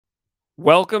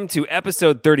Welcome to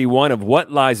episode 31 of What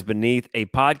Lies Beneath, a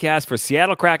podcast for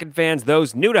Seattle Kraken fans,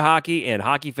 those new to hockey, and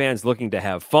hockey fans looking to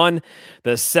have fun.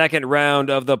 The second round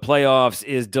of the playoffs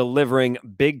is delivering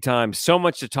big time. So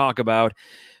much to talk about.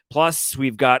 Plus,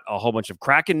 we've got a whole bunch of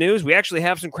Kraken news. We actually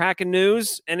have some Kraken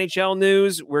news, NHL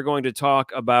news. We're going to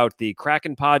talk about the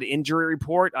Kraken Pod injury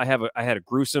report. I had a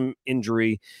gruesome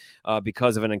injury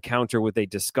because of an encounter with a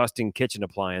disgusting kitchen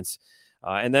appliance.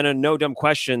 And then a no dumb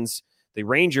questions. The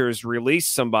Rangers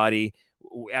released somebody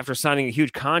after signing a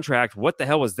huge contract. What the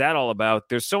hell was that all about?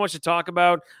 There's so much to talk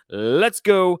about. Let's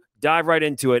go dive right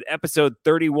into it. Episode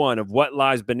 31 of What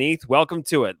Lies Beneath. Welcome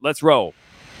to it. Let's roll.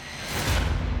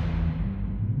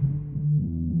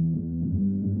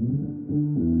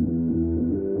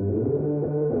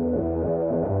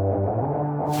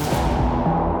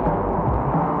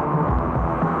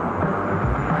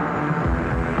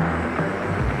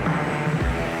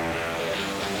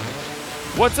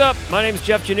 What's up? My name is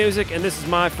Jeff Janusik, and this is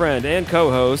my friend and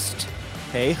co-host.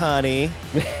 Hey, honey.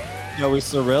 Joey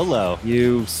Cirillo.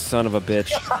 You son of a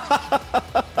bitch.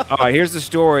 All right, here's the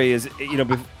story.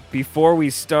 Before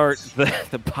we start the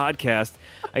podcast,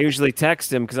 I usually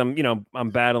text him because I'm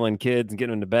battling kids and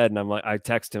getting them to bed, and I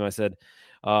text him. I said,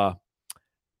 I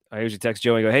usually text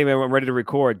Joey and go, hey man, I'm ready to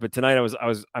record. But tonight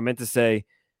I meant to say,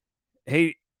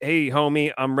 hey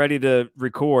homie, I'm ready to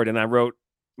record, and I wrote,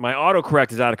 my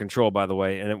autocorrect is out of control, by the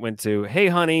way, and it went to, hey,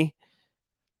 honey.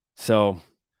 So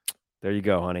there you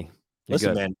go, honey.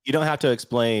 Listen, man, you don't have to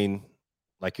explain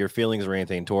like your feelings or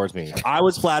anything towards me. I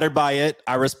was flattered by it.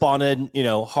 I responded,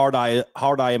 heart eye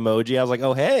emoji. I was like,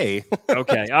 oh, hey.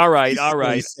 Okay. All right.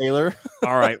 Sailor.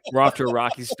 All right. We're off to a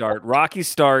rocky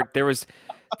start. There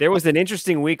was an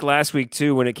interesting week last week,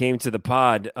 too, when it came to the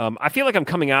pod. I feel like I'm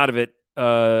coming out of it.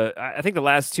 I think the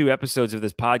last two episodes of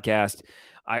this podcast,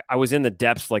 I was in the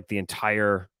depths like the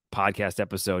entire podcast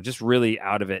episode, just really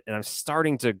out of it. And I'm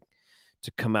starting to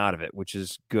come out of it, which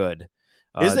is good.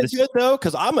 Is it good though?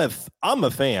 Because I'm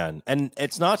a fan, and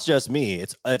it's not just me.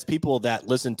 It's people that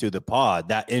listen to the pod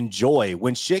that enjoy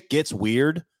when shit gets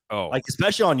weird. Oh, like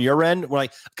especially on your end,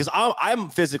 because I'm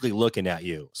physically looking at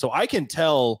you, so I can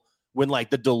tell when like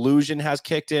the delusion has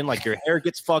kicked in, like your hair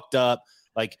gets fucked up.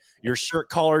 Like your shirt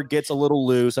collar gets a little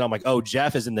loose, and I'm like, "Oh,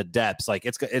 Jeff is in the depths. Like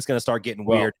it's gonna start getting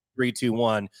weird." 3, 2,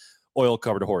 1, oil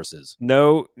covered horses.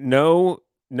 No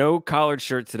collared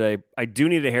shirt today. I do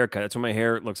need a haircut. That's why my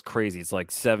hair looks crazy. It's like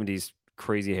 70s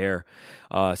crazy hair.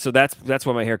 So that's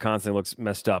why my hair constantly looks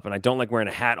messed up. And I don't like wearing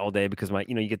a hat all day because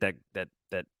you get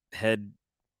that head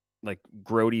like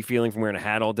grody feeling from wearing a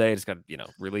hat all day. I just got to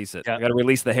release it. Yeah. I got to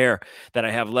release the hair that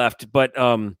I have left. But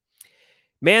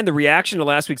man, the reaction to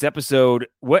last week's episode,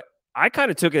 what I kind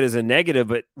of took it as a negative,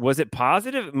 but was it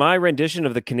positive? My rendition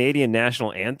of the Canadian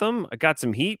national anthem, I got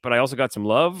some heat, but I also got some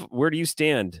love. Where do you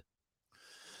stand?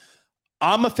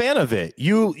 I'm a fan of it.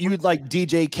 You like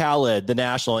DJ Khaled, the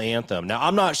national anthem. Now,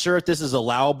 I'm not sure if this is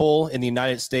allowable in the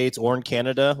United States or in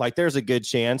Canada. Like, there's a good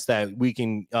chance that we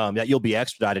can that you'll be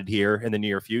extradited here in the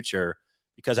near future.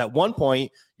 Because at one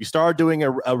point, you started doing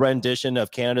a rendition of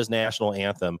Canada's national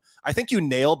anthem. I think you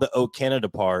nailed the "Oh Canada"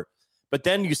 part, but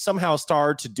then you somehow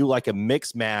started to do like a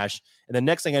mix mash. And the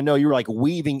next thing I know, you were like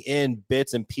weaving in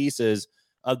bits and pieces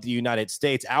of the United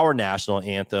States, our national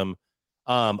anthem.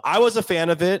 I was a fan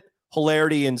of it.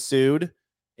 Hilarity ensued.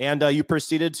 And you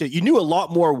proceeded to, you knew a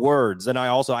lot more words than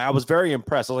I was very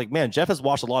impressed. I was like, man, Jeff has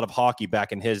watched a lot of hockey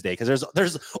back in his day. Because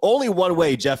there's only one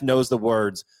way Jeff knows the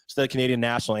words to the Canadian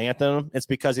national anthem. It's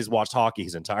because he's watched hockey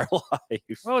his entire life.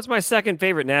 Well, it's my second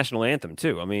favorite national anthem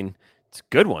too. I mean, it's a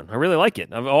good one. I really like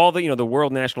it. Of all the, the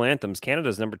world national anthems,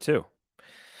 Canada's number 2.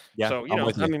 Yeah. So, we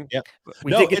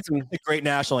did get a great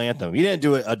national anthem. You didn't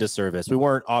do it a disservice. We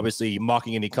weren't obviously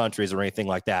mocking any countries or anything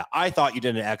like that. I thought you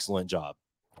did an excellent job.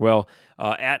 Well,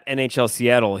 at NHL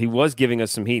Seattle, he was giving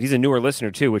us some heat. He's a newer listener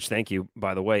too, which thank you,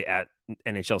 by the way, at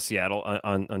NHL Seattle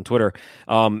on Twitter.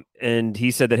 And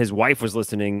he said that his wife was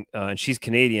listening, and she's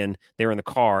Canadian. They were in the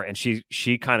car, and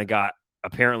she kind of got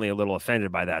apparently a little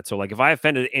offended by that. So, like, if I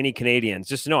offended any Canadians,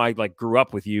 just know I like grew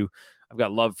up with you. I've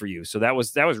got love for you. So that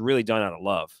was really done out of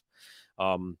love.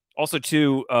 Also,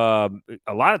 too, a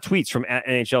lot of tweets from at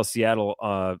NHL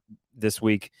Seattle this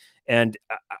week, and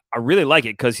I really like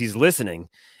it because he's listening.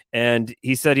 And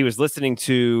he said he was listening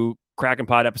to Kraken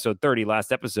Pod episode 30,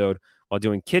 last episode, while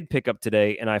doing kid pickup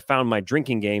today, and I found my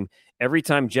drinking game. Every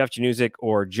time Jeff Janusik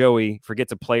or Joey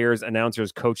forgets a player's,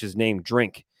 announcer's, coach's name,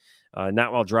 drink.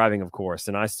 Not while driving, of course.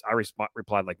 And I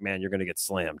replied like, man, you're going to get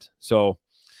slammed. So,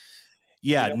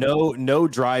 yeah, no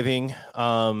driving,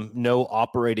 no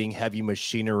operating heavy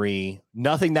machinery,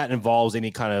 nothing that involves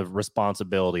any kind of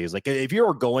responsibilities. Like if you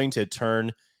were going to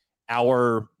turn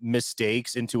our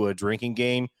mistakes into a drinking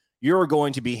game, you're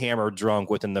going to be hammered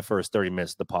drunk within the first 30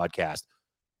 minutes of the podcast.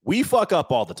 We fuck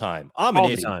up all the time. I'm an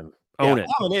idiot. Own it.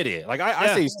 I'm an idiot. Like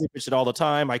I say stupid shit all the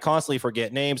time. I constantly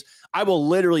forget names. I will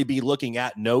literally be looking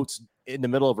at notes in the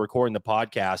middle of recording the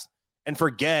podcast and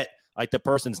forget like the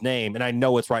person's name, and I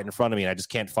know it's right in front of me, and I just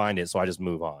can't find it, so I just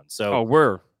move on. So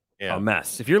we're a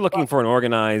mess. If you're looking for an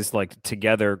organized, like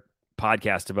together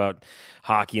podcast about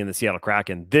hockey and the Seattle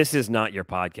Kraken, this is not your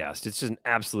podcast. It's just an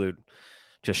absolute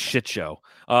shit show.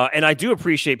 And I do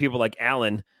appreciate people like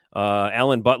Alan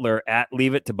Butler at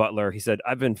Leave It to Butler. He said,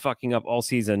 I've been fucking up all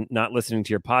season not listening to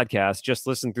your podcast. Just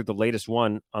listened through the latest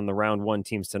one on the round 1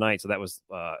 teams tonight. So that was,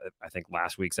 I think,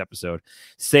 last week's episode.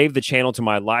 Save the channel to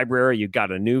my library. You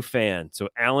got a new fan. So,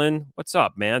 Alan, what's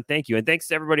up, man? Thank you. And thanks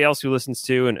to everybody else who listens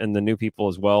to and the new people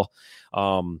as well.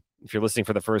 If you're listening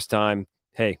for the first time,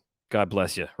 hey, God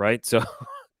bless you, right? So,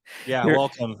 yeah,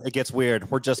 welcome. It gets weird.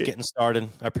 We're just getting started.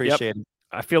 I appreciate it.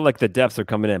 I feel like the depths are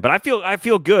coming in, but I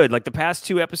feel good. Like the past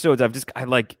 2 episodes,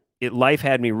 life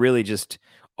had me really just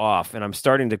off, and I'm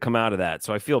starting to come out of that.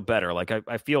 So I feel better. Like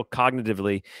I feel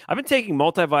cognitively. I've been taking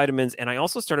multivitamins, and I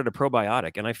also started a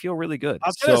probiotic, and I feel really good. I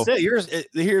was gonna say,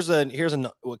 here's a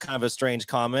kind of a strange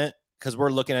comment, because we're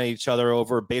looking at each other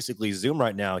over basically Zoom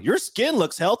right now. Your skin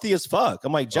looks healthy as fuck.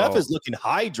 I'm like, Jeff is looking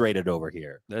hydrated over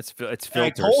here. It's filters.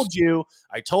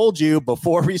 I told you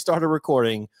before we started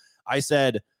recording. I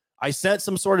said, I sent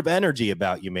some sort of energy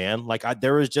about you, man. Like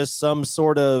there was just some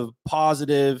sort of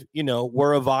positive,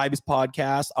 we're a vibes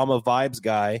podcast. I'm a vibes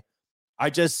guy. I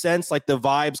just sense like the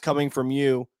vibes coming from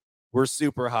you were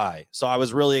super high. So I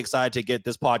was really excited to get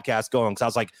this podcast going, because I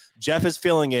was like, Jeff is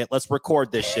feeling it. Let's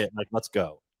record this shit. Like, let's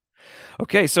go.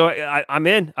 Okay, so I'm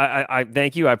in. I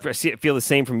thank you. I feel the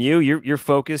same from you. You're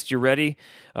focused. You're ready.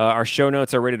 Our show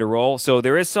notes are ready to roll. So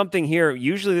there is something here.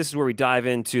 Usually this is where we dive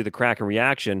into the Kraken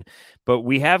reaction, but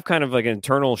we have kind of like an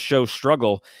internal show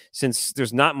struggle since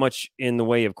there's not much in the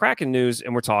way of Kraken news,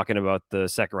 and we're talking about the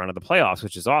second round of the playoffs,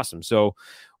 which is awesome. So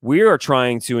we are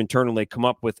trying to internally come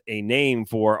up with a name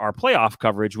for our playoff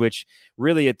coverage, which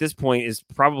really at this point is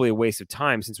probably a waste of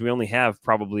time since we only have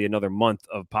probably another month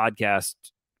of podcast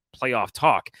playoff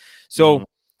talk. So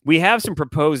we have some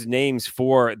proposed names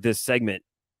for this segment.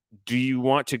 Do you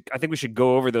want to? I think we should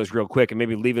go over those real quick and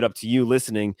maybe leave it up to you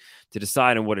listening to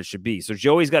decide on what it should be. So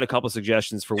Joey's got a couple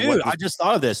suggestions for I just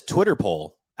thought of this Twitter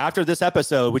poll. After this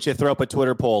episode, we should throw up a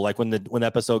Twitter poll, like when the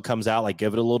episode comes out, like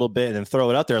give it a little bit and then throw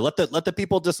it out there. Let the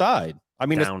people decide. I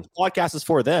mean, the podcast is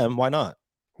for them. Why not?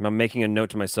 I'm making a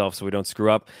note to myself so we don't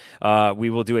screw up. We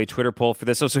will do a Twitter poll for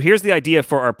this. So here's the idea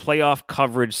for our playoff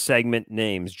coverage segment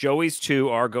names. Joey's 2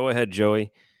 are, go ahead,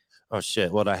 Joey. Oh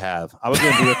shit! What I have? I was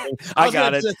going to do a thing. I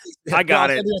got it. I got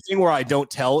it. Do a thing where I don't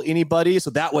tell anybody, so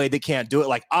that way they can't do it.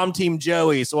 Like I'm Team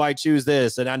Joey, so I choose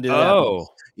this, and I do that. Oh,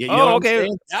 you know okay.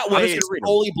 That way it's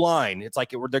totally blind. It's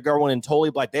like they're going in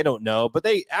totally blind. They don't know, but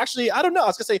they actually, I don't know. I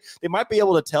was gonna say they might be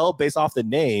able to tell based off the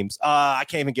names. I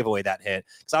can't even give away that hint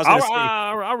because I was gonna say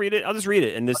I'll read it. I'll just read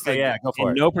it. And this, go for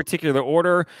it. In no particular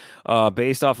order,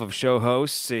 based off of show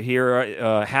hosts. So here,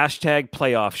 hashtag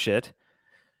playoff shit.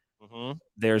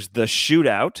 There's the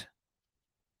shootout.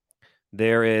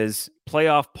 There is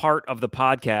playoff part of the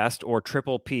podcast, or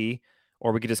triple P,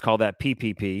 or we could just call that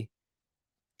PPP.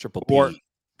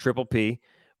 Triple P,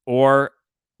 or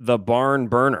the barn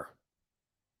burner,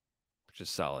 which is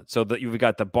solid. So you've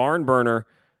got the barn burner,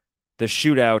 the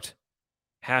shootout,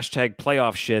 hashtag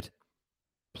playoff shit,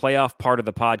 playoff part of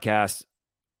the podcast,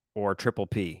 or triple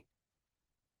P.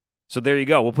 So there you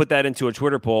go. We'll put that into a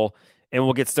Twitter poll and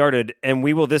we'll get started. And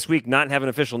we will this week not have an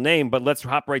official name, but let's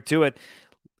hop right to it.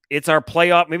 It's our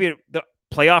playoff, maybe the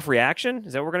playoff reaction.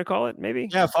 Is that what we're going to call it? Maybe?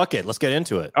 Yeah, fuck it. Let's get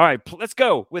into it. All right, let's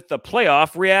go with the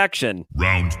playoff reaction.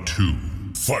 Round 2,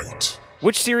 fight.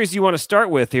 Which series do you want to start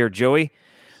with here, Joey?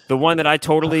 The one that I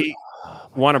totally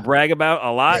want to brag about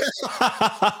a lot?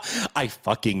 I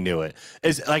fucking knew it.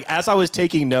 It's like, as I was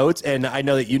taking notes, and I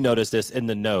know that you noticed this in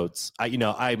the notes,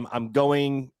 I'm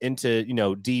going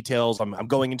into, details. I'm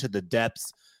going into the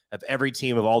depths of every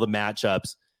team, of all the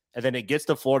matchups. And then it gets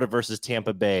to Florida versus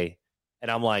Tampa Bay. And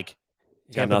I'm like,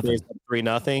 Tampa Bay's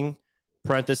 3-0,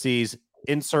 parentheses,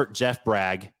 insert Jeff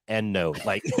Bragg, end note.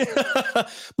 Like,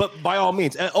 but by all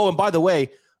means. And by the way,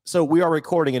 so we are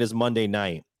recording it as Monday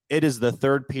night. It is the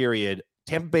third period.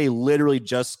 Tampa Bay literally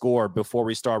just scored before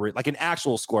we started, like an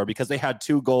actual score, because they had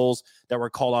 2 goals that were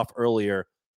called off earlier.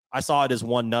 I saw it as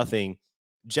 1-0.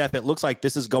 Jeff, it looks like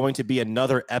this is going to be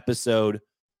another episode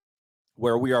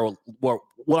where we are,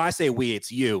 when I say we,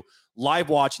 it's you, live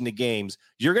watching the games.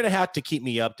 You're going to have to keep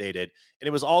me updated. And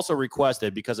it was also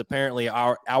requested because apparently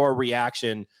our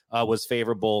reaction was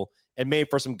favorable and made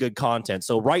for some good content.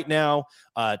 So right now,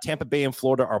 Tampa Bay and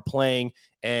Florida are playing,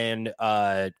 and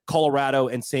Colorado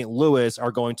and St. Louis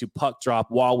are going to puck drop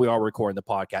while we are recording the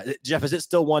podcast. Jeff, is it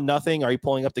still 1-0? Are you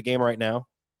pulling up the game right now?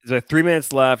 There's like 3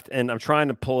 minutes left, and I'm trying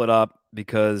to pull it up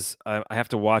because I have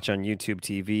to watch on YouTube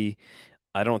TV.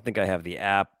 I don't think I have the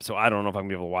app, so I don't know if I'm going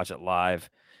to be able to watch it live.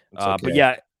 Okay. But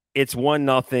yeah, it's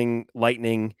 1-0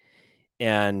 Lightning.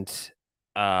 And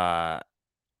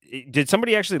did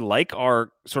somebody actually like our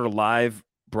sort of live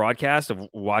broadcast of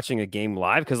watching a game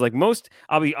live? Because like most,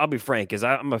 I'll be frank, because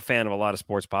I'm a fan of a lot of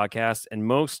sports podcasts, and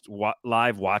most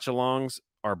live watch-alongs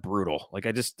are brutal. Like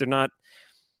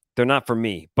they're not for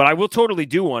me. But I will totally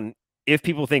do one if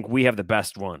people think we have the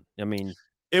best one. I mean,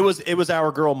 it was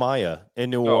our girl Maya in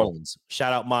New Orleans.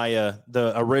 Shout out Maya,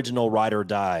 the original ride or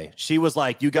die. She was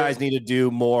like, "You guys need to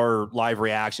do more live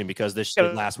reaction because this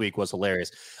shit last week was hilarious."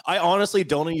 I honestly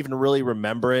don't even really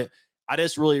remember it. I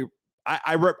just really,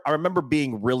 I remember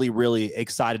being really, really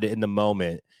excited in the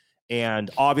moment, and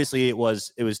obviously it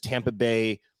was Tampa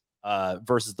Bay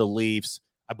versus the Leafs.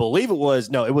 I believe it was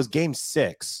Game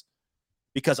 6.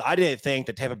 Because I didn't think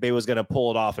that Tampa Bay was going to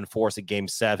pull it off and force a Game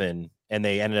 7, and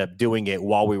they ended up doing it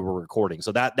while we were recording.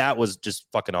 So that was just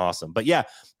fucking awesome. But yeah,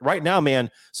 right now, man.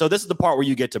 So this is the part where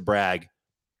you get to brag,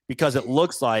 because it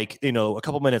looks like, a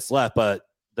couple minutes left, but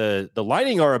the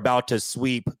Lightning are about to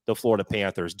sweep the Florida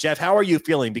Panthers. Jeff, how are you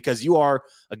feeling? Because you are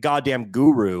a goddamn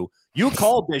guru. You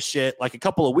called this shit like a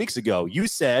couple of weeks ago. You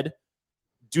said,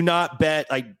 do not bet,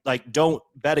 like don't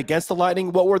bet against the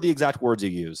Lightning. What were the exact words you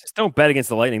used? Just don't bet against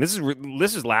the Lightning. This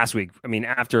is last week. I mean,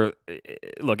 after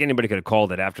look, anybody could have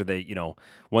called it after they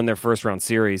won their first round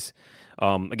series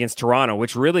against Toronto,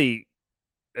 which really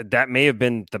that may have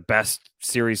been the best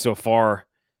series so far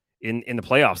in the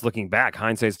playoffs. Looking back,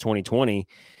 hindsight's 2020.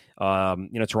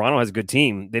 Toronto has a good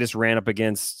team. They just ran up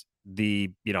against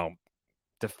the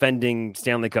defending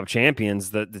Stanley Cup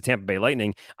champions, the Tampa Bay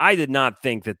Lightning. I did not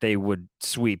think that they would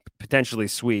potentially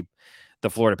sweep the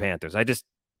Florida Panthers. I just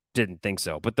didn't think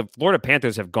so. But the Florida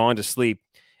Panthers have gone to sleep,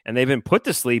 and they've been put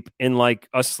to sleep in like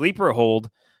a sleeper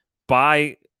hold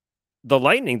by the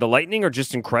Lightning. The Lightning are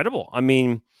just incredible. I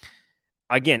mean,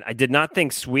 again, I did not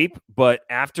think sweep, but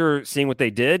after seeing what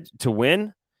they did to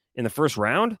win in the first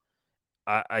round,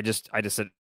 I just said,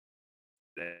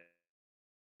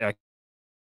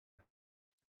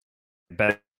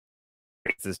 bet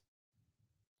this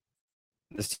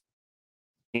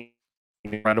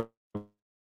incredible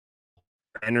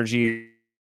energy.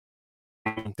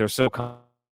 They're so comfortable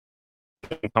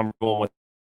with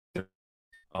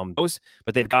those,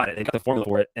 but they've got it. They've got the formula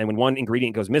for it. And when one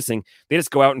ingredient goes missing, they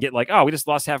just go out and get like, we just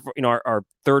lost half, our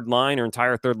third line, our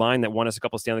entire third line that won us a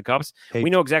couple of Stanley Cups. Hey, we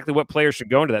know exactly what players should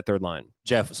go into that third line.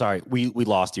 Jeff, sorry, we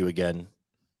lost you again.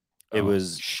 It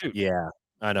was shoot. Yeah.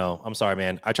 I know. I'm sorry,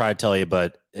 man. I tried to tell you,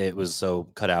 but it was so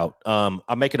cut out. I'm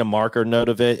making a marker note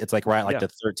of it. It's like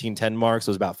the 13:10 mark. So it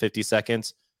was about 50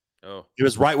 seconds. Oh, it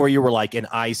was right where you were like, and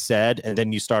I said, and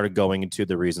then you started going into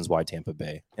the reasons why Tampa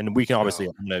Bay. And we can obviously,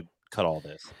 I'm going to cut all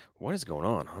this. What is going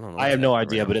on? I don't know. I have no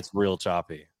idea, but it's real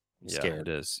choppy. I'm scared.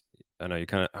 It is. I know you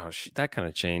kind of, that kind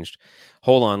of changed.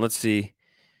 Hold on. Let's see.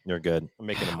 You're good. I'm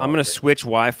going to switch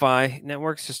Wi-Fi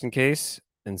networks just in case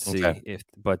and see I'm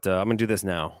going to do this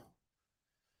now.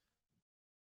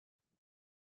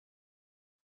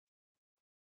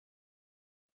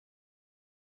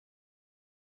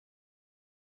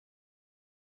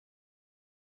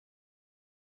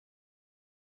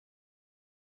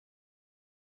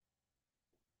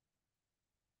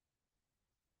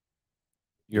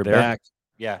 You're back.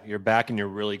 Yeah, you're back and you're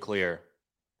really clear.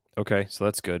 Okay, so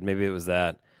that's good. Maybe it was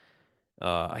that.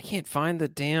 I can't find the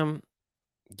damn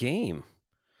game.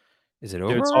 Is it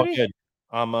over? Dude, it's already?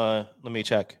 all good. Let me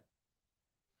check.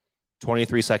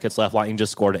 23 seconds left. Lightning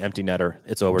just scored an empty netter.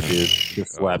 It's over, dude.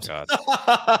 Just slept. Oh,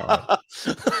 God.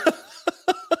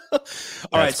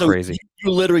 All right, so crazy.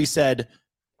 You literally said,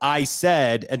 I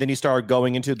said, and then you started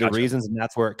going into the reasons, and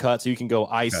that's where it cut. So you can go,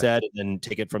 I said, and then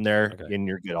take it from there, and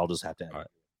you're good. I'll just have to. All right.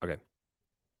 Okay.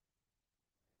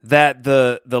 That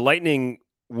the Lightning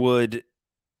would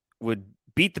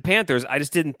beat the Panthers. I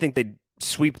just didn't think they'd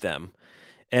sweep them.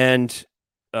 And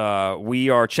we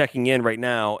are checking in right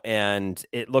now, and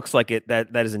it looks like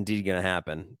that is indeed going to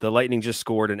happen. The Lightning just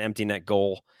scored an empty net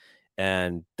goal,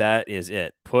 and that is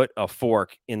it. Put a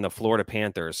fork in the Florida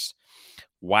Panthers.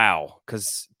 Wow,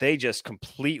 because they just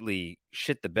completely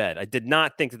shit the bed. I did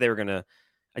not think they were gonna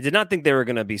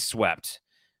be swept.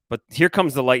 But here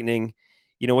comes the Lightning.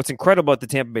 What's incredible about the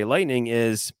Tampa Bay Lightning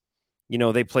is,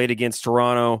 they played against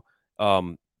Toronto.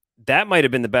 That might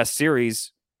have been the best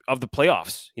series of the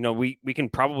playoffs. We can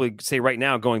probably say right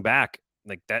now, going back,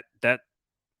 like that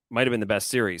might have been the best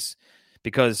series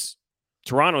because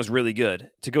Toronto's really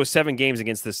good. To go 7 games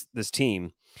against this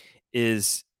team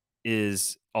is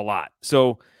a lot.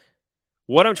 So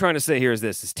what I'm trying to say here is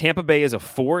this: is Tampa Bay is a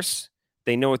force.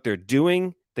 They know what they're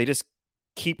doing. They just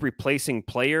keep replacing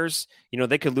players.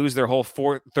 They could lose their whole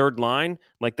third line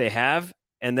like they have,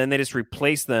 and then they just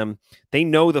replace them. They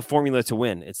know the formula to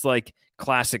win. It's like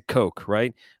classic Coke,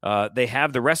 right? They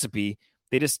have the recipe.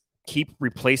 They just keep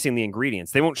replacing the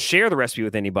ingredients. They won't share the recipe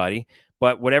with anybody,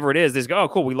 but whatever it is, they go, oh,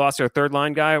 cool, we lost our third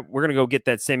line guy. We're going to go get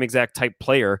that same exact type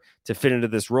player to fit into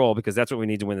this role because that's what we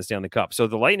need to win the Stanley Cup. So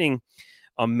the Lightning,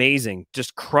 amazing,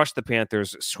 just crushed the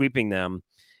Panthers, sweeping them.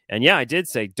 And yeah, I did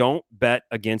say don't bet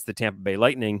against the Tampa Bay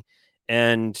Lightning.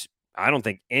 And I don't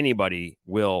think anybody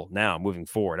will now moving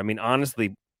forward. I mean,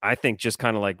 honestly, I think just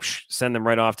kind of like send them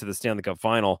right off to the Stanley Cup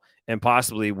final and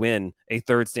possibly win a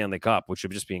third Stanley Cup, which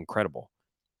would just be incredible.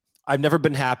 I've never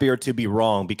been happier to be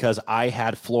wrong because I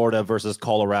had Florida versus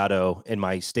Colorado in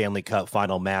my Stanley Cup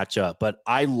final matchup. But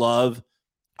I love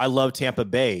Tampa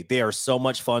Bay. They are so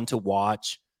much fun to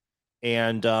watch.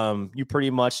 And you pretty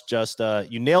much just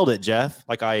you nailed it, Jeff,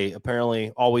 like I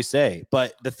apparently always say.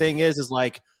 But the thing is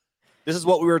like, this is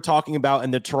what we were talking about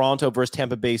in the Toronto versus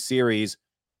Tampa Bay series,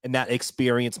 and that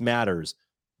experience matters.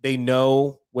 They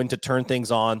know when to turn things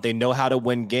on. They know how to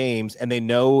win games, and they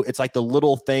know it's like the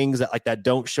little things that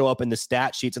don't show up in the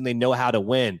stat sheets, and they know how to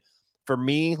win. For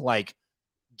me, like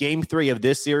game 3 of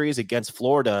this series against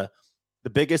Florida,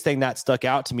 the biggest thing that stuck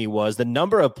out to me was the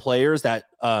number of players that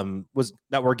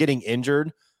were getting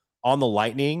injured on the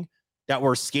Lightning that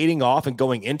were skating off and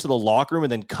going into the locker room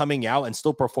and then coming out and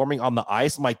still performing on the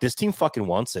ice. I'm like, this team fucking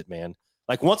wants it, man.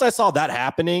 Like once I saw that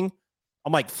happening,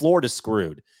 I'm like, Florida's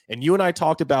screwed. And you and I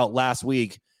talked about last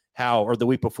week or the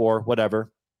week before,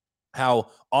 whatever,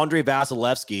 how Andrei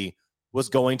Vasilevsky was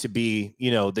going to be,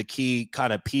 the key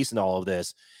kind of piece in all of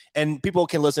this. And people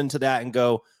can listen to that and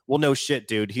go, well, no shit,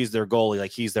 dude. He's their goalie.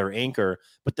 Like he's their anchor.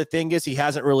 But the thing is, he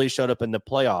hasn't really showed up in the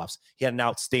playoffs. He had an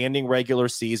outstanding regular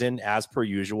season as per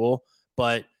usual.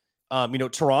 But,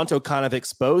 Toronto kind of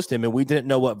exposed him, and we didn't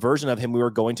know what version of him we were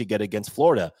going to get against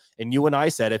Florida. And you and I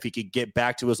said if he could get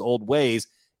back to his old ways,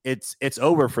 it's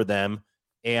over for them.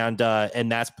 And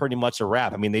that's pretty much a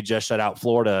wrap. I mean, they just shut out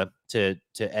Florida to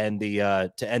end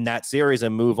that series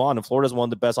and move on. And Florida's one of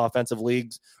the best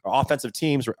offensive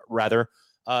teams rather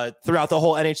throughout the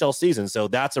whole NHL season. So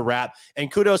that's a wrap.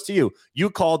 And kudos to you. You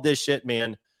called this shit,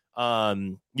 man.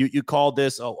 You called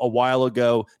this a while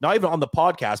ago, not even on the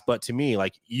podcast, but to me,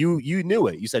 like you knew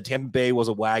it. You said Tampa Bay was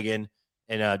a wagon,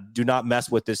 and do not mess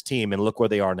with this team. And look where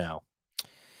they are now.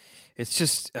 It's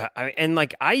just,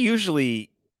 I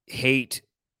usually hate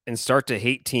and start to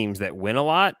hate teams that win a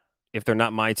lot if they're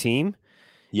not my team.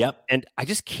 Yep. And I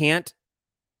just can't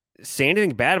say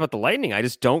anything bad about the Lightning. I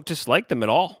just don't dislike them at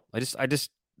all. I just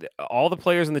all the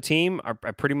players in the team I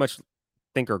pretty much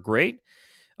think are great.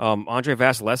 Andrei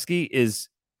Vasilevsky is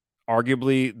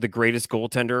arguably the greatest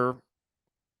goaltender,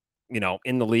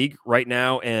 in the league right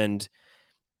now. And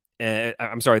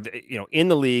I'm sorry, in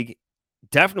the league,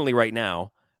 definitely right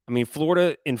now. I mean,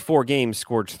 Florida in 4 games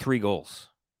scored 3 goals.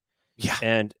 Yeah.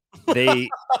 And they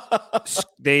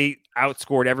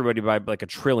outscored everybody by like a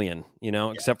trillion,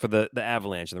 except for the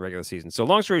Avalanche in the regular season. So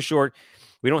long story short,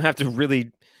 we don't have to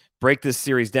really break this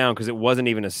series down because it wasn't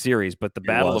even a series, but the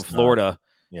Battle of Florida.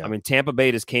 Yeah. I mean, Tampa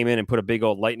Bay just came in and put a big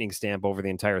old lightning stamp over the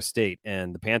entire state,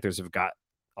 and the Panthers have got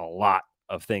a lot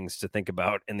of things to think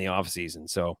about in the offseason.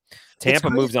 So Tampa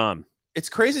moves on. It's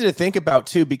crazy to think about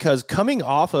too, because coming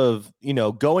off of,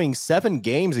 going 7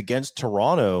 games against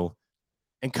Toronto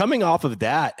and coming off of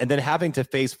that and then having to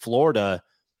face Florida,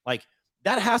 like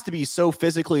that has to be so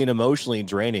physically and emotionally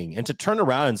draining. And to turn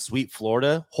around and sweep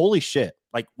Florida, holy shit.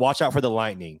 Like watch out for the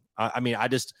Lightning.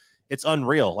 It's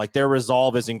unreal. Like their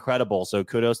resolve is incredible. So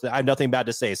kudos. I have nothing bad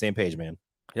to say. Same page, man.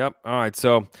 Yep. All right.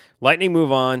 So Lightning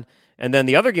move on. And then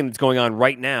the other game that's going on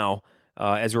right now,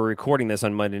 as we're recording this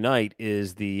on Monday night,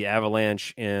 is the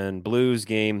Avalanche and Blues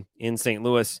game in St.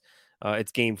 Louis.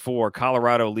 It's game 4.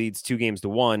 Colorado leads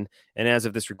 2-1. And as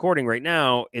of this recording right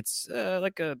now, it's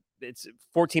it's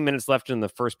 14 minutes left in the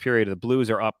first period. The Blues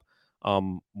are up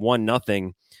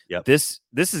 1-0. Yep. This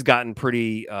has gotten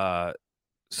pretty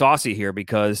saucy here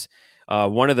because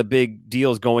one of the big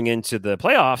deals going into the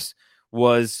playoffs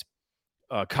was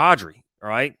Kadri. All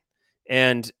right.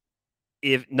 And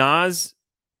if Naz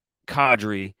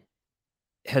Kadri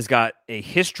has got a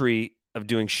history of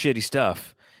doing shitty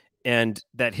stuff, and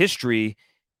that history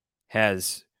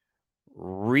has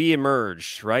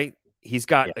reemerged, right? He's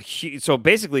got so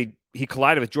basically he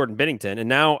collided with Jordan Binnington, and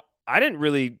now I didn't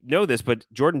really know this, but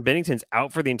Jordan Binnington's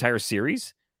out for the entire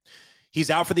series. He's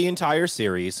out for the entire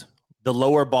series. the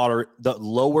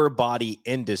lower body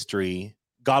industry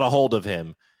got a hold of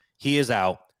him. He is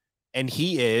out. And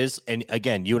and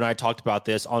again, you and I talked about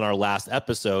this on our last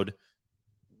episode.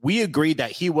 We agreed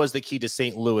that he was the key to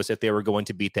St. Louis if they were going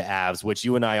to beat the Avs, which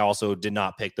you and I also did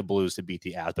not pick the Blues to beat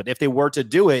the Avs. But if they were to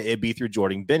do it, it'd be through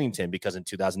Jordan Binnington, because in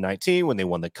 2019, when they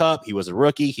won the Cup, he was a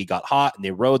rookie. He got hot, and they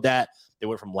rode that. They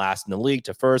went from last in the league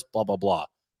to first, blah, blah, blah.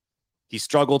 He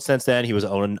struggled since then. He was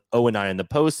 0-9 in the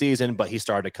postseason, but he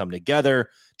started to come together.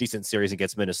 Decent series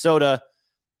against Minnesota.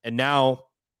 And now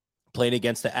playing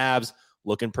against the Avs,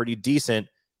 looking pretty decent.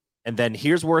 And then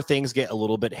here's where things get a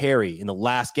little bit hairy. In the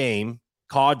last game,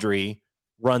 Kadri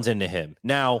runs into him.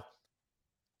 Now,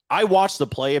 I watched the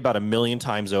play about 1 million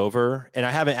times over, and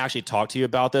I haven't actually talked to you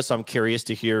about this. So I'm curious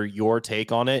to hear your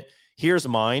take on it. Here's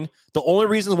mine. The only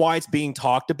reason why it's being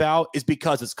talked about is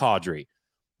because it's Kadri.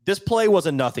 This play was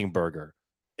a nothing burger.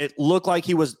 It looked like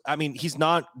he's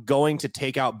not going to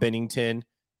take out Binnington.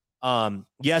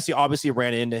 Yes, he obviously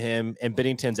ran into him, and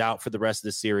Binnington's out for the rest of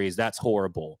the series. That's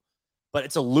horrible. But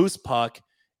it's a loose puck.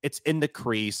 It's in the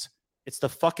crease. It's the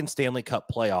fucking Stanley Cup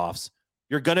playoffs.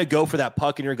 You're going to go for that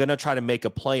puck, and you're going to try to make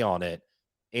a play on it.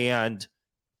 And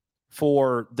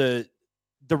for the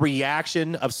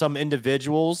reaction of some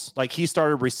individuals, like he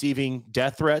started receiving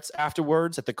death threats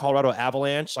afterwards at the Colorado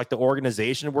Avalanche, like the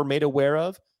organization were made aware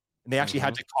of, and they actually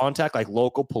had to contact like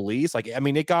local police. Like, I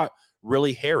mean, it got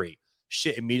really hairy.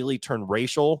 Shit immediately turned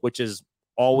racial, which is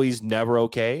always never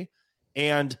okay.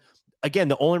 And again,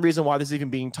 the only reason why this is even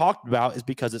being talked about is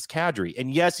because it's Kadri.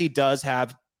 And yes, he does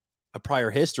have a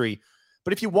prior history,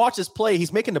 but if you watch this play,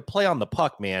 he's making the play on the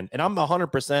puck, man. And I'm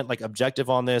 100% like objective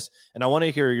on this. And I want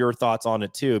to hear your thoughts on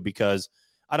it too, because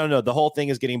I don't know, the whole thing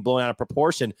is getting blown out of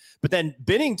proportion. But then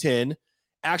Binnington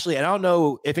actually, and I don't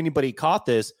know if anybody caught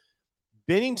this,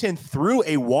 Binnington threw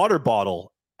a water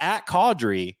bottle at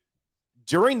Kadri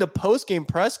during the post-game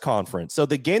press conference. So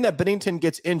the game that Binnington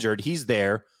gets injured, he's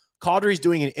there. Kadri's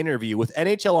doing an interview with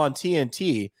NHL on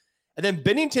TNT. And then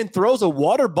Binnington throws a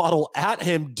water bottle at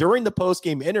him during the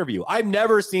post-game interview. I've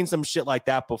never seen some shit like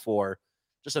that before.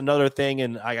 Just another thing,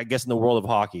 and I guess in the world of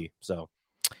hockey. So,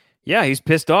 yeah, he's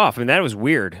pissed off. I mean, that was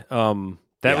weird. That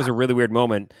was a really weird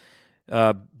moment.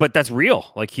 But that's real.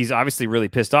 Like, he's obviously really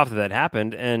pissed off that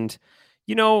happened. And,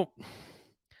 you know,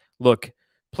 look,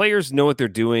 players know what they're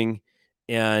doing.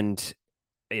 And,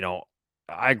 you know,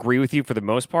 I agree with you for the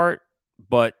most part.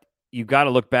 But you got to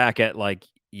look back at, like,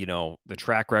 you know, the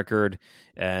track record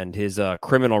and his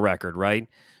criminal record, right?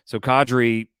 So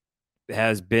Kadri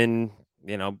has been,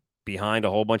 you know, behind a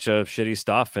whole bunch of shitty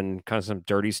stuff and kind of some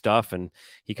dirty stuff, and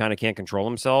he kind of can't control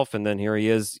himself. And then here he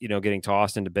is, you know, getting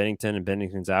tossed into Binnington, and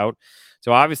Binnington's out.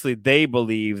 So obviously they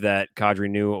believe that Kadri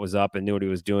knew what was up and knew what he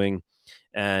was doing.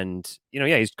 And, you know,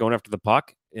 yeah, he's going after the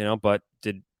puck, you know, but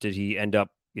did he end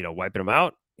up, you know, wiping him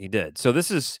out? He did. So this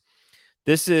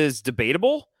is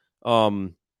debatable.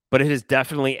 But it has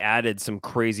definitely added some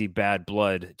crazy bad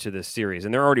blood to this series.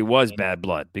 And there already was bad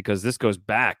blood, because this goes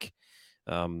back,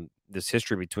 this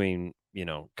history between, you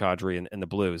know, Kadri and the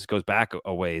Blues goes back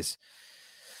a ways.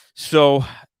 So,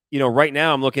 you know, right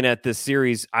now I'm looking at this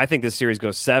series. I think this series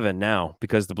goes 7 now,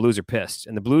 because the Blues are pissed,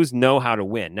 and the Blues know how to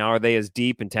win. Now, are they as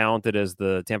deep and talented as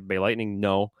the Tampa Bay Lightning?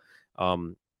 No.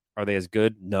 Are they as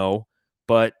good? No.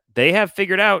 But they have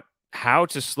figured out how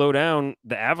to slow down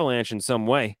the Avalanche in some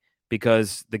way,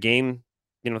 because the game,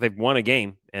 you know, they've won a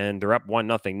game and they're up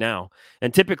 1-0 now.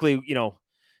 And typically, you know,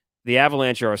 the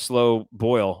Avalanche are a slow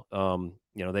boil.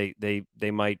 You know,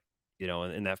 they might, you know,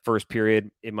 in that first period,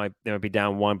 they might be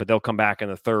down 1, but they'll come back in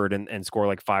the third and score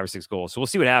like 5 or 6 goals. So we'll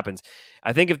see what happens.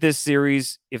 I think if this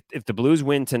series, if the Blues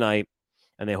win tonight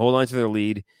and they hold on to their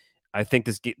lead, I think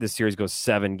this series goes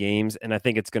 7 games, and I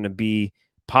think it's going to be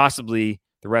possibly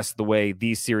the rest of the way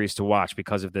these series to watch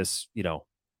because of this, you know,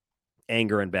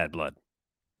 anger and bad blood.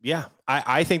 Yeah,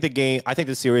 I think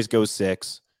the series goes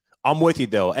 6. I'm with you,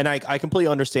 though. And I completely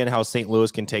understand how St.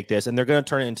 Louis can take this, and they're going to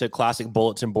turn it into classic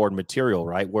bulletin board material,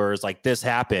 right? Whereas, like, this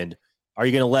happened. Are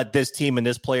you going to let this team and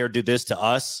this player do this to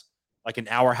us? Like, in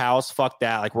our house? Fuck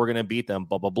that. Like, we're going to beat them,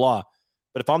 blah, blah, blah.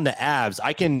 But if I'm the Avs,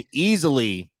 I can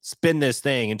easily spin this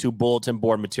thing into bulletin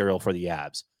board material for the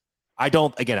Avs. I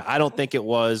don't think it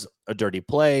was a dirty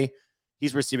play.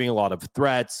 He's receiving a lot of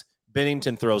threats.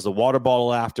 Binnington throws the water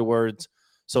bottle afterwards.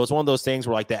 So it's one of those things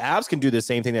where, like, the Avs can do the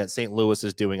same thing that St. Louis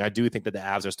is doing. I do think that the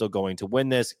Avs are still going to win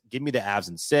this. Give me the Avs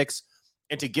in 6.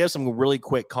 And to give some really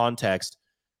quick context,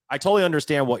 I totally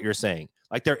understand what you're saying.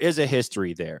 Like, there is a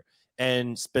history there.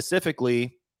 And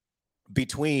specifically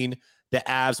between the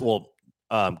Avs,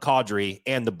 Kadri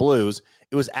and the Blues,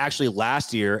 it was actually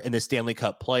last year in the Stanley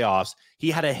Cup playoffs. He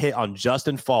had a hit on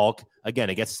Justin Falk, again,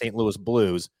 against the St. Louis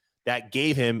Blues, that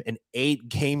gave him an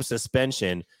 8-game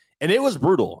suspension. And it was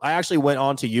brutal. I actually went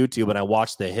onto YouTube and I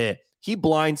watched the hit. He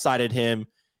blindsided him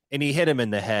and he hit him in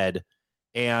the head.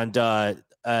 And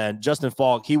Justin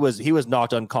Falk, he was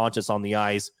knocked unconscious on the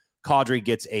ice. Kadri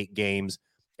gets 8 games.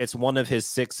 It's one of his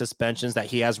 6 suspensions that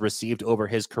he has received over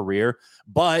his career.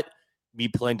 But me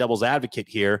playing devil's advocate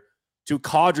here, to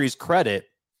Kadri's credit,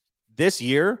 this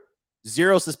year,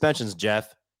 0 suspensions,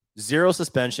 Jeff. 0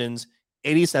 suspensions,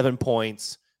 87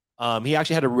 points. He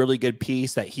actually had a really good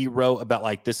piece that he wrote about,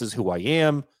 like, this is who I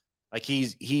am. Like,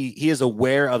 he is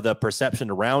aware of the perception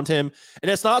around him. And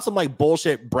it's not some like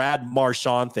bullshit Brad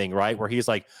Marchand thing, right? Where he's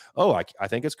like, oh, I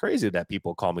think it's crazy that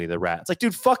people call me the rat. It's like,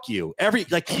 dude, fuck you.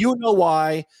 You know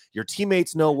why. Your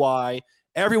teammates know why.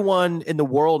 Everyone in the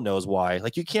world knows why.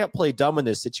 Like, you can't play dumb in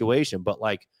this situation. But,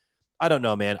 like, I don't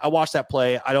know, man. I watched that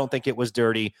play. I don't think it was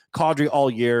dirty. Kadri all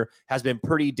year has been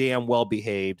pretty damn well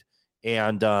behaved.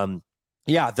 And,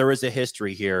 yeah, there is a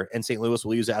history here, and St. Louis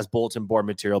will use it as bulletin board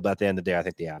material. But at the end of the day, I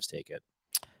think the Avs take it.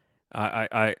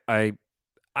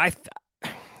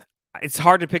 It's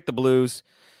hard to pick the Blues,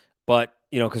 but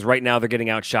because right now they're getting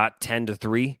outshot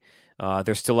 10-3.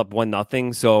 They're still up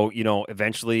 1-0. So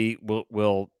eventually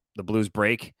will the Blues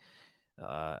break?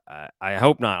 I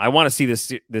hope not. I want to see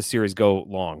this series go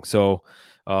long. So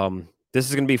this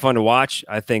is going to be fun to watch.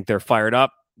 I think they're fired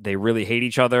up. They really hate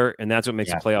each other, and that's what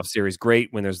makes a playoff series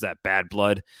great, when there's that bad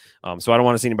blood. So I don't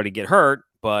want to see anybody get hurt,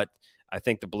 but I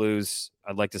think the Blues,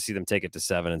 I'd like to see them take it to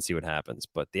 7 and see what happens.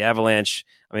 But the Avalanche,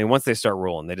 I mean, once they start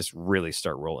rolling, they just really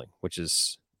start rolling, which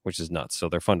is nuts. So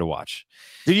they're fun to watch.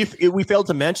 We failed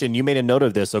to mention, you made a note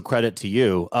of this, so credit to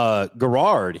you.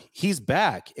 Gerard, he's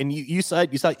back, and you said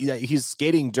he's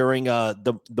skating during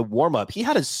the warm-up. He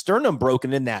had his sternum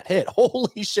broken in that hit.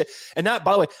 Holy shit. And that,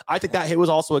 by the way, I think that hit was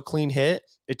also a clean hit.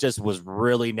 It just was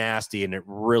really nasty, and it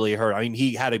really hurt. I mean,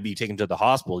 he had to be taken to the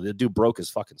hospital. The dude broke his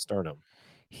fucking sternum.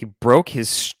 He broke his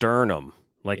sternum.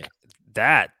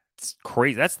 That's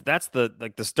crazy. That's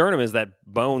the sternum is that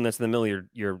bone that's in the middle of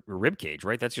your rib cage,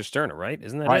 right? That's your sternum, right?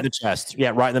 Isn't that right in the chest?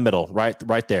 Yeah, right in the middle, right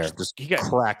there. Just he got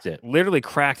cracked it, literally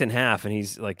cracked in half, and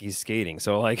he's skating.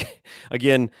 So, like,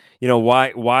 again,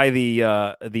 why the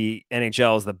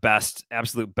NHL is the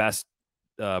absolute best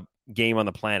game on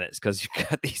the planet is because you've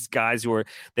got these guys who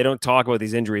they don't talk about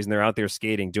these injuries, and they're out there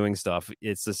skating, doing stuff.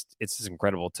 It's just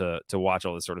incredible to watch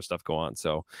all this sort of stuff go on.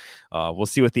 So we'll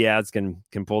see what the ads can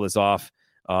pull this off.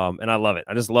 And I love it.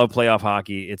 I just love playoff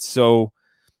hockey. It's so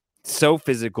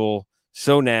physical,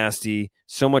 so nasty,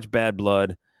 so much bad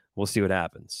blood. We'll see what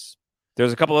happens.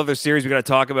 There's a couple other series we got to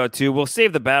talk about too. We'll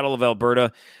save the Battle of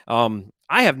Alberta.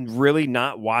 I have really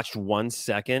not watched 1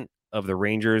 second of the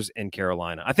Rangers and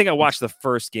Carolina. I think I watched the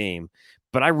first game,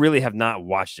 but I really have not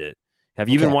watched it. Have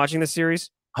you been watching the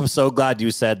series? I'm so glad you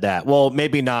said that. Well,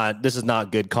 maybe not. This is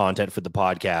not good content for the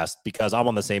podcast because I'm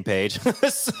on the same page.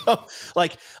 So,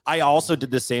 like, I also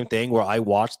did the same thing where I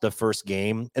watched the first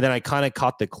game and then I kind of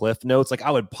caught the cliff notes. Like,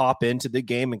 I would pop into the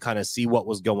game and kind of see what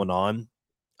was going on.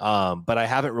 But I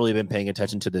haven't really been paying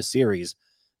attention to this series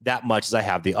that much as I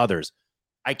have the others.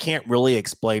 I can't really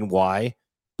explain why,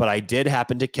 but I did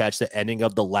happen to catch the ending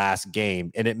of the last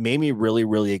game, and it made me really,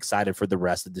 really excited for the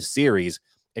rest of the series.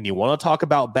 And you want to talk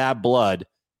about bad blood?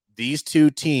 These two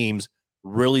teams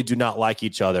really do not like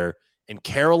each other. And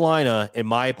Carolina, in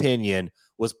my opinion,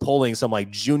 was pulling some like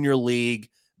junior league,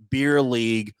 beer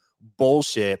league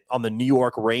bullshit on the New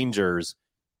York Rangers.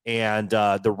 And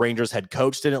the Rangers head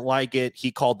coach didn't like it. He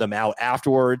called them out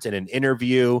afterwards in an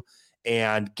interview.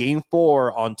 And game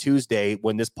 4 on Tuesday,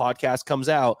 when this podcast comes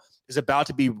out, is about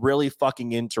to be really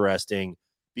fucking interesting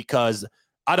because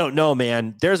I don't know,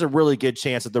 man. There's a really good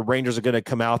chance that the Rangers are going to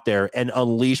come out there and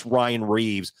unleash Ryan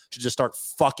Reeves to just start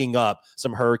fucking up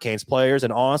some Hurricanes players.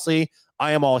 And honestly,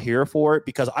 I am all here for it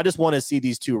because I just want to see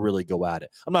these two really go at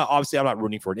it. I'm not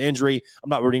rooting for an injury. I'm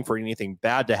not rooting for anything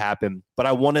bad to happen, but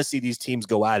I want to see these teams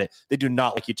go at it. They do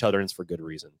not like each other, and it's for good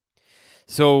reason.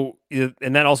 So,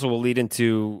 and that also will lead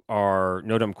into our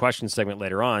No Dumb Questions segment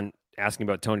later on, asking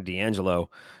about Tony DeAngelo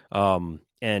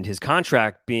and his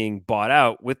contract being bought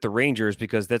out with the Rangers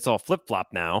because that's all flip-flop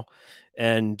now.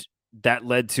 And that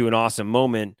led to an awesome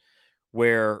moment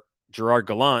where Gerard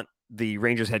Gallant, the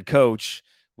Rangers head coach,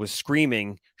 was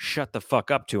screaming, "Shut the fuck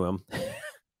up" to him,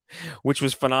 which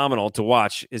was phenomenal to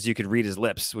watch as you could read his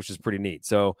lips, which is pretty neat.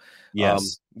 So,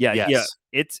 yes.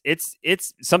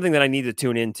 It's something that I need to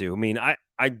tune into. I mean,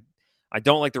 I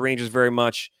don't like the Rangers very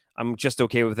much. I'm just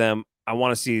okay with them. I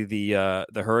want to see the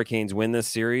Hurricanes win this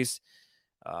series.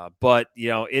 But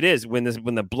it is when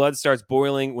the blood starts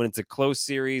boiling, when it's a close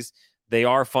series, they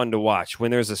are fun to watch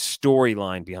when there's a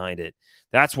storyline behind it.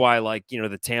 That's why, like,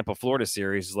 the Tampa Florida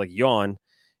series is like yawn.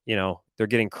 they're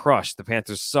getting crushed. The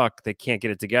Panthers suck. They can't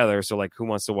get it together. So like, who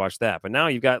wants to watch that? But now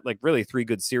you've got like really 3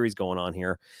 good series going on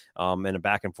here, and a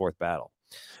back and forth battle.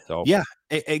 So yeah,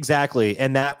 exactly.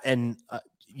 And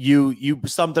you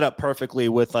summed it up perfectly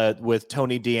with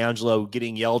Tony DeAngelo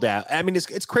getting yelled at. I mean,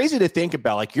 it's crazy to think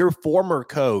about. Like, your former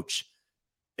coach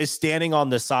is standing on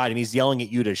the side and he's yelling at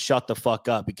you to shut the fuck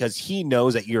up because he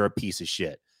knows that you're a piece of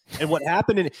shit. And what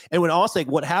happened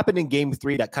what happened in game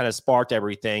 3 that kind of sparked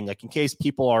everything, like in case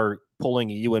people are pulling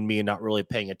you and me and not really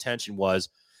paying attention, was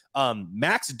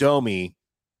Max Domi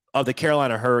of the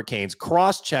Carolina Hurricanes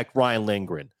cross-checked Ryan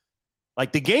Lindgren.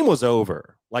 Like, the game was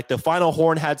over. Like, the final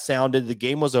horn had sounded. The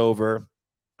game was over.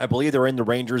 I believe they're in the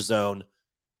Rangers zone.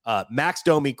 Max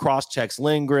Domi cross-checks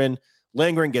Lindgren.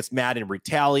 Lindgren gets mad and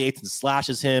retaliates and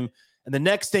slashes him. And the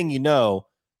next thing you know,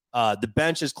 the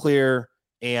bench is clear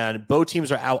and both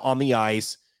teams are out on the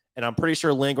ice. And I'm pretty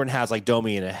sure Lindgren has like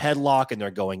Domi in a headlock and they're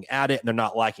going at it and they're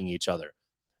not liking each other.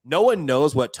 No one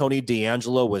knows what Tony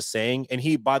DeAngelo was saying.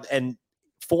 And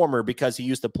former, because he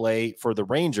used to play for the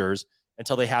Rangers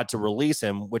until they had to release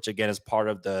him, which again is part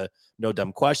of the no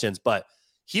dumb questions. But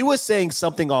he was saying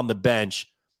something on the bench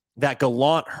that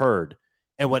Gallant heard.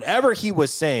 And whatever he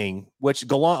was saying, which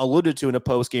Gallant alluded to in a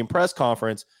post-game press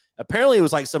conference, apparently it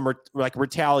was like some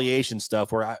retaliation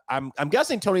stuff where I'm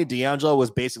guessing Tony DeAngelo was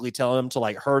basically telling him to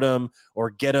like hurt him or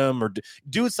get him or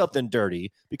do something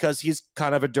dirty because he's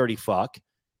kind of a dirty fuck.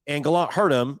 And Gallant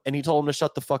hurt him and he told him to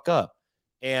shut the fuck up.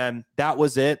 And that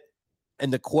was it.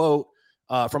 And the quote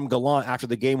from Gallant after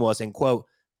the game was, and quote,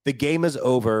 "The game is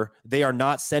over. They are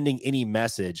not sending any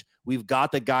message. We've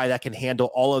got the guy that can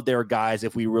handle all of their guys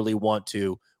if we really want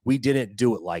to. We didn't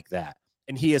do it like that."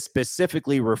 And he is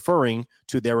specifically referring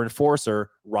to their enforcer,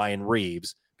 Ryan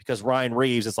Reaves, because Ryan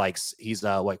Reaves is like, he's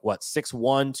like what,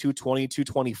 6'1", 220,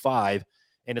 225.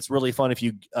 And it's really fun if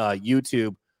you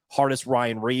YouTube hardest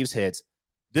Ryan Reaves hits.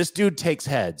 This dude takes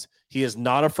heads. He is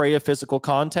not afraid of physical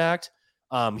contact.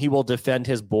 He will defend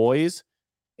his boys.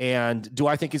 And do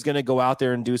I think he's going to go out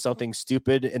there and do something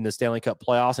stupid in the Stanley Cup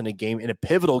playoffs in a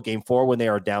pivotal game 4 when they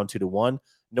are down 2-1?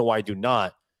 No, I do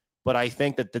not. But I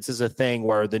think that this is a thing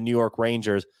where the New York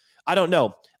Rangers, I don't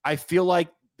know. I feel like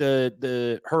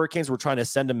the Hurricanes were trying to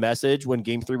send a message when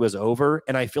game 3 was over.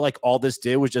 And I feel like all this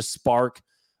did was just spark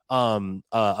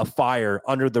a fire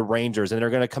under the Rangers. And they're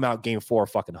going to come out game 4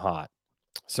 fucking hot.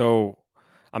 So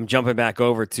I'm jumping back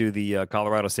over to the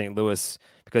Colorado St. Louis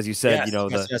because you said,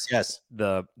 yes.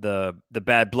 the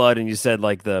bad blood. And you said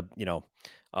like the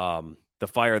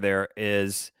fire there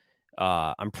is,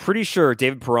 I'm pretty sure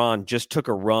David Perron just took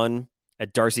a run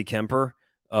at Darcy Kemper,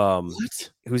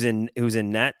 who's in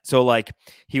net. So like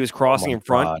he was crossing in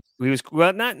front. God. He was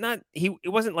it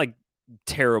wasn't like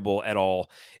terrible at all.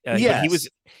 Yes.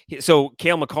 So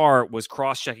Cale Makar was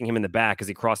cross-checking him in the back as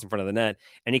he crossed in front of the net,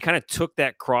 and he kind of took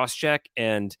that cross-check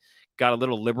and got a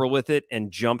little liberal with it and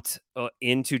jumped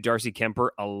into Darcy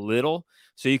Kemper a little.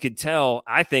 So you could tell,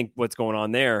 I think what's going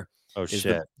on there is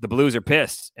the Blues are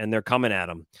pissed and they're coming at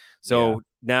him. So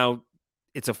now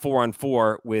it's a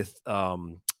 4-on-4 with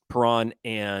Perron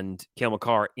and Cale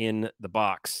Makar in the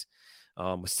box.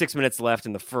 With 6 minutes left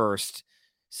in the first,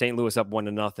 St. Louis up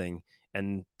 1-0.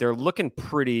 And they're looking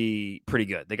pretty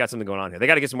good. They got something going on here. They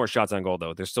got to get some more shots on goal,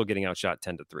 though. They're still getting outshot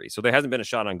 10-3. So there hasn't been a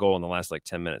shot on goal in the last like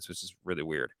 10 minutes, which is really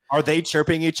weird. Are they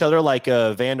chirping each other like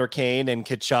Vander Kane and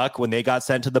Kachuk when they got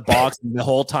sent to the box and the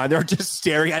whole time they're just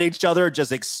staring at each other,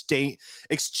 just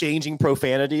exchanging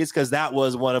profanities? Because that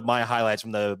was one of my highlights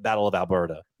from the Battle of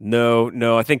Alberta. No.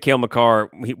 I think Cale Makar,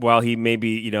 while he may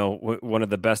be, one of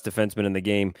the best defensemen in the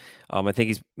game, I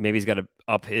think he's got to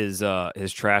up his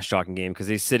trash talking game because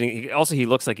he's sitting. He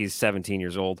looks like he's 17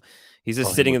 years old. He's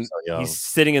just sitting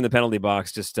sitting in the penalty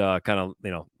box, just kind of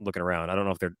looking around. I don't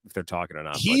know if they're talking or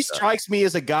not. He strikes me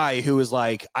as a guy who is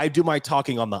like, I do my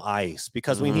talking on the ice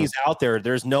because when he's out there,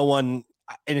 there's no one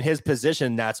in his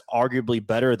position that's arguably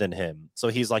better than him. So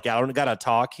he's like, I don't got to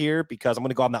talk here because I'm going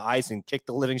to go on the ice and kick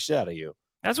the living shit out of you.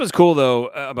 That's what's cool though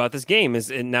about this game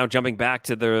is, and now jumping back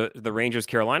to the Rangers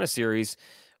Carolina series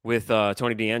with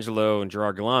Tony DeAngelo and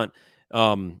Gerard Gallant.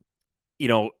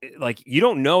 Like you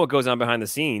don't know what goes on behind the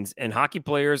scenes, and hockey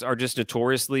players are just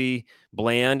notoriously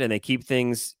bland and they keep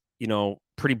things,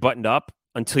 pretty buttoned up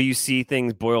until you see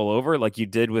things boil over, like you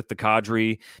did with the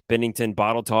Kadri Bennington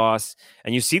bottle toss,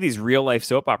 and you see these real life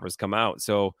soap operas come out.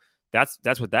 So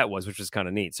that's what that was, which was kind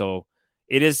of neat. So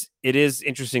it is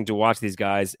interesting to watch these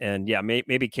guys, and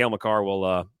maybe Cale Makar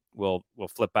will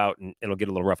flip out and it'll get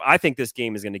a little rough. I think this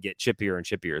game is going to get chippier and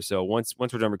chippier. So once we're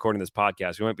done recording this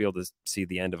podcast, we might be able to see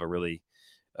the end of a really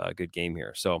good game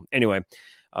here. So anyway,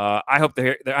 I hope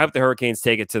the Hurricanes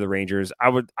take it to the Rangers.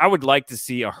 I would like to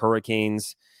see a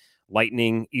Hurricanes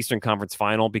Lightning Eastern Conference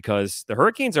Final, because the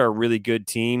Hurricanes are a really good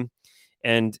team.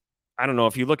 And I don't know,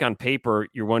 if you look on paper,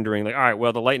 you're wondering like, all right,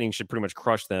 well, the Lightning should pretty much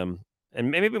crush them. And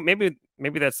maybe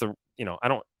that's the,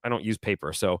 I don't use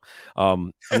paper. So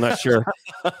I'm not sure.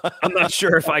 I'm not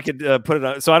sure if I could put it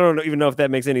on. So I don't even know if that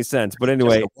makes any sense. But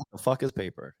anyway, what the fuck is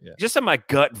paper? Yeah. Just on my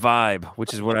gut vibe,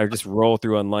 which is what I just roll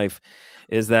through on life,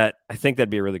 is that I think that'd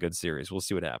be a really good series. We'll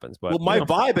see what happens. But my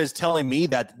vibe is telling me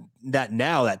that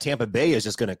now that Tampa Bay is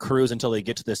just going to cruise until they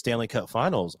get to the Stanley Cup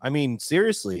Finals. I mean,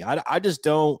 seriously, I just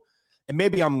don't. And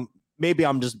maybe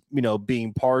I'm just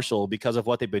being partial because of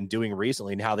what they've been doing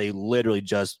recently and how they literally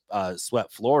just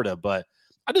swept Florida, but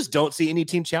I just don't see any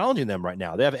team challenging them right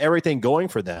now. They have everything going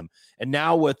for them. And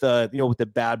now with with the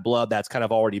bad blood that's kind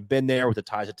of already been there with the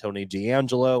ties to Tony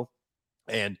DeAngelo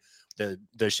and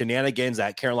the shenanigans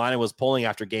that Carolina was pulling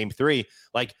after game 3,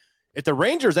 like if the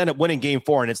Rangers end up winning game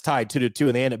 4 and it's tied 2-2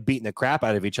 and they end up beating the crap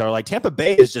out of each other, like Tampa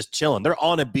Bay is just chilling. They're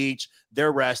on a beach.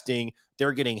 They're resting.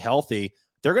 They're getting healthy.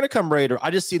 They're going to come ready I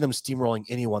just see them steamrolling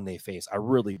anyone they face. I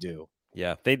really do.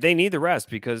 Yeah, they need the rest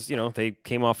because, they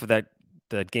came off of that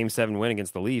game 7 win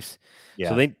against the Leafs. Yeah.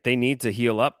 So they need to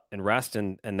heal up and rest,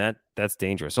 and that's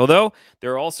dangerous. Although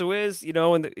there also is,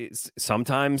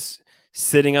 sometimes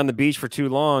sitting on the beach for too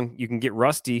long, you can get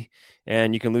rusty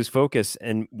and you can lose focus.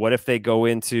 And what if they go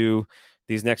into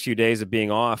these next few days of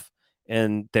being off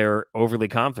and they're overly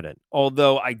confident?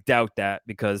 Although I doubt that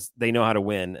because they know how to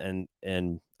win,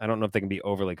 and I don't know if they can be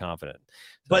overly confident.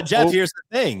 But Jeff, here's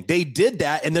the thing. They did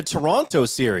that in the Toronto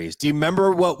series. Do you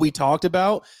remember what we talked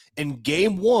about in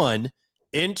game 1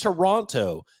 in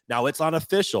Toronto? Now it's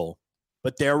unofficial,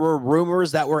 but there were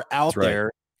rumors that were out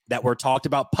there that were talked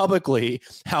about publicly,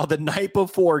 how the night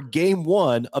before game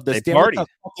 1 of the Stanley Cup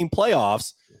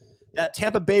playoffs, that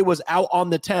Tampa Bay was out on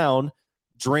the town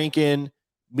drinking,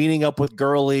 meeting up with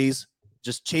girlies,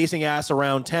 just chasing ass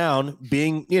around town,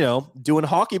 being, doing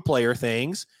hockey player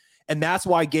things. And that's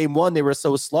why game 1, they were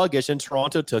so sluggish and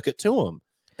Toronto took it to them.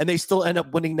 And they still end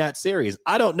up winning that series.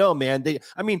 I don't know, man.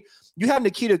 You have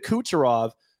Nikita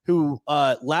Kucherov, who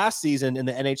last season in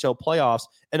the NHL playoffs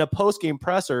in a post-game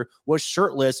presser was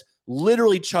shirtless,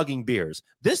 literally chugging beers.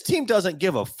 This team doesn't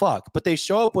give a fuck, but they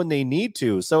show up when they need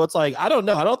to. So it's like, I don't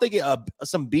know. I don't think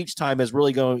some beach time is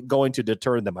really going to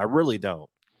deter them. I really don't.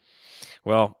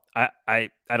 Well, I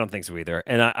don't think so either.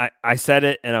 And I said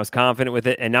it and I was confident with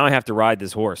it. And now I have to ride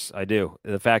this horse. I do.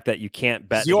 The fact that you can't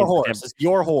bet. It's your horse. It's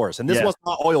your horse. And this one's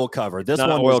not oil covered. This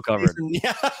one's oil covered.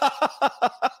 Yeah.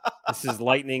 This is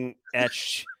lightning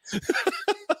etched.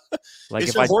 Like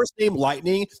is your horse named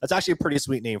Lightning? That's actually a pretty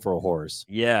sweet name for a horse.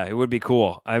 Yeah, it would be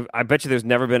cool. I bet you there's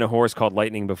never been a horse called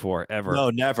Lightning before, ever. No,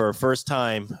 never. First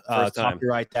time.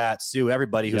 Copyright that. Sue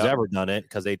everybody who's ever done it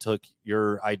because they took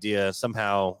your idea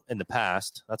somehow in the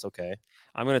past. That's okay.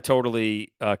 I'm going to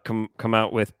totally come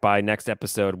out with, by next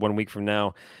episode, 1 week from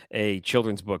now, a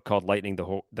children's book called Lightning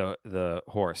the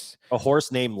Horse. A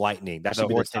horse named Lightning. That should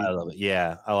be the title of it.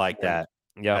 Yeah, I like that.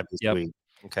 Yeah. Sweet.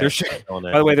 Okay.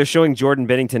 By the way, they're showing Jordan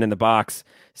Binnington in the box,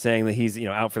 saying that he's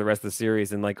out for the rest of the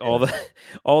series, and like all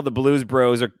the Blues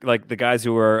Bros are like the guys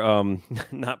who are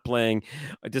not playing,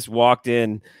 just walked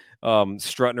in,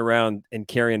 strutting around and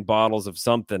carrying bottles of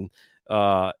something,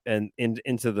 and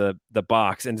into the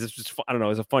box, and it's just I don't know, it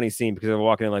was a funny scene because they're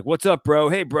walking in like, "What's up, bro?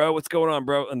 Hey, bro, what's going on,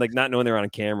 bro?" And like not knowing they're on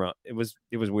camera, it was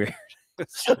weird.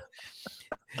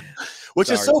 Which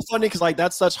is so funny because like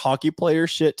that's such hockey player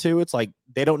shit too. It's like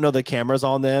they don't know the cameras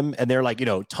on them and they're like,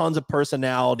 tons of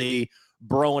personality,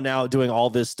 broing out, doing all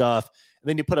this stuff. And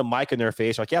then you put a mic in their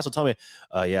face, like, yeah, so tell me,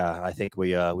 I think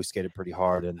we skated pretty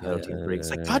hard and it's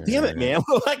like, God damn it, man.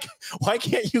 Like, why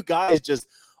can't you guys just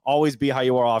always be how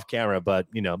you are off camera? But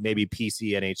maybe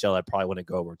PC NHL, I probably wouldn't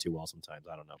go over too well sometimes.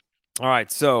 I don't know. All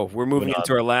right, so we're moving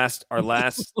into our last oh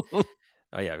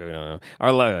yeah,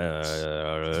 our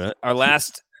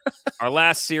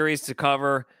last series to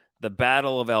cover, the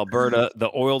Battle of Alberta, the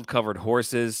oiled covered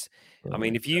horses. I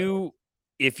mean, if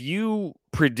you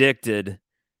predicted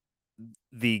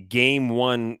the game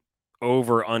 1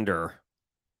 over under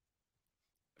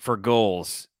for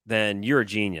goals, then you're a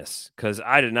genius because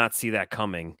I did not see that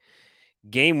coming.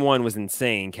 Game 1 was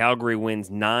insane. Calgary wins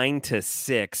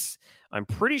 9-6. I'm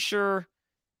pretty sure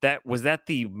that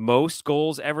the most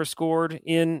goals ever scored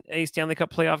in a Stanley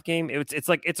Cup playoff game.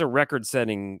 It's a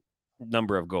record-setting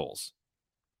number of goals.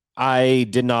 I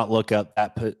did not look up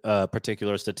that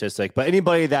particular statistic, but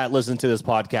anybody that listens to this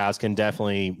podcast can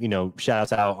definitely, shout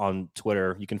us out on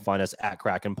Twitter. You can find us at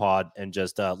Kraken Pod and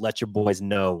just let your boys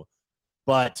know.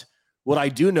 But what I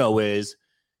do know is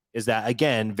that,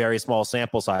 again, very small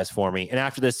sample size for me. And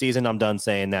after this season, I'm done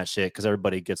saying that shit because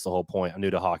everybody gets the whole point. I'm new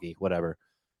to hockey, whatever.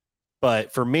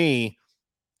 But for me,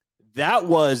 that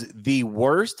was the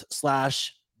worst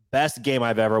 / best game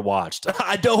I've ever watched.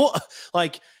 I don't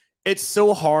like, it's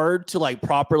so hard to like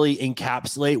properly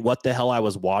encapsulate what the hell I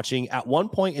was watching. At one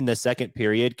point in the second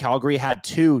period, Calgary had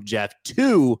two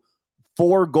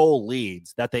 4-goal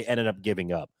leads that they ended up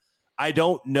giving up. I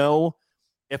don't know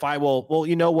if I will. Well,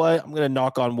 you know what? I'm going to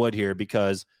knock on wood here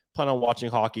because I plan on watching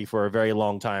hockey for a very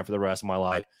long time for the rest of my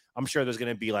life. I'm sure there's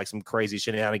going to be like some crazy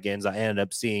shenanigans I ended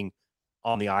up seeing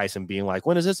on the ice and being like,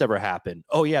 when does this ever happen?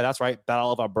 Oh yeah, that's right.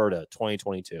 Battle of Alberta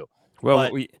 2022. Well,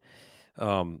 go ahead. I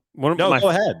was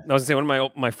gonna say one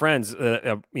of my friends,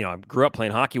 I grew up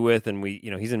playing hockey with, and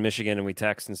he's in Michigan, and we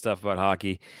text and stuff about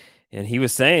hockey. And he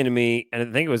was saying to me, and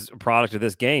I think it was a product of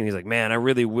this game. He's like, "Man, I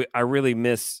really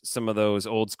miss some of those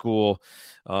old school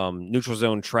neutral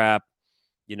zone trap,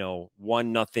 1-0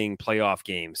 playoff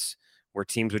games where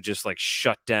teams would just like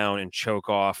shut down and choke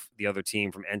off the other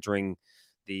team from entering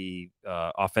the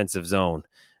offensive zone."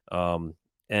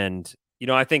 And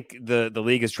I think the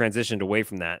league has transitioned away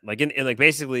from that. Like in like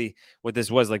basically what this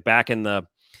was like back in the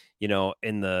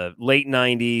in the late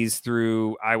 90s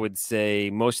through, I would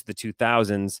say, most of the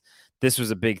 2000s, this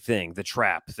was a big thing. The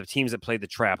trap, the teams that played the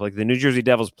trap, like the New Jersey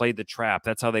Devils played the trap.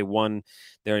 That's how they won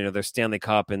their Stanley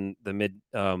Cup in the mid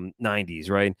 90s,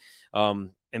 right?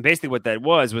 And basically what that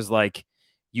was like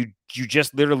you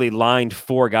just literally lined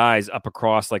 4 guys up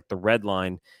across like the red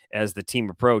line as the team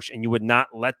approached, and you would not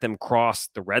let them cross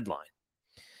the red line.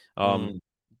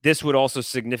 This would also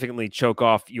significantly choke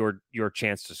off your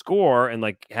chance to score and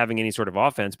like having any sort of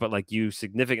offense, but like you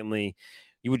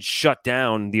would shut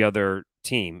down the other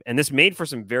team. And this made for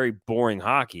some very boring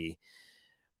hockey,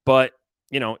 but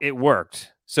it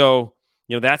worked. So,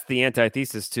 that's the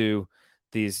antithesis to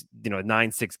these,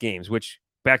 9-6 games, which,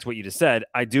 back to what you just said,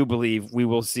 I do believe we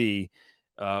will see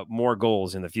more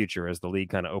goals in the future as the league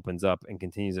kind of opens up and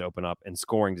continues to open up, and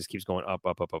scoring just keeps going up,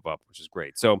 which is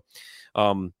great. So,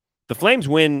 the Flames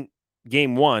win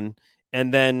game 1,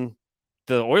 and then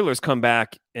the Oilers come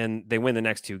back and they win the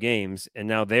next 2 games, and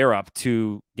now they're up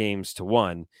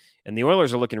 2-1, and the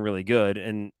Oilers are looking really good,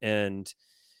 and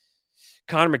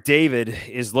Connor McDavid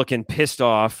is looking pissed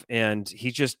off, and he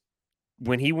just,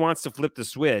 when he wants to flip the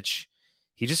switch,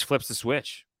 he just flips the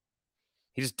switch.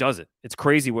 He just does it. It's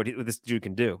crazy what this dude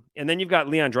can do. And then you've got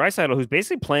Leon Draisaitl, who's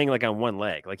basically playing like on one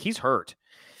leg, like he's hurt,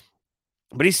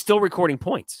 but he's still recording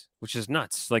points, which is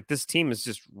nuts. Like this team is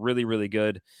just really, really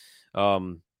good.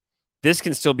 This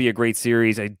can still be a great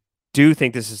series. I do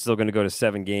think this is still going to go to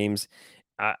 7 games.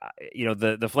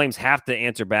 The Flames have to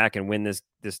answer back and win this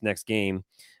next game,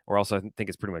 or else I think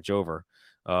it's pretty much over.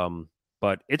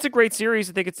 But it's a great series.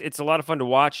 I think it's a lot of fun to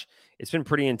watch. It's been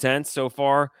pretty intense so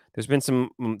far. There's been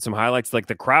some highlights. Like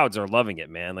the crowds are loving it,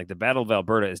 man. Like the Battle of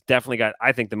Alberta has definitely got,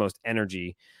 I think, the most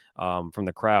energy from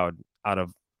the crowd out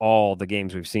of all the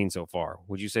games we've seen so far.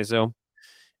 Would you say so?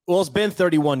 Well, it's been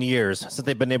 31 years since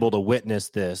they've been able to witness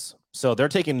this. So they're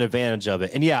taking advantage of it.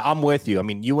 And yeah, I'm with you. I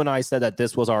mean, you and I said that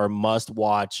this was our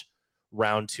must-watch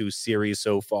round 2 series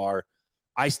so far.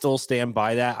 I still stand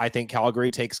by that. I think Calgary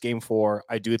takes game 4.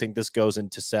 I do think this goes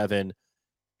into 7.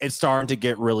 It's starting to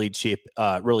get really chippy.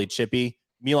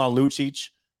 Milan Lucic,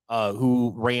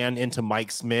 who ran into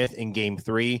Mike Smith in game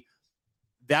 3,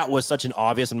 that was such an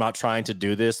obvious, I'm not trying to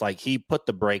do this, like he put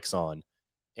the brakes on.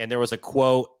 And there was a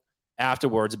quote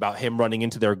afterwards about him running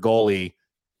into their goalie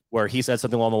where he said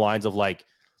something along the lines of like,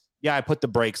 yeah, I put the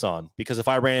brakes on because if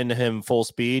I ran into him full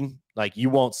speed, like you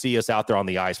won't see us out there on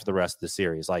the ice for the rest of the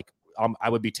series. Like I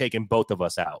would be taking both of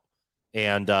us out.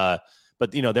 And,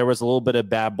 but there was a little bit of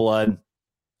bad blood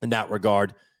in that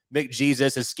regard. Mick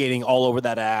Jesus is skating all over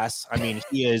that ass. I mean,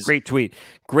 he is great tweet,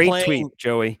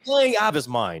 Joey, playing out of his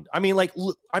mind. I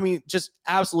mean, just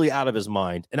absolutely out of his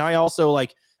mind. And I also I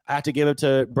have to give it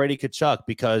to Brady Tkachuk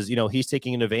because, he's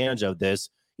taking an advantage of this.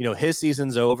 His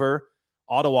season's over.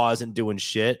 Ottawa isn't doing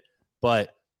shit,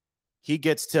 but he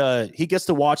gets to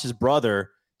watch his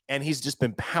brother, and he's just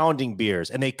been pounding beers.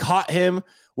 And they caught him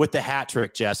with the hat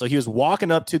trick, Jess. So he was walking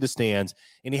up to the stands,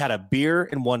 and he had a beer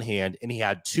in one hand, and he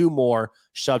had 2 more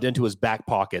shoved into his back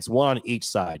pockets, one on each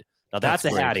side. Now that's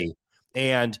a hattie.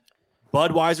 And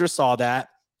Budweiser saw that,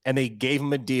 and they gave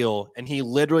him a deal. And he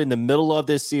literally, in the middle of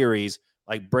this series,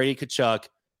 like Brady Tkachuk,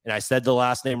 and I said the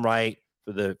last name right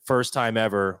for the first time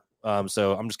ever.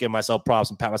 So I'm just giving myself props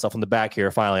and pat myself on the back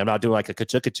here. Finally, I'm not doing like a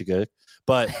Tkachuk,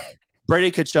 but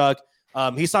Brady Tkachuk,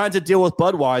 he signs a deal with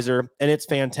Budweiser, and it's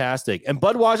fantastic. And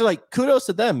Budweiser, like, kudos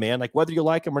to them, man. Like, whether you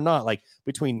like him or not, like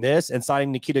between this and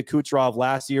signing Nikita Kucherov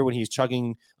last year when he's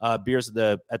chugging beers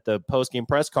at the post-game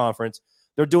press conference,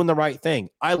 they're doing the right thing.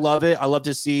 I love it. I love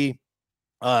to see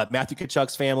Matthew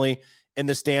Tkachuk's family in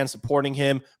the stand supporting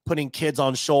him, putting kids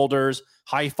on shoulders,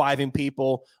 high-fiving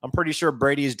people. I'm pretty sure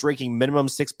Brady is drinking minimum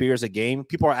 6 beers a game.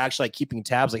 People are actually like keeping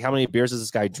tabs, like how many beers is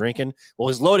this guy drinking? Well,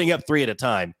 he's loading up 3 at a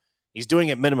time. He's doing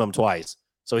it minimum twice.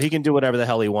 So he can do whatever the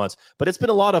hell he wants. But it's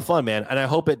been a lot of fun, man. And I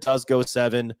hope it does go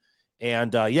 7.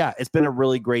 And yeah, it's been a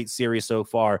really great series so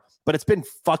far. But it's been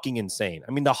fucking insane.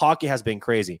 I mean, the hockey has been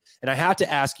crazy. And I have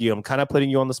to ask you, I'm kind of putting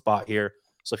you on the spot here.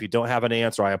 So if you don't have an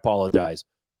answer, I apologize.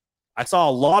 I saw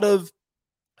a lot of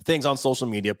things on social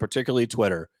media, particularly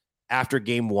Twitter, after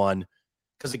game 1.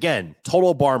 Because again,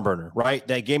 total barn burner, right?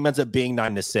 That game ends up being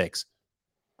 9-6.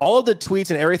 All of the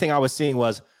tweets and everything I was seeing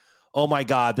was, oh my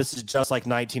God, this is just like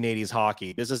 1980s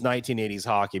hockey. This is 1980s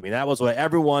hockey. I mean, that was what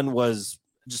everyone was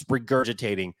just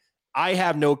regurgitating. I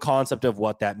have no concept of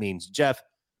what that means. Jeff,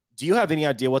 do you have any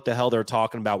idea what the hell they're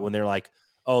talking about when they're like,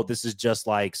 oh, this is just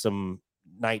like some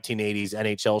 1980s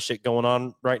NHL shit going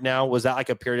on right now? Was that like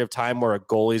a period of time where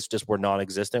goalies just were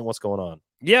non-existent? What's going on?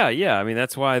 Yeah. I mean,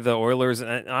 that's why the Oilers,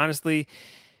 honestly,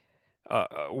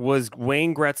 was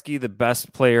Wayne Gretzky the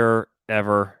best player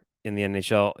ever in the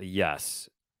NHL? Yes.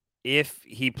 If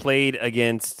he played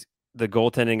against the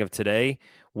goaltending of today,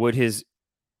 would his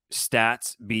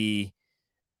stats be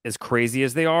as crazy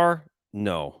as they are?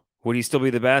 No. Would he still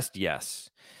be the best? Yes.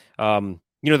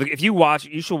 If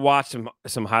you should watch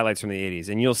some highlights from the 80s,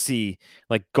 and you'll see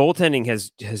like goaltending has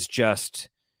just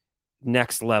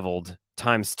next leveled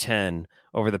times 10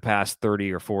 over the past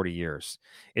 30 or 40 years.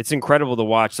 It's incredible to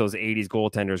watch those 80s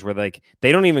goaltenders where like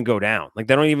they don't even go down. Like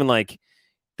they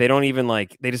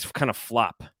just kind of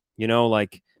flop.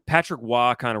 Like Patrick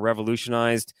Waugh kind of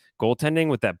revolutionized goaltending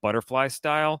with that butterfly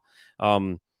style,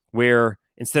 where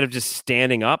instead of just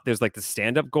standing up, there's like the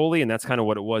stand-up goalie, and that's kind of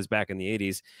what it was back in the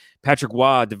 80s. Patrick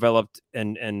Waugh developed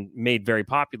and made very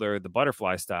popular the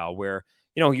butterfly style, where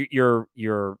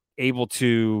you're able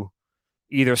to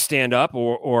either stand up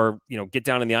or get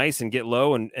down on the ice and get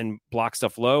low and block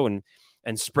stuff low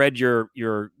and spread your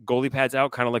goalie pads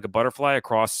out kind of like a butterfly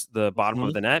across the bottom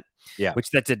of the net. Yeah. Which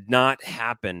that did not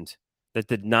happen.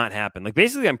 Like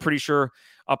basically, I'm pretty sure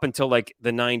up until like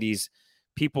the 90s,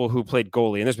 people who played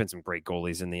goalie, and there's been some great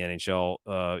goalies in the NHL,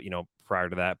 prior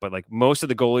to that, but like most of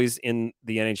the goalies in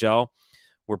the NHL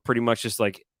were pretty much just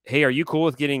like, hey, are you cool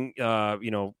with getting,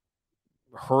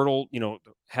 hurled,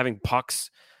 having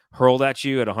pucks hurled at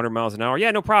you at 100 miles an hour?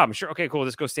 Yeah, no problem. Sure. Okay, cool.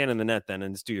 Just go stand in the net then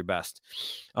and just do your best.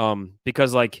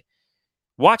 Because like,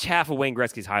 watch half of Wayne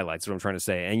Gretzky's highlights, is what I'm trying to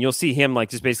say. And you'll see him like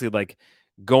just basically like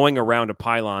going around a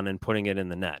pylon and putting it in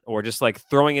the net, or just like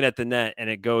throwing it at the net and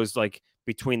it goes like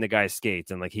between the guy's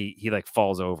skates and like he like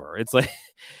falls over. It's like,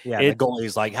 the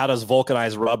goalie's like, how does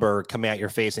vulcanized rubber come at your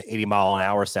face at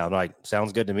 80-mile-an-hour sound? Like,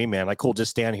 sounds good to me, man. Like, cool,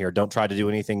 just stand here. Don't try to do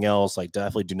anything else. Like,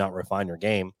 definitely do not refine your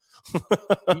game.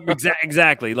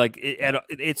 Exactly. Like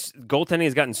it's goaltending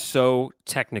has gotten so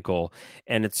technical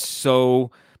and it's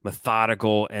so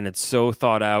methodical and it's so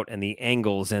thought out, and the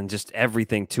angles and just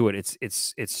everything to it.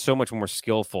 It's so much more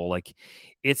skillful. Like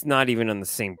it's not even on the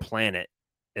same planet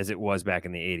as it was back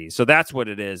in the 80s. So that's what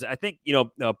it is. I think,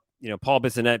 Paul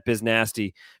Bissonnette, Biz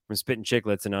Nasty from Spittin'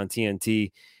 Chicklets and on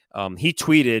TNT, he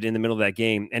tweeted in the middle of that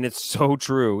game, and it's so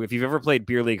true. If you've ever played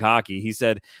beer league hockey, he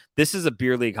said, this is a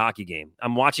beer league hockey game.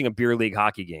 I'm watching a beer league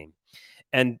hockey game.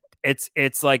 And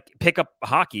it's like pickup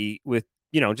hockey with,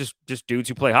 just dudes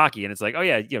who play hockey. And it's like, oh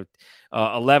yeah,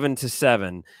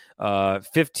 11-7,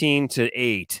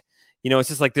 15-8. It's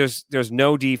just like there's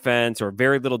no defense or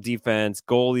very little defense.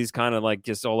 Goalies kind of like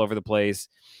just all over the place,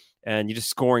 and you're just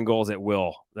scoring goals at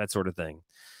will, that sort of thing.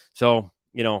 So,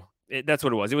 that's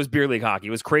what it was. It was beer league hockey. It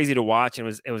was crazy to watch, and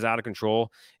it was out of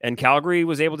control. And Calgary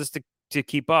was able to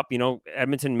keep up.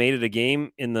 Edmonton made it a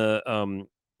game in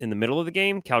the middle of the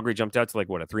game. Calgary jumped out to like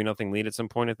what, a 3-0 lead at some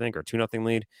point, I think, or 2-0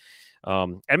 lead.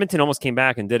 Edmonton almost came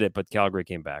back and did it, but Calgary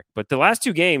came back. But the last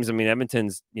two games, I mean,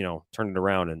 Edmonton's turned it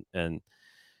around and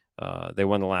they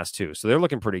won the last two, so they're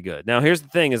looking pretty good. Now, here's the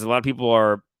thing: is a lot of people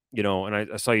are, and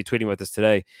I saw you tweeting about this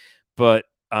today, but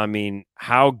I mean,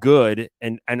 how good,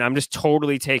 and I'm just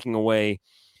totally taking away,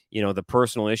 the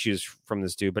personal issues from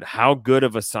this dude, but how good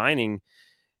of a signing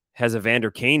has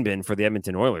Evander Kane been for the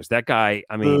Edmonton Oilers? That guy,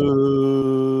 I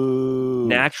mean,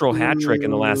 natural hat trick in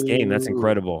the last game. That's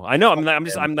incredible. I know.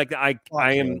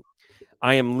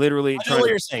 I am literally I know what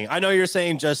you're saying. I know you're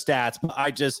saying just stats, but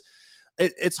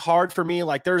it's hard for me.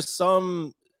 Like there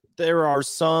are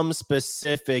some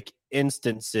specific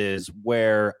instances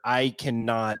where I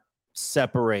cannot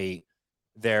separate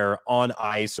their on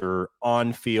ice or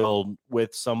on field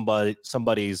with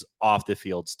somebody's off the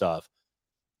field stuff.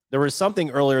 There was something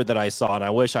earlier that I saw, and I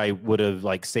wish I would have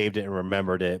like saved it and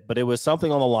remembered it, but it was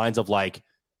something on the lines of like,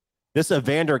 this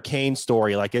Evander Kane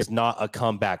story, like, is not a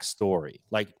comeback story.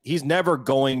 Like, he's never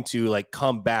going to like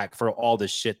come back for all the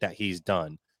shit that he's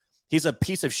done. He's a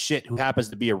piece of shit who happens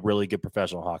to be a really good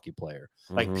professional hockey player,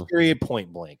 like period,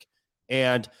 point blank.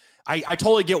 And I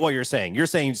totally get what you're saying. You're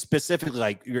saying specifically,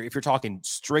 like, if you're talking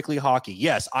strictly hockey,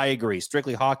 yes, I agree.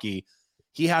 Strictly hockey,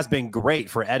 he has been great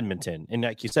for Edmonton. And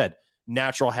like you said,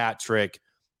 natural hat trick.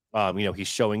 He's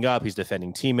showing up, he's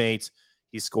defending teammates,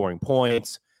 he's scoring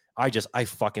points. I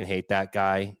fucking hate that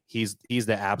guy. He's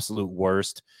the absolute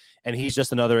worst. And he's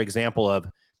just another example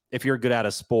of, if you're good at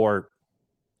a sport,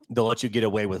 they'll let you get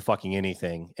away with fucking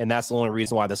anything. And that's the only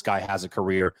reason why this guy has a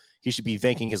career. He should be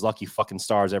thanking his lucky fucking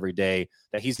stars every day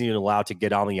that he's even allowed to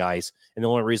get on the ice. And the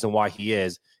only reason why he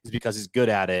is because he's good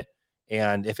at it.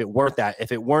 And if it weren't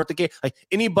the case, like,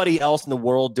 anybody else in the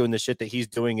world doing the shit that he's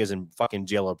doing is in fucking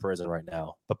jail or prison right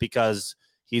now. But because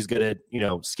he's good at,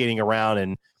 skating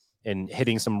around and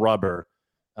hitting some rubber,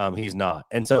 he's not.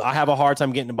 And so I have a hard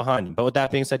time getting behind him. But with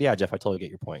that being said, yeah, Jeff, I totally get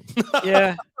your point.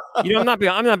 Yeah. I'm not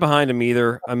behind him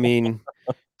either. I mean,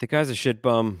 the guy's a shit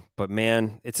bum, but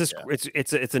man, it's just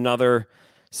it's another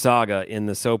saga in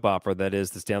the soap opera that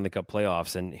is the Stanley Cup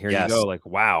playoffs. And here you go. Like,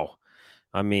 wow.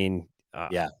 I mean,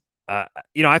 I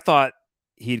thought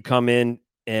he'd come in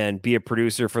and be a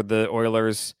producer for the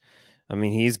Oilers. I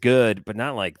mean, he's good, but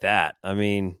not like that. I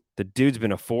mean, the dude's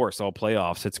been a force all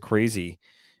playoffs. It's crazy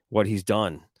what he's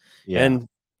done. Yeah. And,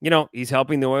 he's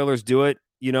helping the Oilers do it,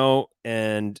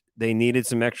 and they needed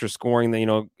some extra scoring.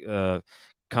 Connor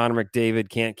McDavid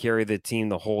can't carry the team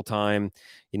the whole time.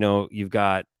 You've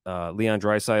got Leon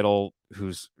Draisaitl,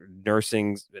 who's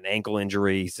nursing an ankle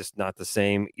injury. He's just not the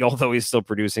same, although he's still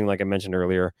producing, like I mentioned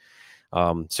earlier.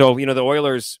 So the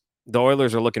Oilers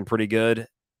are looking pretty good.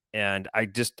 And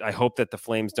I hope that the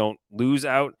Flames don't lose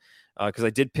out, because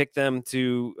I did pick them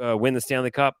to win the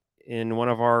Stanley Cup in one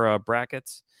of our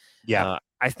brackets. Yeah.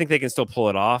 I think they can still pull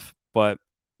it off, but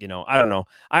I don't know.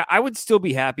 I would still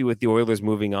be happy with the Oilers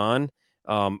moving on.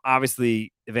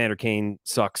 Obviously Evander Kane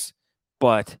sucks,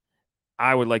 but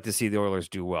I would like to see the Oilers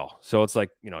do well. So it's like,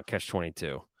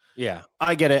 catch-22. Yeah,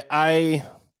 I get it.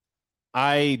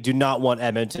 I do not want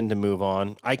Edmonton to move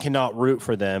on. I cannot root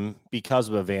for them because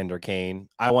of Evander Kane.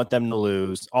 I want them to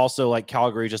lose. Also, like,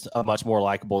 Calgary, just a much more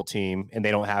likable team, and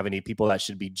they don't have any people that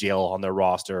should be jail on their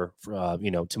roster,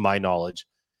 to my knowledge.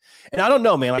 And I don't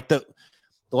know, man. Like, the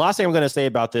last thing I'm going to say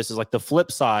about this is, like, the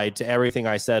flip side to everything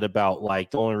I said about,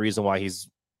 like, the only reason why he's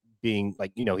being,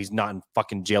 like, he's not in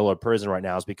fucking jail or prison right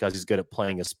now is because he's good at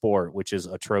playing a sport, which is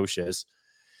atrocious.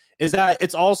 Is that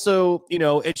it's also,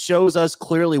 it shows us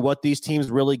clearly what these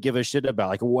teams really give a shit about,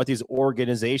 like what these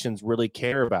organizations really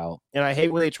care about. And I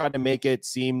hate when they try to make it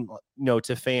seem,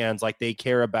 to fans like they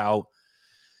care about,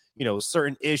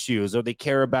 certain issues, or they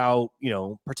care about,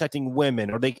 protecting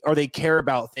women, or they care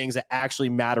about things that actually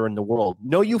matter in the world.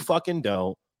 No, you fucking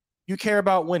don't. You care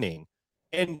about winning.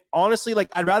 And honestly, like,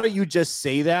 I'd rather you just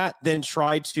say that than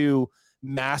try to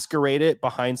masquerade it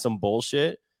behind some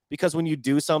bullshit. Because when you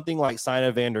do something like sign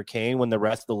Evander Kane, when the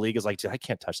rest of the league is like, I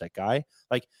can't touch that guy.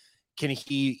 Like, can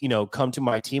he, come to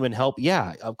my team and help?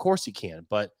 Yeah, of course he can.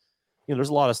 But, there's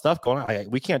a lot of stuff going on.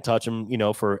 We can't touch him,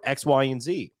 for X, Y, and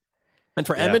Z. And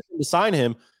for Edmonton to sign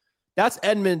him, that's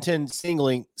Edmonton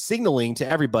signaling to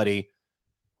everybody,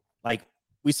 like,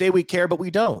 we say we care, but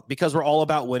we don't, because we're all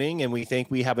about winning and we think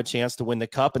we have a chance to win the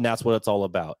cup. And that's what it's all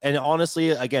about. And honestly,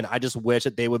 again, I just wish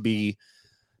that they would be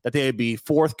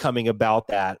forthcoming about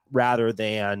that rather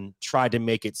than try to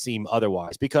make it seem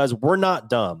otherwise, because we're not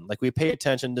dumb. Like, we pay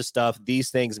attention to stuff.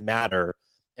 These things matter.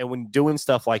 And when doing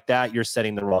stuff like that, you're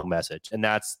setting the wrong message. And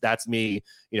that's me,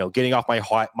 getting off my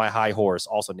high horse,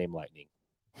 also named Lightning.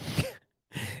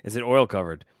 Is it oil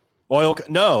covered? Oil?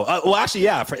 No. Well, actually,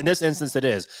 yeah. In this instance, it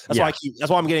is. That's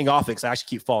why I'm getting off it, because I actually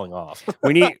keep falling off.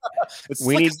 We need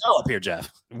up here, Jeff.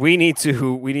 We need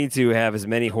to have as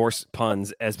many horse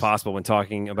puns as possible when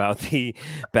talking about the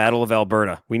Battle of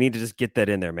Alberta. We need to just get that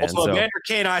in there, man. Also, Evander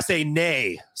Kane, I say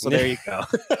nay. So there you go.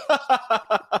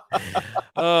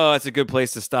 Oh, that's a good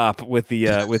place to stop with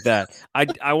the with that.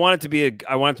 I want it to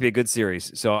be a good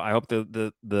series. So I hope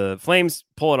the Flames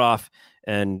pull it off,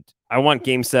 and I want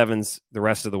Game 7s the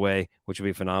rest of the way, which would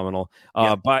be phenomenal.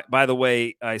 By the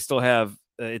way, I still have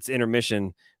it's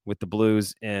intermission with the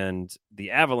Blues and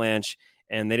the Avalanche,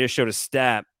 and they just showed a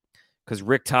stat because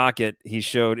Rick Tocchet, he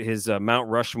showed his Mount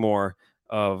Rushmore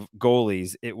of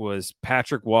goalies. It was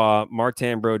Patrick Waugh,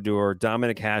 Martin Brodeur,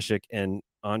 Dominic Hasek, and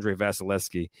Andre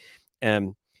Vasilevsky.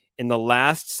 And in the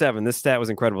last 7, this stat was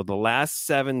incredible. The last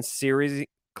 7 series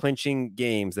clinching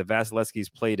games that Vasilevsky's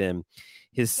played in,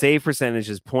 his save percentage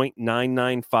is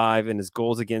 .995 and his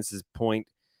goals against is .14.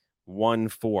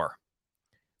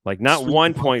 Like not Sweep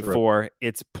 1.4,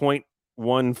 it's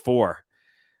 0.14.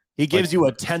 He gives you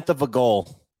a tenth of a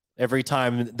goal every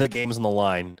time the game's on the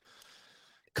line.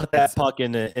 Cut that puck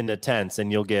into tenths, and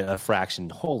you'll get a fraction.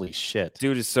 Holy shit.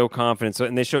 Dude is so confident. So,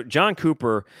 and they showed John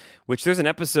Cooper, which there's an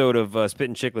episode of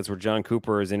Spittin' Chicklets where John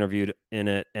Cooper is interviewed in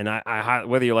it. And I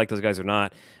whether you like those guys or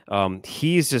not,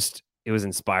 he's just, it was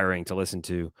inspiring to listen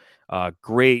to.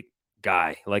 Great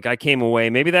guy. Like I came away.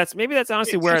 Maybe that's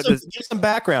honestly where give some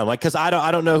background, like, because I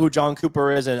don't know who John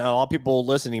Cooper is, and a lot of people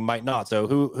listening might not. So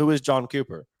who is John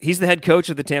Cooper? He's the head coach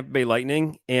of the Tampa Bay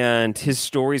Lightning, and his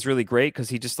story is really great because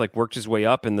he just like worked his way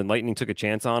up, and the Lightning took a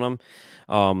chance on him.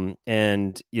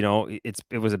 And you know,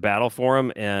 it was a battle for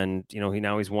him, and you know,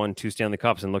 he's won 2 Stanley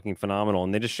Cups and looking phenomenal.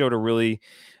 And they just showed a really,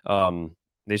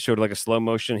 they showed like a slow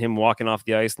motion, him walking off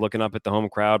the ice, looking up at the home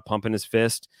crowd, pumping his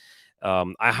fist.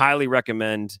 I highly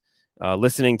recommend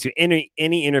listening to any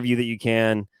interview that you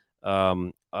can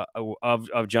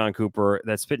of John Cooper.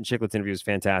 That Spittin' Chicklets interview is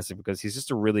fantastic because he's just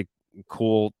a really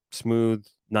cool, smooth,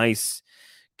 nice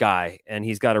guy, and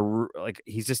he's got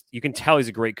he's just, you can tell he's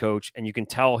a great coach, and you can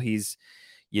tell he's,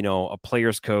 you know, a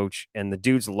player's coach, and the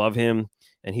dudes love him,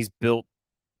 and he's built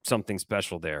something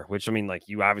special there, which, I mean, like,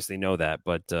 you obviously know that,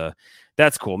 but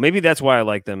that's cool. Maybe that's why I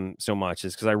like them so much,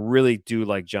 is because I really do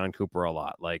like John Cooper a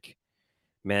lot. Like,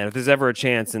 man, if there's ever a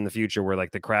chance in the future where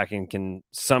like the Kraken can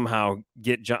somehow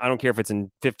get John, I don't care if it's in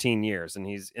 15 years and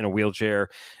he's in a wheelchair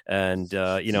and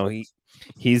you know,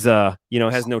 he's you know,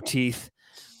 has no teeth,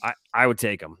 I would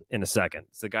take him in a second.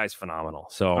 The guy's phenomenal.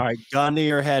 So all right, gun to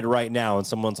your head right now, and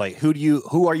someone's like,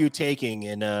 who are you taking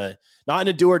in a, not in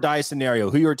a do or die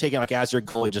scenario, who you're taking like as your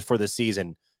goalie just for the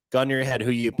season? Gun to your head, who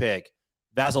you pick?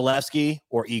 Vasilevsky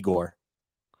or Igor?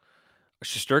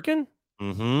 Shesterkin?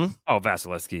 Mm-hmm. Oh,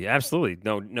 Vasilevsky, absolutely,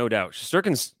 no doubt.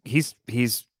 Shesterkin's he's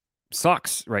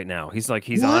sucks right now. He's like,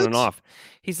 he's on and off.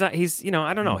 He's not. He's, you know,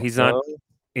 I don't know. He's not.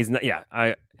 He's not. Yeah,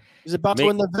 he's about to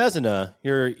win the Vezina.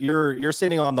 You're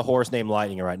sitting on the horse named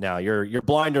Lightning right now. Your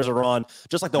blinders are on,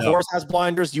 just like the horse has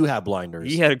blinders. You have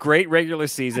blinders. He had a great regular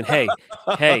season. Hey.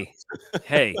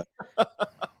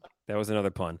 That was another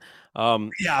pun. Yeah,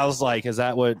 I was like, is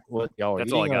that what y'all?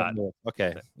 That's all I got.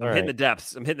 Okay, I'm hitting the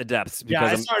depths. Because yeah,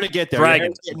 I'm starting to get there.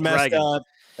 Dragon, getting messed up.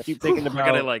 I keep thinking about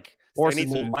I gotta, like,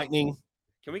 horses and lightning.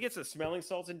 Can we get some smelling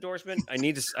salts endorsement? I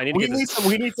need to we get need this. some.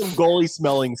 We need some goalie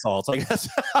smelling salts, I guess.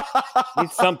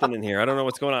 Need something in here. I don't know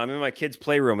what's going on. I'm in my kids'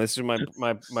 playroom. This is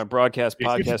my broadcast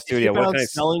podcast studio. What kind of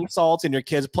smelling salts in your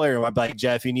kids' playroom? I'd be like,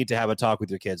 Jeff, you need to have a talk with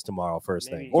your kids tomorrow, first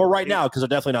thing, or right now, because they're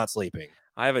definitely not sleeping.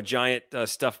 I have a giant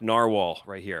stuffed narwhal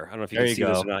right here. I don't know if you can see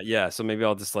this or not. Yeah, so maybe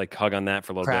I'll just like hug on that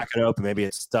for a little bit. Crack it open. Maybe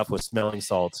it's stuffed with smelling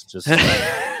salts. Just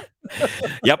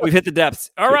Yep, we've hit the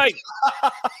depths. All right.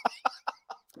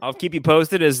 I'll keep you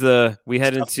posted as we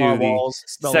head into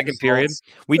the second period.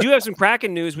 We do have some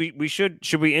Kraken news.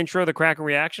 Should we intro the Kraken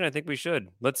reaction? I think we should.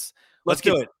 Let's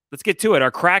do it. Let's get to it.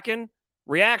 Our Kraken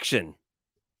reaction.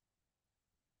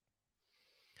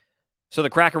 So the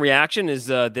Kraken reaction is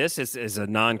this is a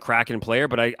non-Kraken player,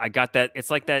 but I got that. It's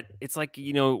like that. It's like,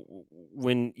 you know,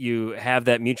 when you have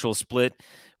that mutual split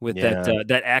with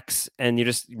that ex, and you're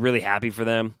just really happy for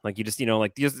them. Like, you just, you know,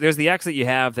 like there's the ex that you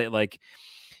have that, like,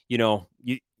 you know,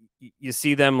 you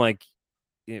see them, like,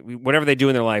 whatever they do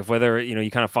in their life, whether, you know,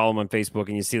 you kind of follow them on Facebook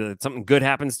and you see that something good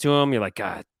happens to them, you're like,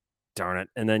 God darn it.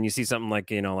 And then you see something like,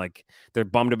 you know, like they're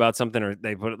bummed about something, or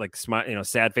they put like smile, you know,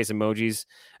 sad face emojis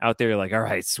out there. You're like, all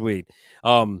right, sweet.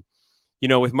 You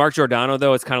know, with Mark Giordano,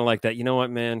 though, it's kind of like that. You know what,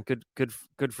 man? Good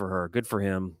for her. Good for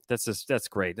him. That's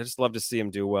great. I just love to see him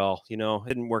do well. You know, it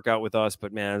didn't work out with us,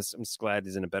 but man, I'm just glad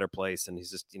he's in a better place, and he's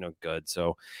just, you know, good.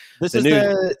 So this is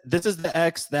the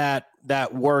ex that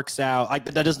works out. Like,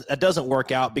 that doesn't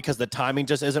work out because the timing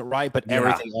just isn't right, but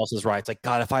everything else is right. It's like,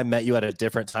 God, if I met you at a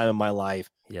different time in my life,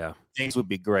 things would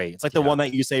be great. It's like the one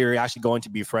that you say you're actually going to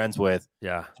be friends with.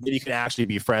 Yeah. That you can actually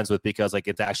be friends with because, like,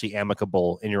 it's actually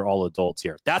amicable and you're all adults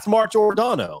here. That's Mark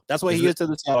Giordano. That's what he is to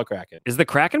the Seattle Kraken. Is the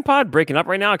Kraken pod breaking up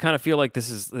right now? I kind of feel like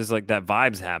there's like that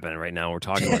vibes happening right now. We're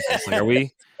talking about this. Like,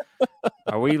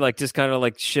 are we like just kind of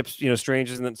like ships, you know,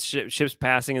 strangers and ships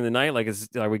passing in the night? Like,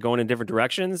 are we going in different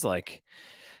directions? Like,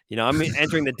 you know, I'm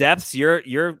entering the depths. You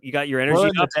got your energy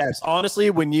up. Honestly,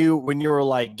 when you were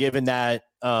like given that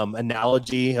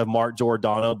analogy of Mark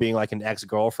Giordano being like an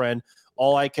ex-girlfriend,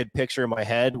 all I could picture in my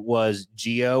head was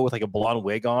Gio with like a blonde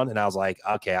wig on, and I was like,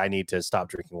 okay, I need to stop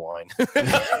drinking wine.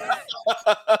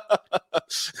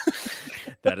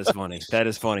 That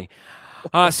is funny.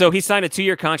 So he signed a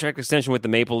 2-year contract extension with the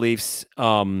Maple Leafs.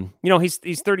 You know, he's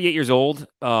 38 years old. He's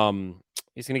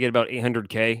going to get about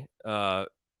 $800K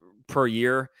per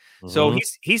year. Mm-hmm. So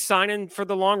he's signing for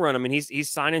the long run. I mean, he's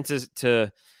signing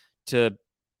to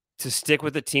to stick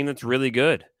with a team that's really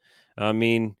good. I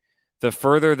mean, the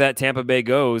further that Tampa Bay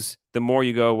goes, the more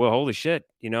you go, well, holy shit,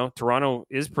 Toronto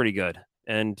is pretty good.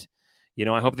 And,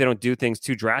 I hope they don't do things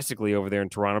too drastically over there in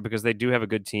Toronto because they do have a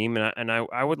good team. And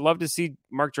I would love to see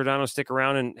Mark Giordano stick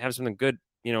around and have something good,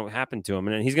 happen to him.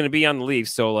 And he's going to be on the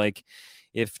Leafs. So, like,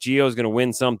 if Gio is going to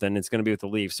win something, it's going to be with the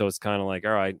Leafs. So it's kind of like,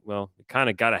 all right, well, you kind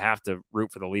of got to have to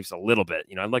root for the Leafs a little bit.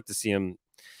 I'd like to see him,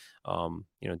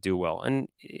 do well. And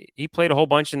he played a whole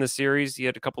bunch in the series. He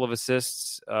had a couple of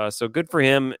assists. So good for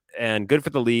him and good for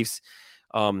the Leafs.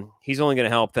 He's only going to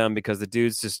help them because the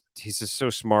dude's he's just so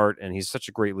smart and he's such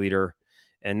a great leader.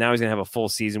 And now he's going to have a full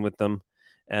season with them.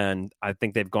 And I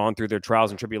think they've gone through their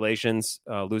trials and tribulations,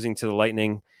 losing to the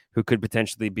Lightning, who could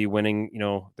potentially be winning,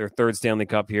 their third Stanley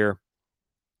Cup here.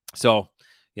 So,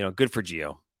 good for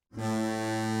Gio.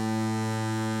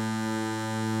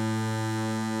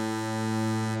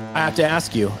 I have to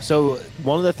ask you. So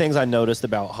one of the things I noticed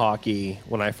about hockey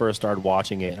when I first started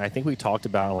watching it, and I think we talked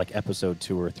about it in like episode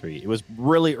 2 or 3, it was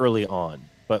really early on.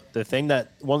 But one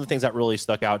of the things that really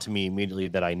stuck out to me immediately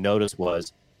that I noticed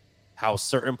was how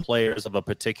certain players of a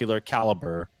particular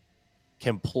caliber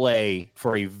can play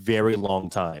for a very long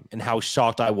time, and how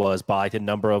shocked I was by the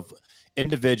number of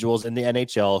individuals in the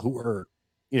NHL who were,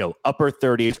 upper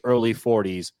 30s, early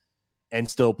 40s, and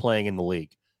still playing in the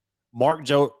league. Mark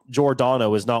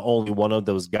Giordano is not only one of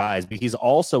those guys, but he's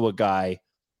also a guy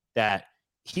that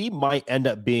he might end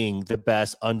up being the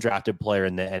best undrafted player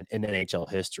in NHL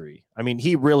history. I mean,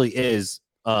 he really is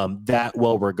that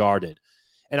well regarded.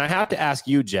 And I have to ask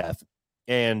you, Jeff,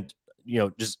 and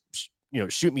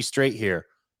shoot me straight here.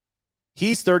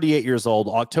 He's 38 years old.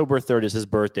 October 3rd is his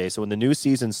birthday. So when the new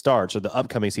season starts, or the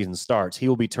upcoming season starts, he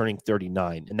will be turning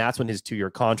 39. And that's when his 2-year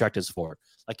contract is for.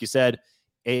 Like you said,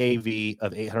 AAV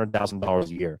of $800,000 a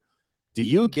year. Do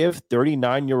you give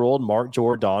 39-year-old Mark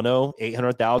Giordano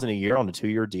 $800,000 a year on a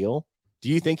 2-year deal? Do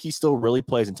you think he still really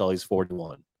plays until he's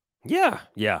 41? Yeah.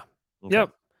 Okay.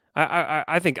 Yep.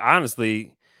 I think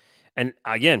honestly, and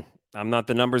again, I'm not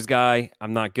the numbers guy.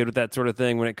 I'm not good with that sort of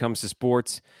thing when it comes to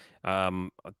sports.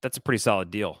 That's a pretty solid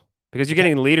deal because you're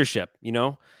getting leadership.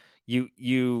 You've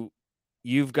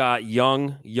got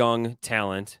young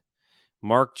talent.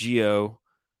 Mark Gio.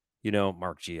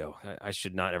 I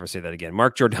should not ever say that again.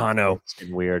 Mark Giordano. It's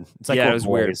getting weird. It's like, it was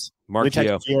weird. Mark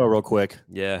Gio. Real quick.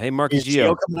 Yeah. Hey, Mark Is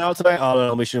Gio coming out today? Oh, no,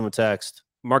 let me shoot him a text.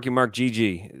 Mark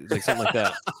GG, like something like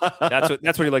that.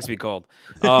 That's what he likes to be called.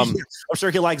 I'm sure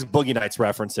he likes Boogie Nights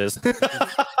references.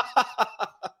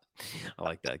 I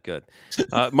like that. Good.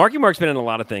 Mark's been in a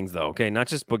lot of things, though. Okay, not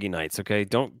just Boogie Nights. Okay,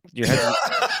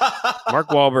 Mark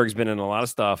Wahlberg's been in a lot of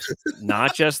stuff,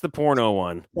 not just the porno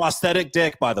one. Prosthetic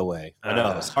dick, by the way. I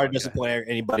know it's hard to disappoint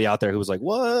anybody out there who was like,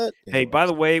 "What?" Hey, by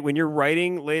the way, when you're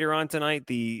writing later on tonight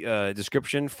the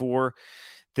description for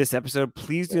this episode,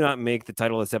 please do not make the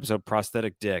title of this episode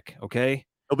 "Prosthetic Dick." Okay,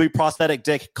 it'll be "Prosthetic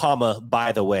Dick,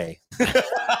 by the way."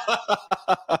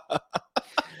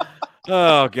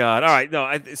 Oh God! All right,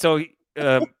 no.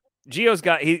 Gio's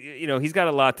got he's got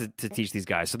a lot to teach these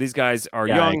guys. So these guys are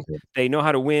young. They know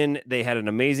how to win. They had an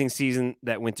amazing season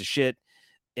that went to shit,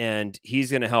 and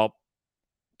he's going to help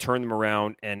turn them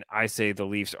around. And I say the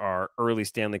Leafs are early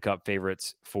Stanley Cup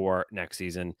favorites for next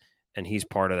season, and he's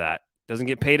part of that. Doesn't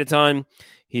get paid a ton.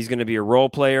 He's going to be a role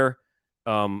player,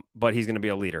 but he's going to be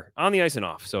a leader on the ice and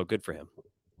off. So good for him.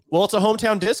 Well, it's a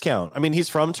hometown discount. I mean, he's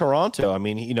from Toronto. I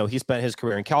mean, he spent his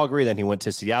career in Calgary. Then he went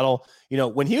to Seattle.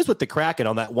 When he was with the Kraken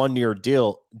on that 1-year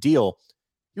deal, he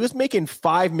was making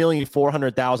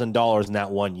 $5,400,000 in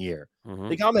that 1 year. Mm-hmm.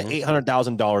 They got him at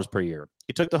 $800,000 per year.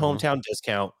 He took the hometown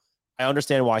discount. I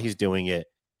understand why he's doing it.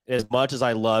 As much as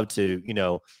I love to,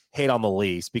 hate on the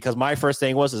Leafs, because my first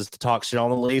thing was to talk shit on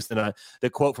the Leafs. And the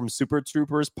quote from Super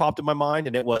Troopers popped in my mind,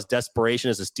 and it was "Desperation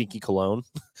is a stinky cologne."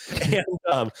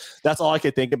 And that's all I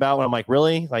could think about when I'm like,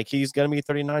 really? Like, he's going to be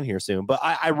 39 here soon. But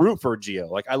I root for Gio.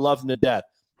 Like, I love him to death.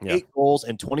 Yeah. 8 goals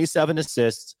and 27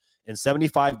 assists in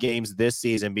 75 games this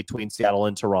season between Seattle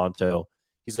and Toronto.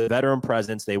 He's a veteran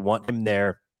presence. They want him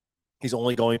there. He's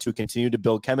only going to continue to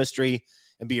build chemistry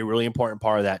and be a really important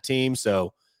part of that team.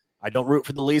 So I don't root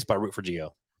for the Leafs, but I root for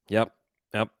Gio. Yep.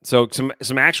 So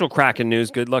some actual Kraken news.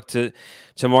 Good luck to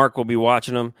Mark. We'll be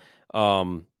watching him.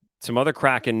 Some other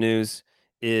Kraken news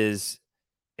is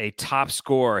a top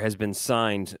scorer has been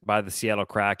signed by the Seattle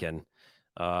Kraken.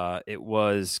 It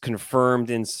was confirmed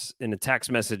in a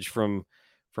text message from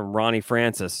Ronnie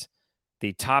Francis.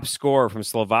 The top scorer from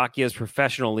Slovakia's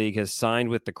professional league has signed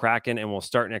with the Kraken and will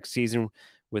start next season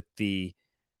with the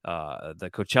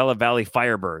Coachella Valley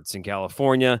Firebirds in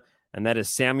California, and that is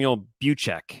Samuel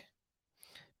Bucek.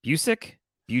 Bucek?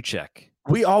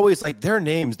 we always like their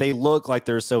names. They look like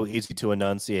they're so easy to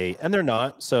enunciate, and they're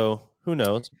not. So who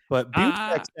knows? But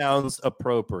Buchek sounds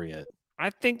appropriate. I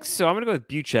think so. I'm gonna go with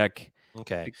Buchek.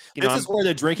 Okay. This is where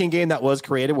the drinking game that was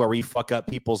created, where we fuck up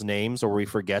people's names or we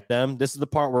forget them. This is the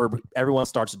part where everyone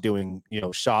starts doing,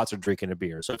 shots or drinking a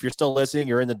beer. So if you're still listening,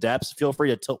 you're in the depths, feel free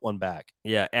to tilt one back.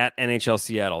 Yeah, at NHL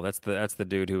Seattle. That's the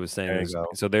dude who was saying this.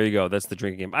 So there you go. That's the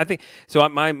drinking game. I think so.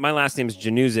 My last name is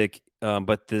Januzik,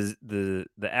 but the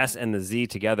S and the Z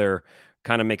together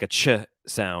kind of make a ch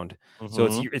sound. Mm-hmm. So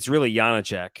it's really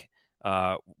Janacek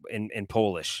in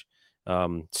Polish.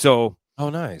 Oh,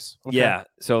 nice. Okay. Yeah.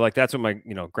 So like that's what my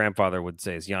grandfather would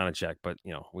say is Janacek, but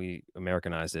we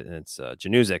Americanized it and it's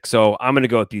Januzik. So I'm going to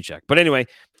go with Buchek. But anyway,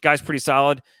 guy's pretty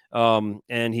solid.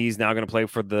 And he's now going to play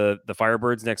for the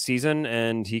Firebirds next season,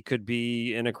 and he could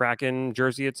be in a Kraken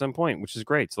jersey at some point, which is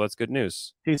great. So that's good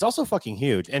news. He's also fucking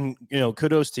huge, and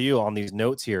kudos to you on these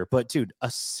notes here. But dude, a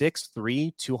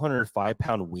 6'3",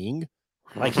 205-pound wing.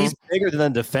 Like he's bigger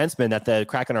than the defenseman that the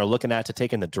Kraken are looking at to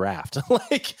take in the draft.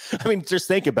 Like, I mean, just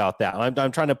think about that.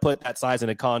 I'm trying to put that size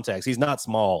into context. He's not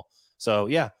small. So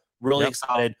yeah, really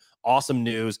excited. Awesome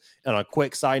news. And on a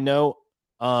quick side note,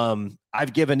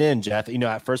 I've given in, Jeff.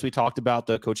 At first we talked about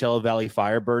the Coachella Valley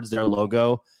Firebirds, their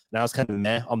logo. And I was kind of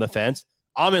meh on the fence.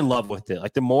 I'm in love with it.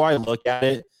 Like the more I look at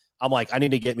it, I'm like, I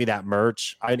need to get me that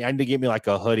merch. I need to get me like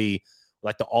a hoodie,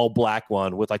 like the all black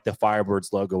one with like the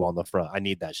Firebirds logo on the front. I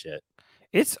need that shit.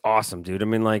 It's awesome, dude. I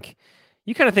mean, like,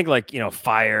 you kind of think like,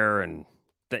 fire and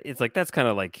it's like, that's kind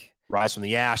of like rise from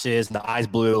the ashes and the eyes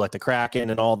blue, like the Kraken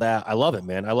and all that. I love it,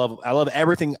 man. I love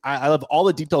everything. I love all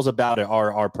the details about it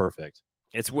are perfect.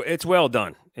 It's well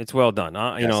done. It's well done.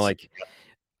 Yes. Like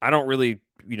I don't really,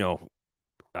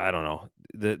 I don't know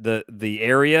the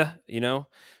area, the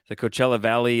Coachella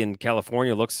Valley in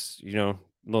California looks, a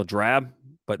little drab,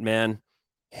 but man,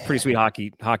 pretty sweet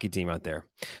hockey team out there.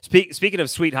 Speaking of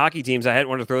sweet hockey teams, I had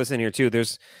wanted to throw this in here too.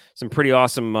 There's some pretty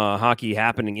awesome hockey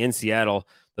happening in Seattle.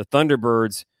 The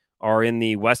Thunderbirds are in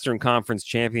the Western Conference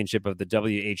Championship of the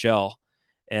WHL,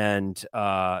 and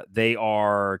they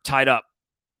are tied up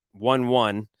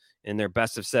 1-1 in their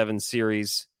best of 7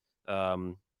 series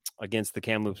against the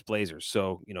Kamloops Blazers.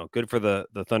 So, good for the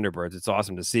Thunderbirds. It's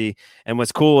awesome to see. And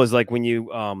what's cool is like when you,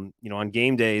 on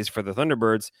game days for the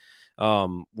Thunderbirds,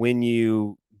 when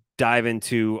you dive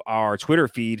into our Twitter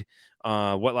feed,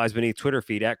 What Lies Beneath Twitter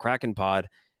feed at Kraken Pod,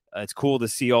 it's cool to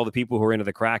see all the people who are into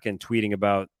the Kraken tweeting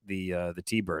about the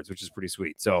T-Birds, which is pretty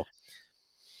sweet. So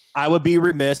I would be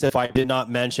remiss if I did not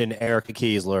mention Erica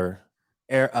Kiesler.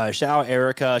 Shout out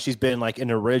Erica. She's been like an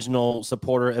original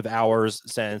supporter of ours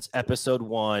since episode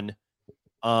 1.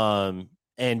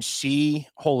 And she,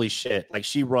 holy shit, like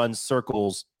she runs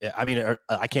circles. I mean,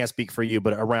 I can't speak for you,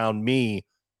 but around me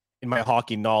in my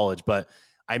hockey knowledge, but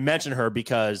I mention her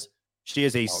because she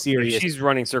is a serious. She's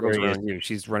running circles around you.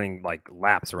 She's running like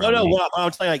laps around. No. Well,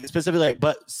 I'm saying like specifically,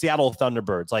 but Seattle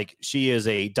Thunderbirds. Like she is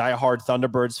a diehard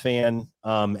Thunderbirds fan,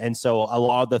 and so a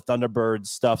lot of the Thunderbirds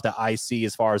stuff that I see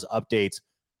as far as updates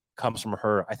comes from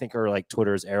her. I think her like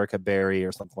Twitter is Erica Berry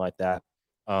or something like that.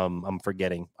 I'm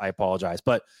forgetting. I apologize,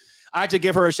 but I have to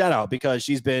give her a shout out because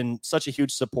she's been such a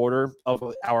huge supporter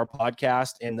of our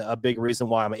podcast, and a big reason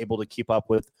why I'm able to keep up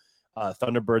with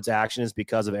Thunderbirds action is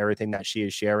because of everything that she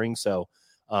is sharing. So,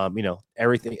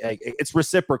 everything, it's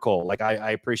reciprocal. Like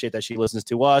I appreciate that she listens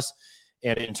to us,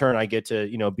 and in turn I get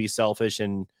to, be selfish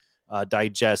and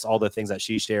digest all the things that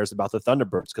she shares about the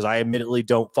Thunderbirds, because I admittedly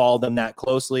don't follow them that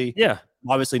closely. Yeah.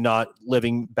 Obviously not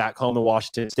living back home in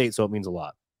Washington State, so it means a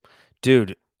lot.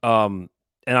 Dude, and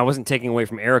I wasn't taking away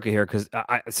from Erica here because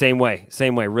same way,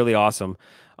 really awesome.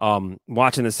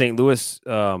 Watching the St. Louis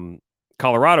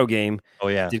Colorado game. Oh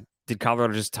yeah. Did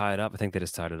Colorado just tie it up? I think they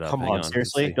just tied it up. Come on,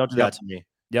 seriously? Don't do that to me.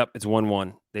 Yep, it's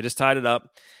 1-1. They just tied it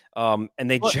up. And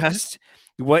they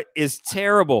what is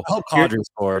terrible. I hope Kadri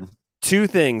scored. Two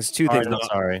things.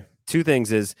 Sorry. Two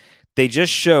things is they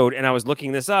just showed, and I was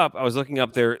looking this up. I was looking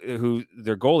up their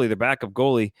goalie, their backup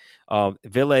goalie,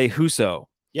 Ville Husso.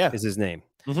 Yeah, is his name,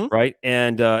 right?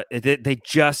 And they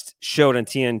just showed on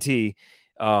TNT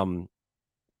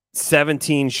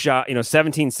 17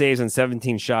 saves and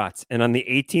 17 shots, and on the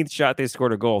 18th shot they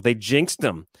scored a goal. They jinxed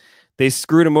them. They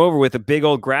screwed him over with a big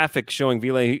old graphic showing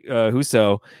Ville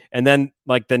Husso, and then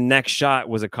like the next shot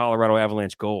was a Colorado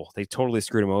Avalanche goal. They totally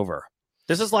screwed him over.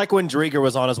 This is like when Drieger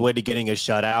was on his way to getting a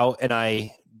shutout, and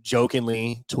I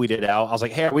jokingly tweeted out, I was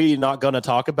like, hey, are we not going to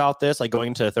talk about this? Like going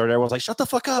into the third, everyone's like, shut the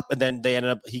fuck up. And then they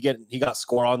ended up, he got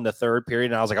scored on the third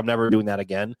period. And I was like, I'm never doing that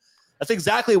again. That's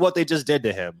exactly what they just did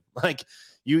to him. Like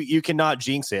you cannot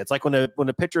jinx it. It's like when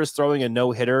a pitcher is throwing a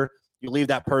no hitter, you leave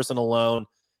that person alone.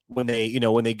 when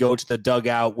they go to the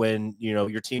dugout, when,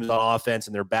 your team's on offense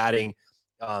and they're batting,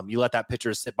 you let that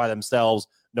pitcher sit by themselves.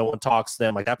 No one talks to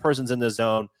them. Like, that person's in the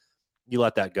zone. You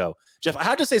let that go. Jeff, I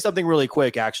have to say something really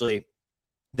quick, actually,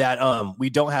 that we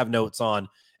don't have notes on,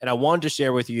 and I wanted to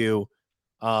share with you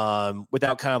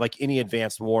without kind of like any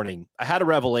advanced warning. I had a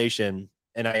revelation,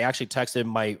 and I actually texted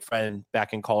my friend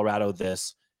back in Colorado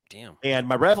this. Damn. And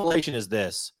my revelation is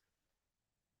this.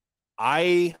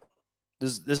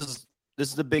 This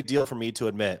is a big deal for me to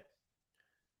admit.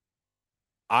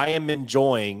 I am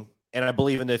enjoying, and I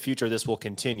believe in the future this will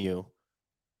continue,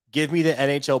 give me the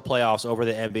NHL playoffs over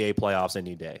the NBA playoffs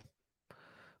any day.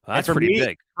 Well, that's pretty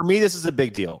big. For me, this is a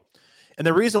big deal. And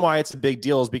the reason why it's a big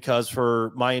deal is because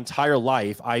for my entire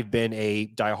life, I've been a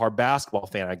diehard basketball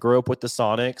fan. I grew up with the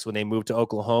Sonics. When they moved to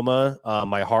Oklahoma,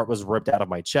 my heart was ripped out of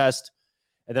my chest.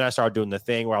 And then I started doing the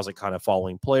thing where I was like kind of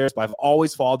following players. But I've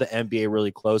always followed the NBA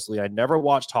really closely. I never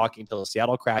watched hockey until the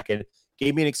Seattle Kraken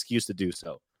gave me an excuse to do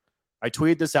so. I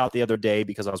tweeted this out the other day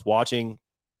because I was watching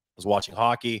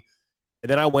hockey. And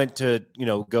then I went to,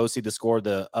 go see the score of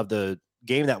the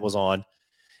game that was on.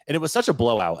 And it was such a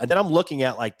blowout. And then I'm looking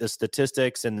at like the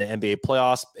statistics in the NBA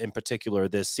playoffs in particular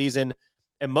this season.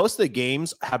 And most of the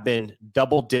games have been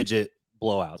double-digit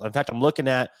blowouts. In fact, I'm looking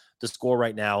at the score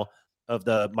right now of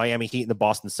the Miami Heat and the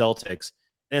Boston Celtics.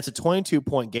 And it's a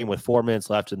 22-point game with 4 minutes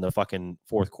left in the fucking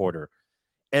fourth quarter.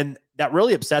 And that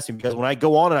really upsets me because when I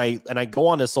go on and I go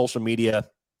on to social media,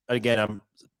 again, I'm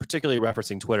particularly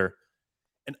referencing Twitter,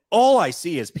 and all I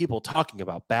see is people talking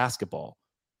about basketball.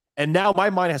 And now my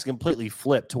mind has completely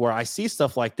flipped to where I see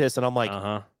stuff like this, and I'm like,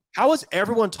 How is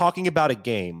everyone talking about a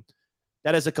game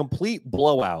that is a complete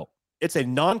blowout? It's a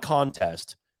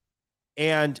non-contest.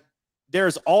 And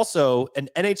there's also an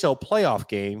NHL playoff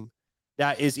game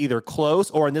that is either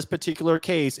close or in this particular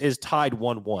case is tied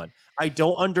 1-1. I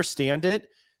don't understand it.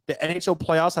 The NHL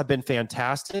playoffs have been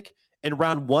fantastic. In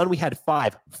round one, we had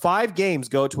five games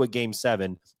go to a game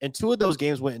 7, and 2 of those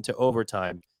games went into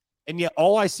overtime. And yet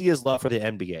all I see is love for the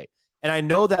NBA. And I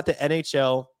know that the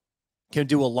NHL can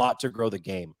do a lot to grow the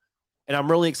game. And I'm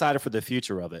really excited for the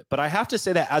future of it. But I have to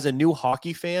say that as a new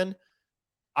hockey fan,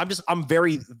 I'm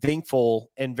very thankful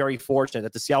and very fortunate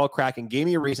that the Seattle Kraken gave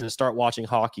me a reason to start watching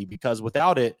hockey, because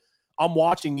without it, I'm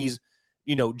watching these,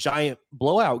 giant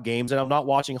blowout games and I'm not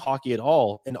watching hockey at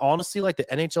all. And honestly, like the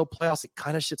NHL playoffs, it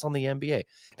kind of shits on the NBA.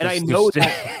 And I know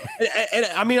that, and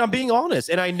I mean, I'm being honest.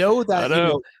 And I know that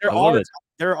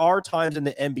there are times in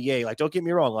the NBA, like, don't get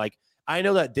me wrong. Like, I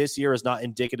know that this year is not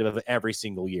indicative of every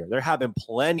single year. There have been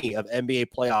plenty of NBA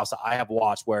playoffs that I have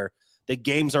watched where the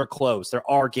games are close. There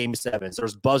are game 7s.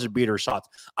 There's buzzer beater shots.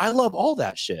 I love all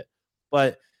that shit.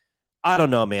 But I don't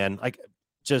know, man. Like,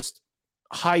 just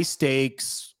high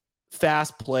stakes,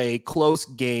 fast play, close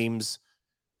games,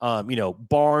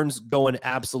 Barnes going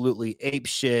absolutely ape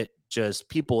shit, just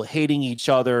people hating each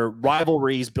other,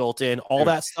 rivalries built in, all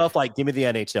that stuff. Like, give me the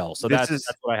NHL. So that's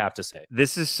what I have to say.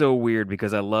 This is so weird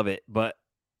because I love it, but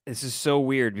this is so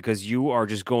weird because you are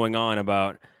just going on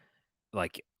about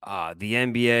like the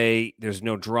NBA. There's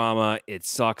no drama. It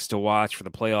sucks to watch for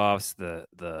the playoffs.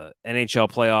 The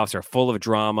NHL playoffs are full of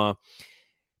drama.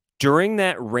 During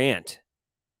that rant,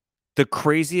 the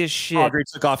craziest shit. Audrey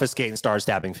took off his skate and started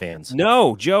stabbing fans.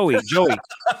 No, Joey. All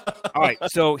right.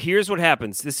 So here's what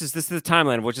happens. This is the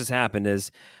timeline of what just happened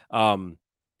is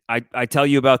I tell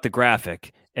you about the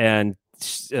graphic and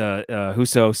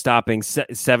Husso stopping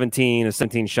 17 of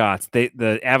 17 shots.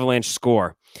 The Avalanche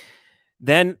score.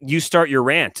 Then you start your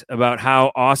rant about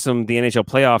how awesome the NHL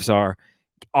playoffs are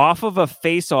off of a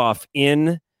face-off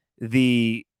in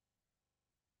the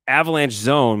Avalanche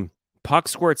zone. Puck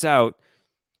squirts out.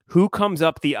 Who comes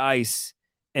up the ice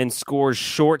and scores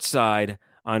short side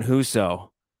on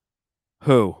Husso?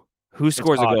 Who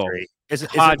scores a goal? Is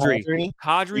Kadri.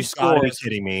 Kadri scores.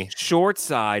 Kidding me. Short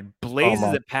side,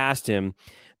 blazes it past him.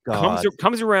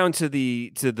 Comes around to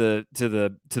the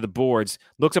boards,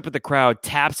 looks up at the crowd,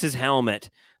 taps his helmet.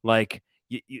 Like,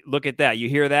 you look at that. You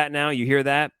hear that now? You hear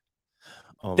that?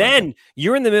 Oh, then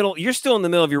you're still in the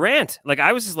middle of your rant. Like,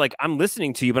 I was just like, I'm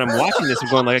listening to you, but I'm watching this and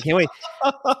going like, I can't wait.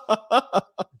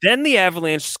 Then the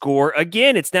Avalanche score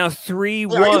again. It's now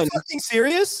 3-1. Are you fucking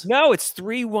serious? No, it's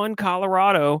 3-1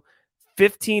 Colorado.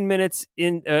 15 minutes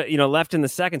in, left in the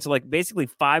second. So like basically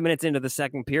 5 minutes into the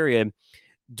second period.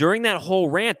 During that whole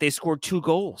rant, they scored 2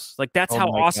 goals. Like, that's how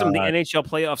awesome the NHL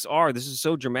playoffs are. This is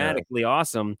so dramatically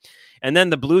awesome. And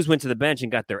then the Blues went to the bench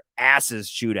and got their asses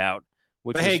chewed out.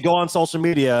 Hey, go on social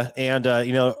media, and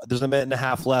there's a minute and a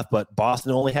half left, but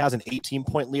Boston only has an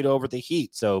 18-point lead over the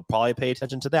Heat, so probably pay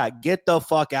attention to that. Get the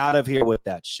fuck out of here with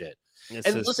that shit.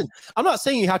 Listen, I'm not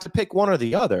saying you have to pick one or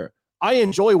the other. I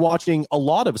enjoy watching a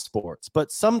lot of sports,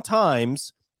 but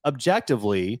sometimes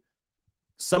objectively,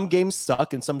 some games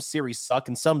suck and some series suck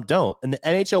and some don't. And the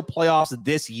NHL playoffs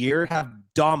this year have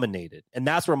dominated. And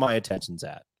that's where my attention's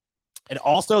at. And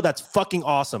also, that's fucking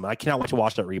awesome. I cannot wait to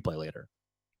watch that replay later.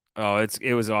 Oh,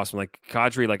 it was awesome. Like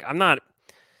Kadri, like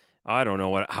I don't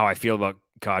know how I feel about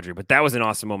Kadri, but that was an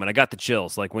awesome moment. I got the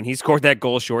chills. Like when he scored that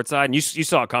goal short side, and you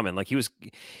saw it coming. Like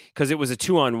because it was a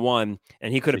 2-on-1,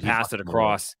 and he could have passed it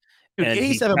across. Dude, and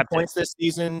 87 points this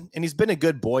season, and he's been a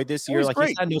good boy this year. Like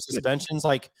he's had no suspensions.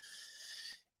 Like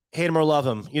hate him or love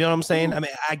him. You know what I'm saying? I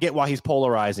mean, I get why he's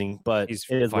polarizing, but he's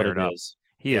it is fired what it up. is.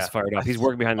 He is fired up. He's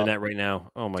working behind the net right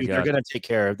now. Oh my God. They're gonna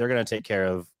take care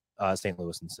of St.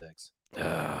 Louis in 6.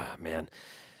 Man.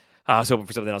 I was hoping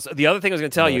for something else. The other thing I was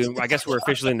going to tell you, I guess we're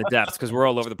officially in the depths because we're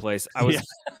all over the place.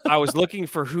 I was looking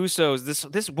for Husso's.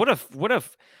 This what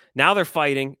if now they're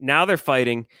fighting.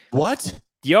 What?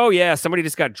 Yeah, somebody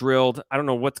just got drilled. I don't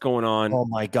know what's going on. Oh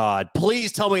my God!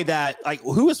 Please tell me that. Like,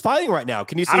 who is fighting right now?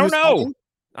 Can you see? I don't know.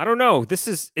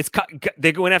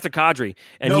 They're going after Kadri,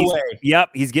 and no way.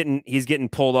 Yep, he's getting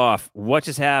pulled off. What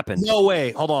just happened? No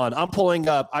way. Hold on, I'm pulling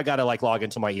up. I gotta log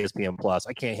into my ESPN Plus.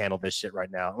 I can't handle this shit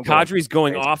right now. Kadri's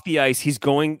going off the ice. He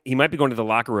might be going to the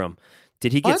locker room.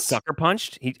 Did he get sucker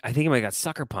punched? I think he might have got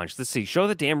sucker punched. Let's see. Show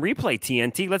the damn replay,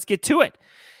 TNT. Let's get to it.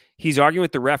 He's arguing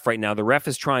with the ref right now. The ref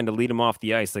is trying to lead him off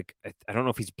the ice. Like I don't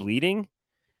know if he's bleeding.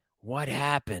 What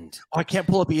happened? Oh, I can't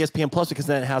pull up ESPN Plus because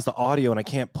then it has the audio and I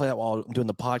can't play it while I'm doing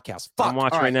the podcast. Fuck. I'm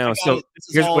watching right now. So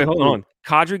hold on.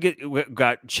 Kadri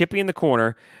got Chippy in the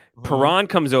corner. Mm-hmm. Perron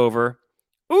comes over.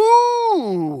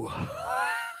 Ooh.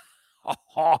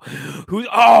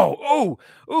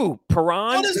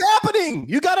 Perron. What is happening?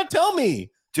 You got to tell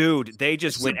me. Dude, they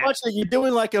just went. You're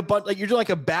doing like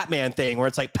a Batman thing where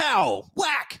it's like pow,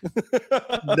 whack.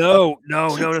 No.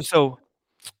 So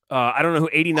I don't know who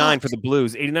 89 for the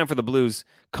Blues. 89 for the Blues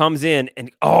comes in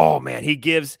and man, he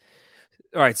gives.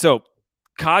 All right, so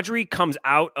Kadri comes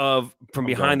out from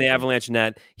behind the Avalanche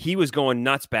net. He was going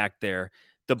nuts back there.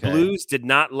 The Blues did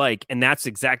not like, and that's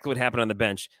exactly what happened on the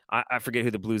bench. I forget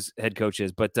who the Blues head coach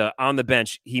is, but on the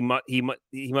bench, he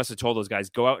must have told those guys,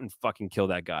 go out and fucking kill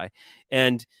that guy.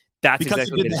 And that's because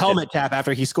exactly he did the helmet tap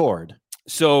after he scored.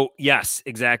 So yes,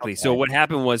 exactly. Okay. So what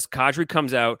happened was Kadri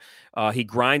comes out, he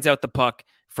grinds out the puck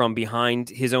from behind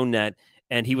his own net,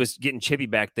 and he was getting chippy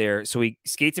back there. So he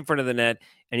skates in front of the net,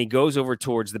 and he goes over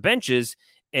towards the benches,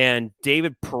 and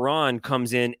David Perron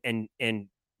comes in and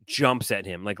jumps at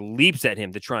him, like leaps at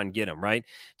him to try and get him, right?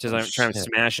 Just trying to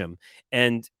smash him.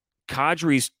 And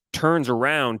Kadri turns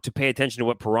around to pay attention to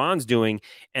what Perron's doing,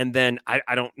 and then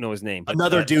I don't know his name.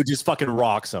 Another dude just fucking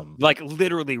rocks him. Like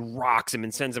literally rocks him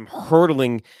and sends him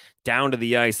hurtling down to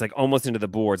the ice, like almost into the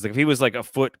boards. Like if he was like a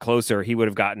foot closer, he would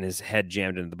have gotten his head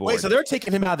jammed into the board. Wait, so they're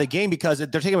taking him out of the game because they're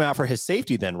taking him out for his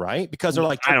safety then, right? Because they're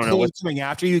like, I don't know what's coming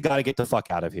after you. Got to get the fuck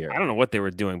out of here. I don't know what they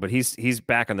were doing, but he's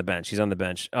back on the bench. He's on the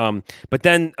bench. But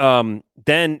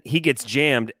then he gets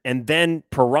jammed, and then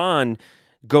Perron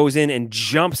goes in and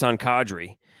jumps on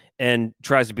Kadri and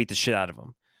tries to beat the shit out of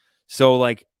him. So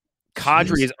like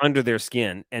Kadri is under their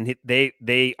skin, and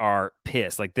they are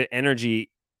pissed. Like the energy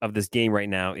of this game right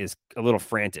now is a little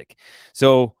frantic.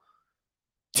 So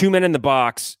 2 men in the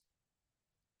box.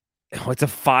 It's a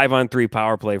 5-on-3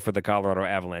 power play for the Colorado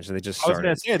Avalanche. They just started. I was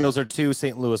going to say those are 2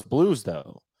 St. Louis Blues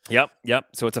though. Yep.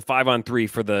 So it's a 5-on-3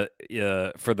 for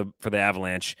the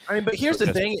Avalanche. I mean, but here's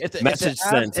the thing: message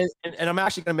sent. And I'm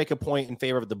actually going to make a point in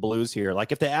favor of the Blues here.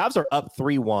 Like if the Avs are up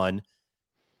 3-1,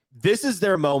 this is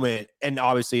their moment, and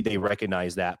obviously they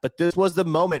recognize that. But this was the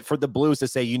moment for the Blues to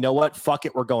say, you know what, fuck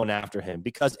it, we're going after him.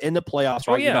 Because in the playoffs,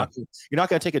 right, you're not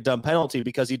going to take a dumb penalty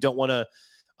because you don't want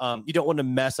to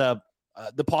mess up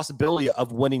the possibility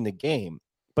of winning the game.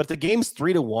 But the game's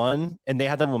 3-1, and they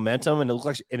had the momentum, and it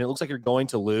looks like you're going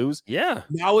to lose. Yeah,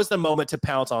 now is the moment to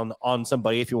pounce on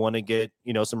somebody if you want to get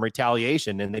some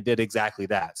retaliation, and they did exactly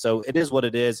that. So it is what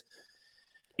it is.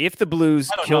 If the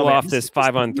Blues kill off this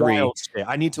 5-on-3,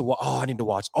 I need to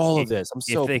watch all of this. I'm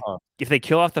so pumped. If they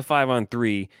kill off the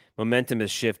 5-on-3, momentum is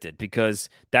shifted because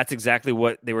that's exactly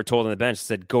what they were told on the bench. It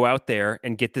said, go out there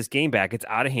and get this game back. It's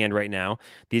out of hand right now.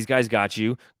 These guys got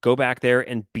you. Go back there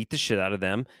and beat the shit out of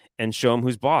them and show them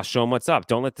who's boss. Show them what's up.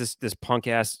 Don't let this punk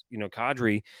ass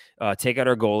Kadri take out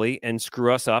our goalie and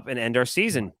screw us up and end our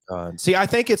season. See, I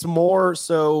think it's more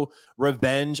so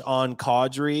revenge on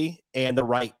Kadri and the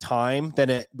right time than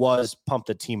it was pump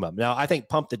the team up. Now, I think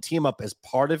pump the team up is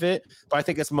part of it, but I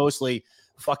think it's mostly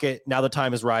fuck it. Now the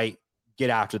time is right. Get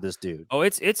after this dude. Oh,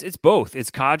 it's both.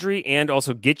 It's Kadri and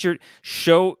also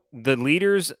show the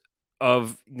leaders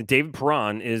of David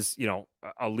Perron is,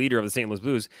 a leader of the St. Louis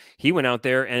Blues, he went out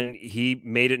there and he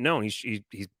made it known. He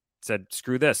said,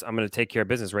 "Screw this! I'm going to take care of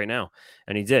business right now,"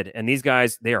 and he did. And these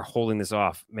guys, they are holding this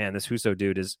off. Man, this Husso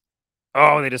dude is.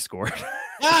 Oh, they just scored.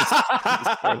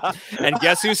 And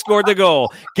guess who scored the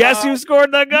goal? Guess who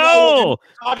scored the goal?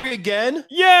 Kadri again?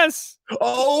 Yes.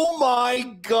 Oh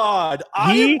my God!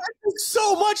 I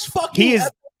so much fucking. He is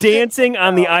dancing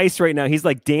on the ice right now. He's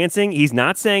like dancing. He's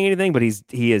not saying anything, but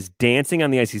he is dancing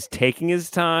on the ice. He's taking his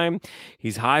time.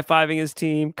 He's high-fiving his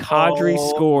team. Kadri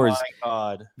scores. Oh my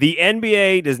God! The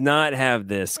NBA does not have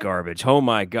this garbage. Oh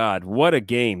my God! What a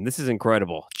game! This is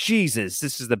incredible. Jesus,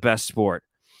 this is the best sport.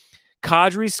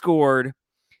 Kadri scored.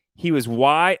 He was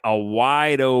wide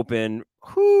open.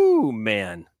 Whoo,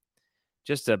 man.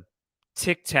 Just a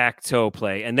tic-tac-toe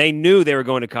play. And they knew they were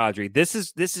going to Kadri. This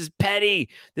is petty.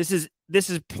 This is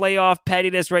playoff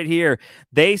pettiness right here.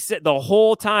 They said the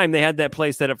whole time they had that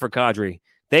play set up for Kadri.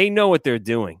 They know what they're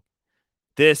doing.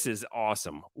 This is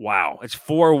awesome. Wow. It's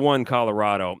 4-1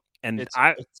 Colorado. And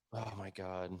oh my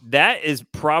God. That is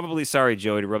probably, sorry,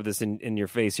 Joey, to rub this in your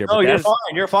face here. No, you're fine.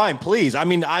 You're fine. Please. I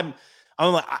mean, I'm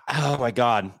like, oh my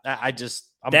God. I'm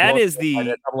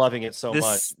loving it so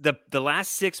much. The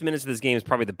last 6 minutes of this game is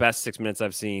probably the best 6 minutes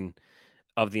I've seen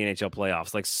of the NHL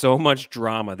playoffs. Like, so much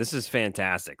drama. This is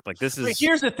fantastic. Like, this is.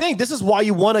 Here's the thing. This is why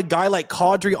you want a guy like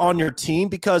Kadri on your team,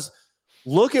 because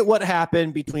look at what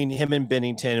happened between him and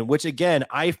Binnington, which again,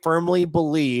 I firmly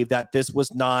believe that this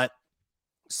was not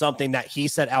something that he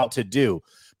set out to do.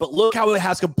 But look how it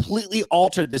has completely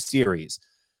altered the series.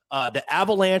 The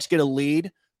Avalanche get a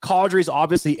lead. Kadri's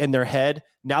obviously in their head.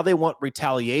 Now they want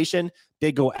retaliation.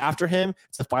 They go after him.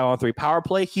 It's a 5-on-3 power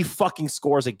play. He fucking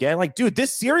scores again. Like, dude,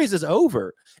 this series is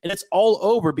over. And it's all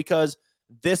over because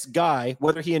this guy,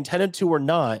 whether he intended to or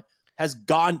not, has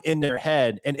gotten in their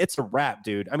head. And it's a wrap,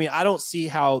 dude. I mean, I don't see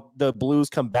how the Blues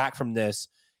come back from this.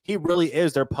 He really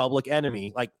is their public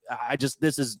enemy. Like, I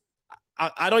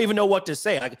don't even know what to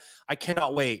say. Like, I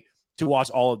cannot wait to watch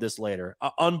all of this later.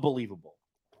 Unbelievable.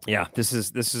 Yeah, this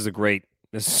is a great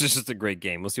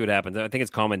game. We'll see what happens. I think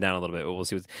it's calming down a little bit. We'll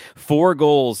see. 4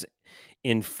 goals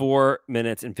in 4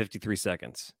 minutes and 53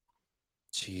 seconds.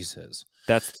 Jesus.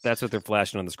 That's what they're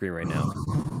flashing on the screen right now.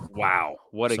 Wow.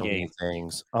 What a game.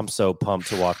 Things. I'm so pumped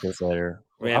to watch this later.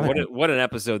 Man, what an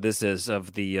episode this is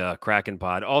of the Kraken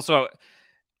Pod. Also,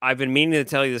 I've been meaning to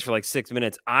tell you this for like 6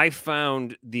 minutes. I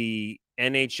found the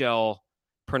NHL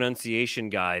pronunciation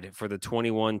guide for the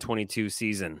 21-22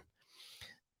 season,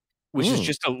 which is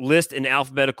just a list in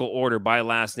alphabetical order by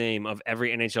last name of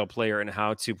every NHL player and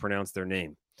how to pronounce their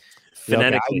name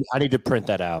phonetically. Okay, I need to print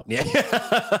that out. Yeah,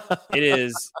 it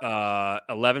is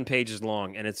 11 pages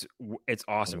long, and it's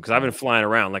awesome because I've been flying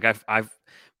around. Like I've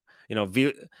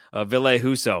Ville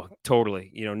Husso,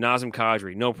 totally. Nazem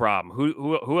Kadri, no problem.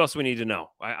 Who else do we need to know?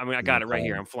 I mean, I got it right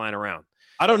here. I'm flying around.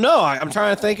 I don't know. I'm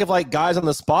trying to think of like guys on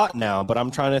the spot now, but I'm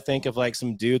trying to think of like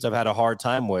some dudes I've had a hard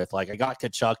time with. Like I got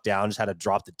Tkachuk down, just had to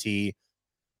drop the T.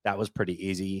 That was pretty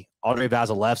easy. Andre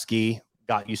Vasilevsky,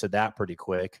 got used to that pretty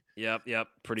quick. Yep,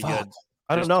 pretty good.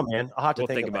 I don't know, man. I'll have to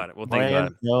think about it. We'll think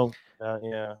about it. No,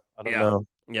 yeah, I don't know.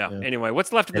 Yeah. Anyway,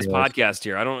 what's left of this podcast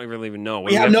here? I don't really even know.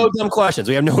 We have no dumb questions.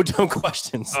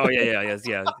 Oh,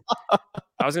 yeah.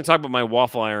 I was going to talk about my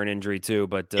waffle iron injury too,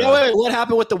 but wait, what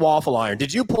happened with the waffle iron?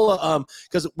 Did you pull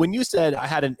because when you said I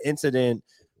had an incident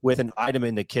with an item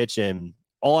in the kitchen,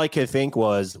 all I could think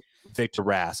was Victor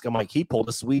Rask. I'm like, he pulled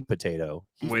a sweet potato.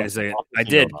 Wait a second. I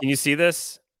did. Can you see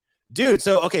this? Dude,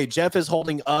 so, okay, Jeff is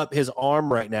holding up his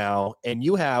arm right now, and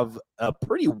you have a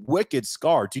pretty wicked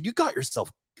scar. Dude, you got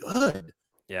yourself good.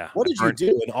 Yeah. What did you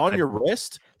do? And on your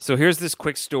wrist? So here's this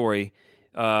quick story.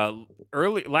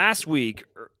 Early last week,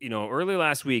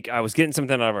 I was getting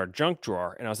something out of our junk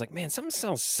drawer, and I was like, man, something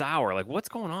smells sour. Like, what's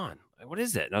going on? Like, what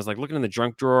is it? And I was like looking in the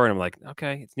junk drawer, and I'm like,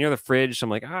 okay, it's near the fridge. So I'm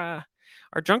like, our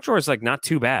junk drawer is like not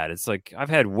too bad. It's like I've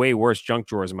had way worse junk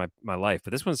drawers in my life,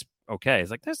 but this one's okay.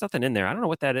 It's like there's nothing in there. I don't know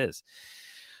what that is.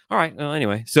 All right. Well,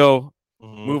 anyway, so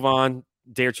move on.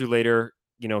 Day or two later,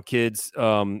 kids,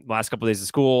 last couple of days of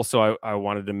school. So I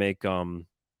wanted to make a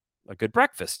good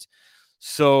breakfast.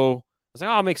 So I was like,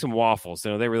 I'll make some waffles.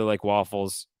 They really like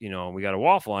waffles. We got a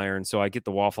waffle iron. So I get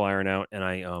the waffle iron out and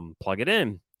I plug it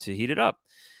in to heat it up.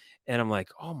 And I'm like,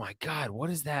 oh my God, what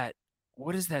is that?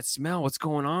 What is that smell? What's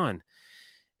going on?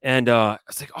 And I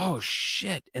was like, oh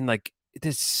shit. And like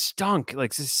this stunk,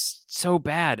 like this is so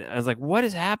bad. I was like, what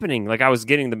is happening? Like I was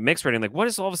getting the mix ready. Like, what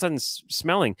is all of a sudden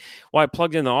smelling? Well, I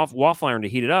plugged in the waffle iron to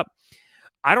heat it up.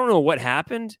 I don't know what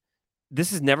happened. This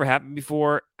has never happened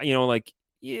before.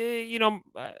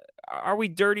 Are we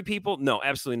dirty people? No,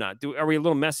 absolutely not. Are we a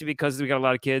little messy because we got a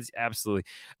lot of kids? Absolutely.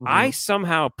 Mhm. I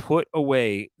somehow put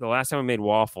away the last time I made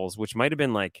waffles, which might have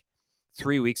been like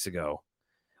 3 weeks ago.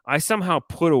 I somehow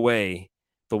put away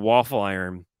the waffle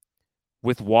iron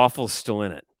with waffles still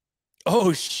in it.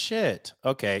 Oh shit.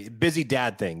 Okay. Busy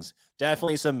dad things.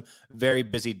 Definitely some very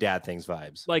busy dad things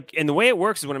vibes. Like, and the way it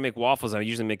works is when I make waffles, I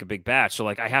usually make a big batch. So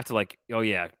like I have to like, oh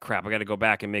yeah, crap, I got to go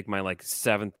back and make my like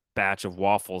 7th batch of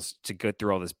waffles to go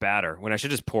through all this batter when I should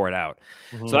just pour it out.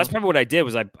 So that's probably what I did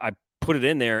was I put it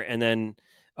in there and then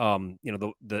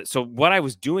so what I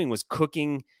was doing was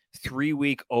cooking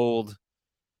 3-week-old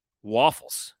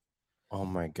waffles. Oh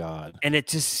my God. And it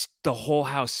just, the whole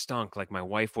house stunk. Like my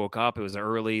wife woke up, it was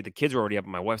early. The kids were already up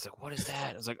and my wife's like, what is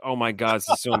that? I was like, oh my God, this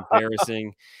is so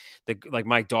embarrassing. Like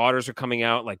my daughters are coming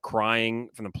out like crying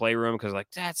from the playroom because like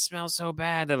that smells so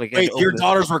bad. That like Wait, your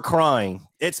daughters were crying.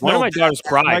 One of my daughters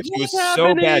cried. Like, It was "What's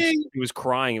so bad. happening?" She was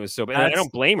crying. It was so bad. And I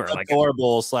don't blame her. Like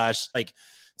Adorable slash like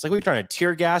it's like we're trying to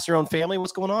tear gas your own family.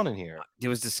 What's going on in here? it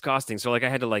was disgusting. So like I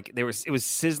had to like it was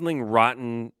sizzling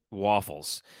rotten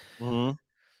waffles. Mm-hmm.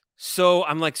 So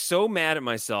I'm like so mad at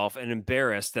myself and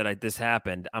embarrassed that this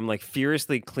happened. I'm like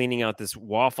furiously cleaning out this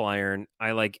waffle iron.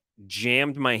 I like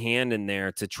jammed my hand in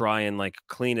there to try and like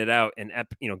clean it out and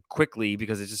quickly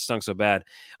because it just stunk so bad.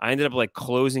 I ended up like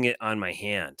closing it on my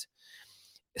hand.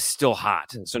 It's still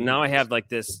hot. So now I have like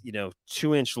this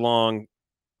 2-inch long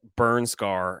burn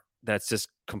scar that's just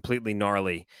completely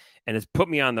gnarly, and it's put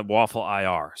me on the waffle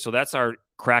IR. So that's our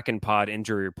Kraken Pod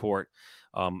injury report.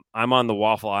 I'm on the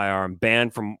waffle IR. I'm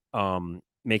banned from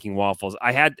making waffles.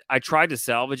 I tried to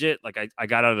salvage it. Like I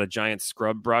got out a giant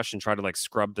scrub brush and tried to like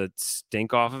scrub the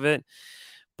stink off of it.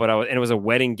 But it was a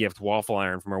wedding gift waffle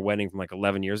iron from our wedding from like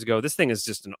 11 years ago. This thing is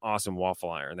just an awesome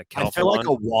waffle iron. I feel like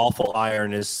a waffle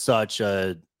iron is such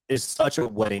a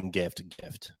wedding gift.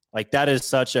 Like that is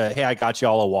such a, hey, I got you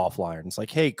all a waffle iron. It's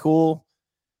like, hey, cool.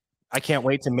 I can't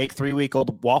wait to make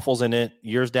 3-week-old waffles in it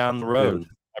years down the road. Dude,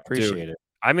 I appreciate it.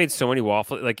 I made so many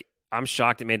waffles. Like I'm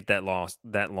shocked it made it that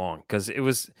long because it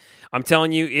was. I'm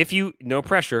telling you, no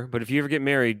pressure, but if you ever get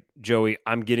married, Joey,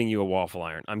 I'm getting you a waffle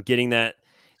iron. I'm getting that.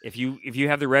 If you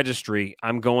have the registry,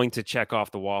 I'm going to check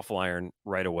off the waffle iron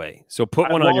right away. So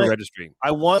put one on your registry.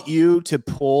 I want you to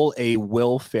pull a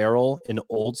Will Ferrell in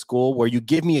Old School where you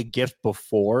give me a gift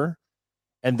before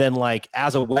and then like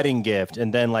as a wedding gift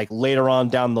and then like later on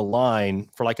down the line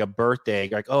for like a birthday,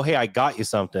 you're like, oh, hey, I got you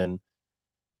something.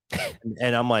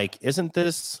 And I'm like, isn't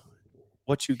this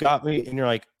what you got me? And you're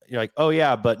like, oh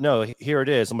yeah, but no, here it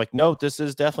is. I'm like, no, this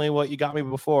is definitely what you got me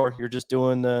before. You're just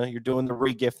doing the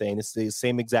re-gift thing. It's the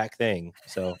same exact thing.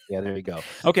 So yeah, there you go.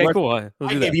 Okay, cool.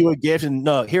 I gave you a gift, and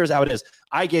no, here's how it is.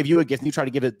 I gave you a gift, and you try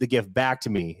to give the gift back to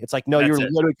me. It's like, no, you're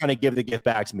literally trying to give the gift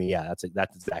back to me. Yeah, that's it.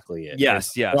 That's exactly it.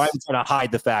 Yes. So I'm trying to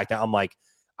hide the fact that I'm like,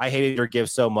 I hated your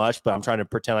gift so much, but I'm trying to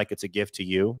pretend like it's a gift to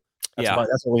you.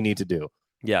 That's what we need to do.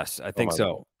 Yes, I think so.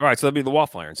 All right, so that'll be the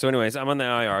waffle iron. So anyways, I'm on the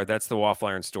IR. That's the waffle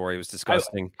iron story. It was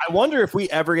disgusting. I wonder if we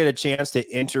ever get a chance to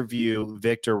interview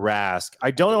Victor Rask. I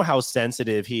don't know how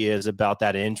sensitive he is about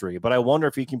that injury, but I wonder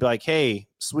if he can be like, hey,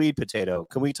 sweet potato,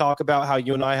 can we talk about how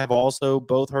you and I have also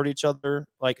both hurt each other,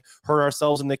 like hurt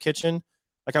ourselves in the kitchen?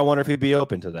 Like, I wonder if he'd be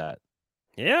open to that.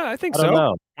 Yeah, I think so. I don't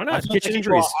know. Why not? Kitchen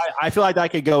injuries. I feel like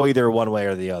that could go either one way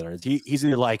or the other. He's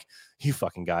either like, you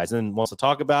fucking guys, and wants to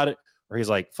talk about it, or he's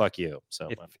like, fuck you. So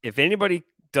if anybody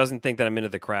doesn't think that I'm into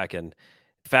the Kraken,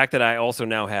 the fact that I also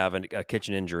now have a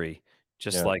kitchen injury,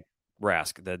 just like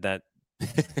Rask, that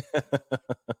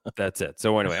that's it.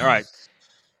 So anyway, all right.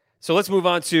 So let's move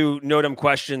on to No Dumb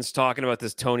Questions, talking about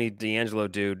this Tony D'Angelo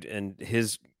dude and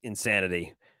his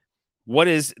insanity. What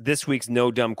is this week's No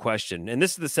Dumb Question? And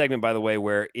this is the segment, by the way,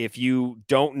 where if you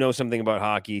don't know something about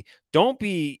hockey, don't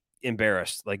be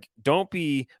embarrassed. Like, don't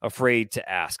be afraid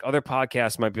to ask. Other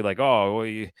podcasts might be like, oh, well,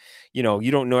 you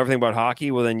don't know everything about hockey.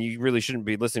 Well, then you really shouldn't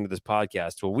be listening to this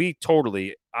podcast. Well, we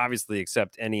totally, obviously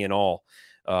accept any and all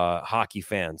hockey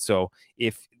fans. So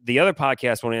if the other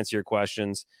podcasts won't answer your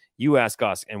questions, you ask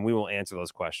us and we will answer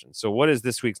those questions. So what is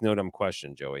this week's No Dumb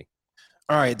Question, Joey?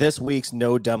 All right, this week's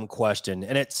No Dumb Question,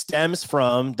 and it stems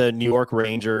from the New York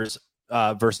Rangers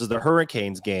versus the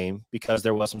Hurricanes game, because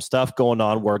there was some stuff going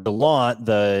on where Gallant,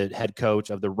 the head coach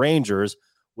of the Rangers,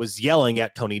 was yelling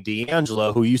at Tony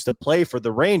D'Angelo, who used to play for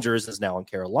the Rangers, is now in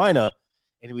Carolina,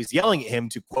 and he was yelling at him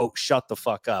to, quote, shut the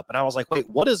fuck up. And I was like, wait,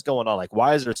 what is going on? Like,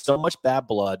 why is there so much bad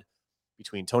blood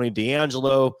between Tony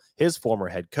D'Angelo, his former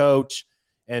head coach,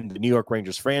 and the New York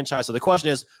Rangers franchise? So the question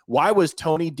is, why was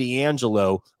Tony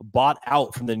D'Angelo bought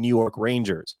out from the New York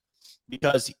Rangers?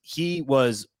 Because he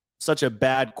was such a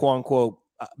bad, quote unquote,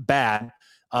 bad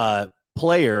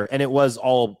player, and it was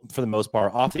all, for the most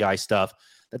part, off the ice stuff,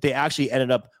 that they actually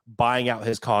ended up buying out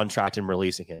his contract and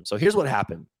releasing him. So here's what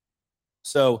happened.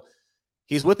 So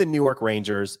he's with the New York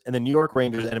Rangers, and the New York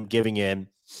Rangers end up giving in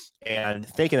and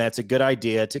thinking that's a good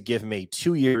idea to give him a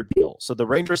 2-year deal. So the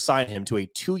Rangers signed him to a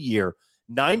 2-year,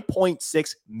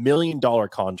 $9.6 million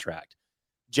contract.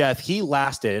 Jeff, he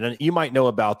lasted, and you might know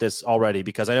about this already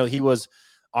because I know he was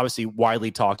obviously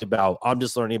widely talked about. I'm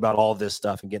just learning about all this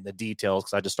stuff and getting the details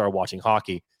because I just started watching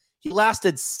hockey. He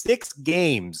lasted 6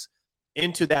 games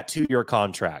into that 2-year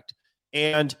contract.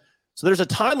 And so there's a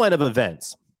timeline of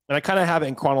events, and I kind of have it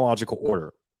in chronological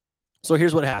order. So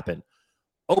here's what happened.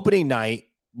 Opening night,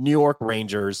 New York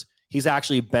Rangers, he's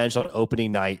actually benched on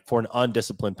opening night for an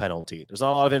undisciplined penalty. There's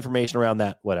not a lot of information around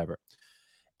that, whatever.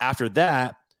 After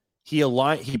that, he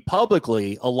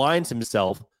publicly aligns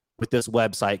himself with this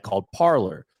website called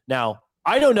Parler. Now,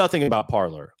 I know nothing about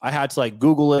Parler. I had to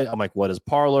Google it. I'm like, what is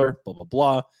Parler? Blah, blah,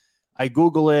 blah. I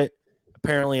Google it.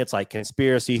 Apparently, it's like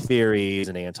conspiracy theories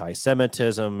and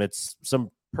anti-Semitism. It's some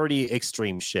pretty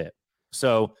extreme shit.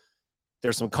 So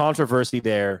there's some controversy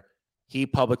there. He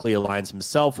publicly aligns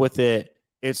himself with it.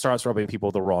 It starts rubbing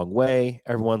people the wrong way.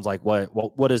 Everyone's like,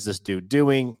 what is this dude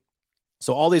doing?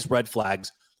 So all these red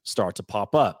flags start to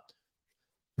pop up.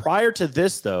 Prior to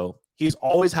this, though, he's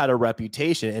always had a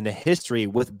reputation and a history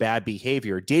with bad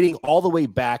behavior, dating all the way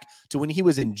back to when he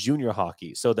was in junior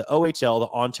hockey. So the OHL, the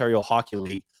Ontario Hockey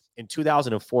League, in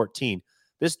 2014,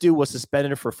 this dude was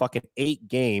suspended for fucking 8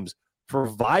 games for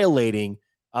violating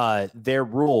their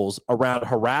rules around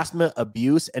harassment,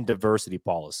 abuse, and diversity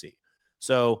policy.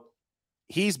 So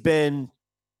he's been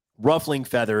ruffling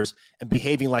feathers and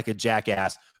behaving like a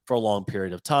jackass for a long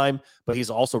period of time, but he's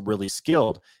also really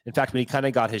skilled. In fact, when he kind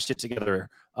of got his shit together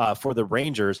for the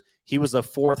Rangers, he was the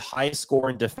 4th highest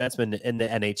scoring defenseman in the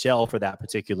NHL for that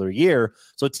particular year.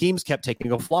 So teams kept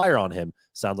taking a flyer on him.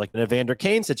 Sounds like an Evander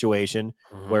Kane situation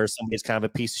where somebody's kind of a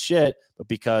piece of shit, but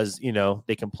because,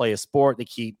 they can play a sport,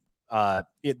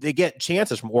 they get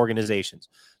chances from organizations.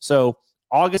 So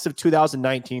August of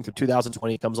 2019 through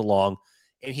 2020 comes along,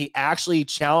 and he actually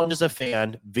challenges a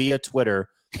fan via Twitter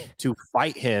to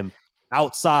fight him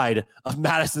outside of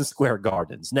Madison Square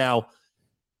Gardens. Now,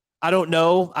 I don't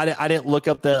know. I didn't look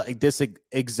up this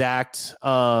exact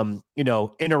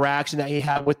interaction that he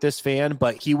had with this fan,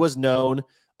 but he was known.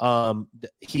 Being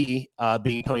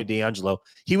Tony DeAngelo,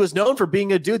 he was known for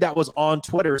being a dude that was on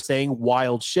Twitter saying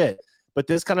wild shit. But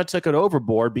this kind of took it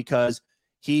overboard because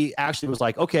he actually was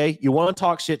like, "Okay, you want to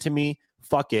talk shit to me?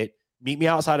 Fuck it. Meet me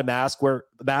outside of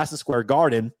Madison Square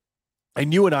Garden,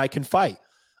 and you and I can fight."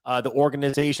 The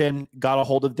organization got a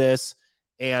hold of this,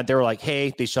 and they were like,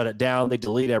 hey, they shut it down. They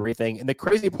deleted everything. And the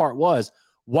crazy part was,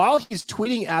 while he's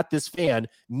tweeting at this fan,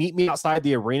 meet me outside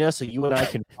the arena so you and I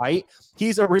can fight,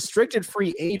 he's a restricted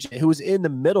free agent who is in the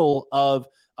middle of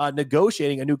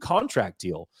negotiating a new contract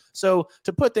deal. So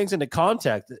to put things into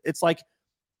context, it's like,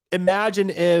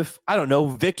 imagine if, I don't know,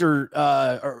 Vince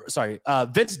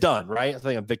Dunn, right? I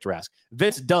think I'm Victor Rask.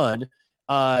 Vince Dunn,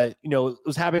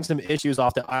 was having some issues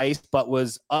off the ice, but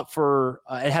was up for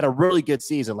it had a really good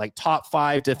season, like top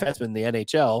 5 defenseman in the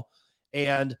NHL.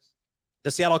 And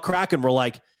the Seattle Kraken were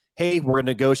like, hey, we're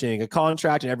negotiating a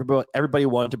contract, and everybody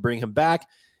wanted to bring him back.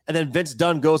 And then Vince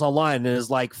Dunn goes online and is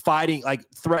like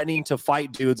threatening to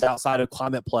fight dudes outside of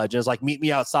Climate Pledge. And is like, meet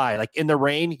me outside, like in the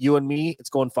rain, you and me, it's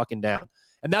going fucking down.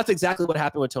 And that's exactly what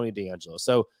happened with Tony DeAngelo.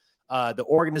 So the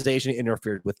organization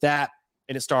interfered with that,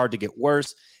 and it started to get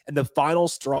worse. And the final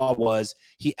straw was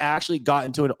he actually got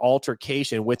into an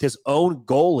altercation with his own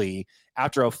goalie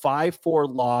after a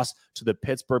 5-4 loss to the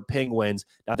Pittsburgh Penguins.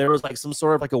 Now, there was some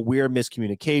sort of a weird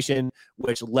miscommunication,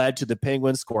 which led to the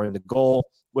Penguins scoring the goal,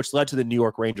 which led to the New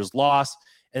York Rangers loss.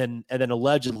 And then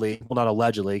allegedly, well, not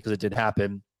allegedly because it didn't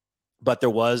happen, but there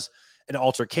was an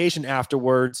altercation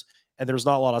afterwards. And there's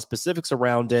not a lot of specifics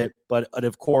around it, but it,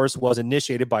 of course, was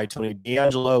initiated by Tony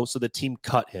DeAngelo, so the team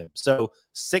cut him. So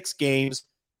 6 games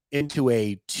into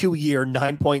a 2-year,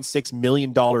 $9.6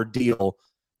 million deal,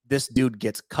 this dude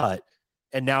gets cut.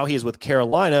 And now he is with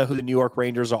Carolina, who the New York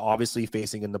Rangers are obviously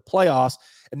facing in the playoffs.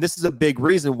 And this is a big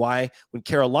reason why when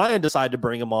Carolina decided to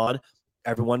bring him on,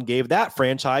 everyone gave that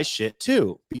franchise shit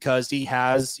too, because he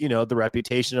has, the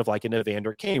reputation of an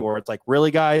Evander Kane, where it's like, really,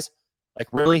 guys?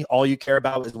 Really, all you care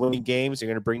about is winning games? You're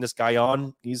going to bring this guy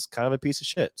on? He's kind of a piece of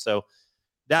shit. So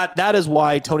that is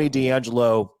why Tony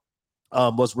DeAngelo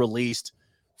was released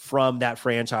from that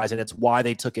franchise, and it's why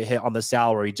they took a hit on the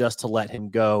salary just to let him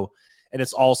go. And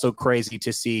it's also crazy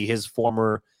to see his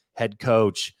former head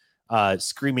coach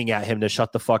screaming at him to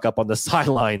shut the fuck up on the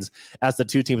sidelines as the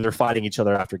two teams are fighting each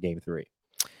other after Game 3.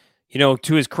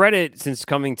 To his credit, since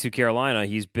coming to Carolina,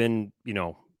 he's been,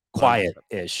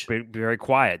 Quiet-ish. very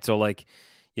quiet. So like,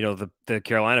 the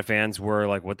Carolina fans were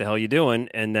like, "What the hell are you doing?"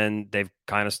 And then they've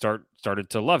kind of started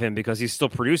to love him because he's still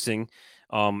producing,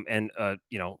 and a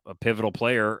pivotal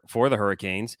player for the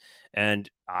Hurricanes, and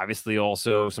obviously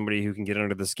also somebody who can get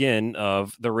under the skin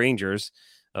of the Rangers.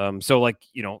 So like,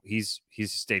 he's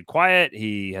stayed quiet.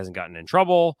 He hasn't gotten in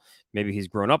trouble. Maybe he's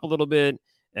grown up a little bit,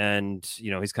 and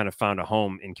he's kind of found a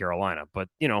home in Carolina. But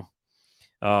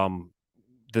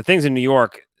the things in New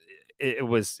York, it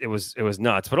was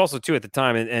nuts. But also too at the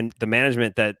time, and the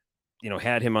management that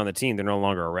had him on the team, they're no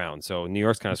longer around. So New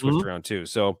York's kind of switched around too.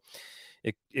 So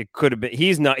it could have been.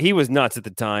 He was nuts at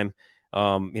the time.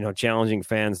 Challenging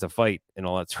fans to fight and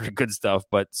all that sort of good stuff.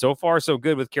 But so far, so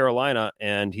good with Carolina,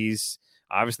 and he's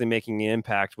obviously making an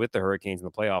impact with the Hurricanes in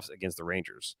the playoffs against the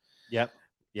Rangers. Yep.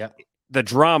 The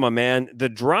drama, man, the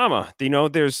drama.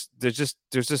 There's just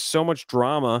so much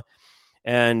drama,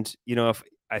 and if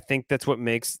I think that's what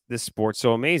makes this sport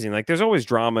so amazing. Like, there's always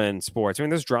drama in sports. I mean,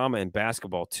 there's drama in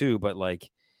basketball too, but like,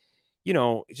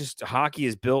 just hockey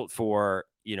is built for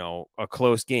a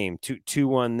close game,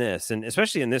 2-1 this, and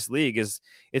especially in this league it's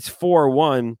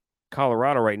 4-1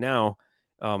 Colorado right now,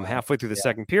 halfway through the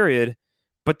second period.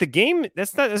 But the game,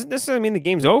 doesn't necessarily mean the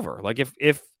game's over. Like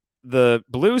if the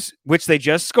Blues, which they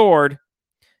just scored.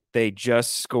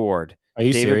 Are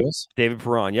you serious? David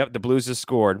Perron. Yep, the Blues just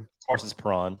scored. Of course, it's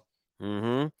Perron.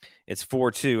 Mm-hmm. It's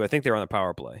 4-2. I think they're on the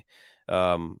power play.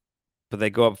 But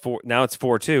they go up 4. Now it's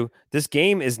 4-2. This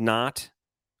game is not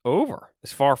over.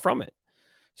 It's far from it.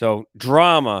 So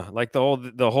drama, like the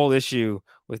whole issue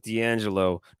with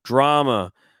D'Angelo,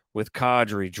 drama with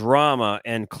Kadri, drama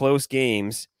and close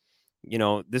games.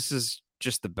 This is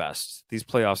just the best. These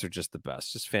playoffs are just the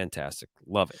best. Just fantastic.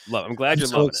 Love it. I'm glad you're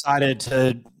so excited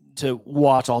to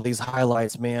watch all these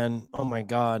highlights, man. Oh my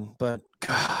God. But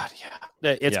God,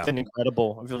 yeah. It's been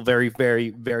incredible. I feel very, very,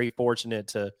 very fortunate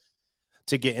to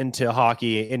get into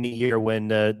hockey in the year when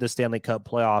the Stanley Cup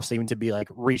playoffs seem to be like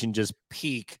reaching just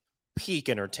peak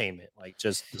entertainment. Like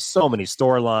just so many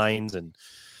storylines and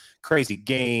crazy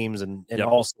games and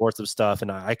all sorts of stuff.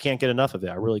 And I can't get enough of it.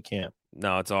 I really can't.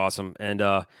 No, it's awesome. And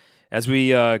as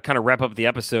we kind of wrap up the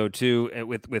episode too,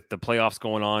 with the playoffs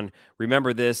going on,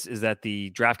 remember this is that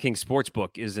the DraftKings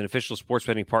Sportsbook is an official sports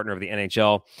betting partner of the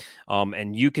NHL.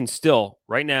 And you can still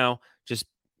right now just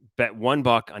bet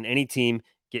 $1 on any team,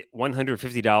 get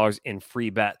 $150 in free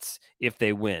bets if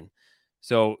they win.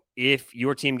 So if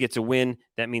your team gets a win,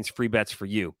 that means free bets for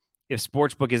you. If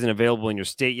Sportsbook isn't available in your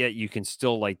state yet, you can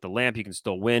still light the lamp. You can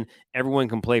still win. Everyone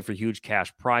can play for huge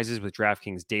cash prizes with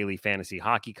DraftKings daily fantasy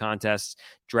hockey contests.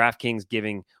 DraftKings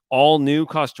giving all new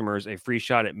customers a free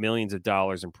shot at millions of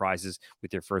dollars in prizes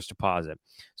with their first deposit.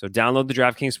 So download the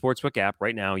DraftKings Sportsbook app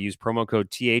right now. Use promo code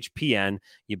THPN.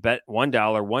 You bet $1,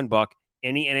 $1,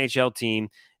 any NHL team,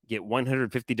 get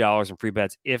 $150 in free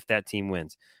bets if that team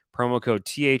wins. Promo code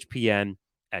THPN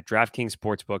at DraftKings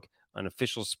Sportsbook, an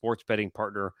official sports betting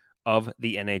partner of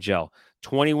the NHL.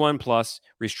 21 plus,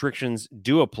 restrictions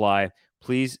do apply.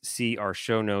 Please see our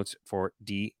show notes for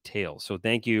details. So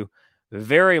thank you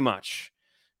very much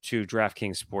to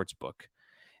DraftKings Sportsbook.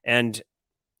 And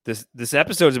this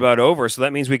episode is about over, so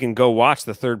that means we can go watch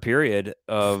the third period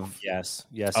of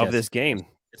this game.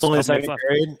 It's only the second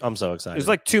period. I'm so excited. There's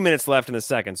like 2 minutes left in the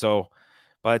second, so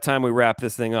by the time we wrap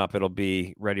this thing up, it'll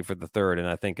be ready for the third, and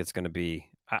I think it's going to be.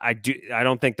 I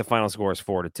don't think the final score is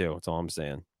 4-2. That's all I'm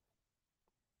saying.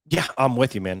 Yeah, I'm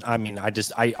with you, man. I mean,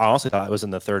 I honestly thought it was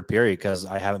in the third period because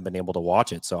I haven't been able to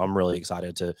watch it. So I'm really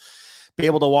excited to be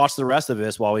able to watch the rest of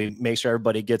this while we make sure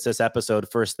everybody gets this episode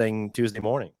first thing Tuesday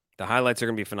morning. The highlights are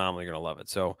going to be phenomenal. You're going to love it.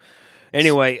 So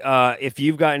anyway, if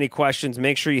you've got any questions,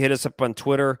 make sure you hit us up on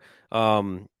Twitter,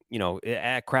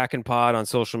 at Kraken Pod on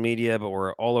social media, but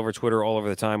we're all over Twitter all over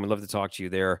the time. We'd love to talk to you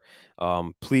there.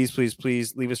 Please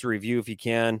leave us a review if you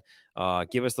can.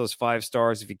 Give us those 5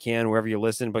 stars if you can, wherever you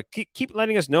listen, but keep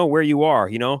letting us know where you are.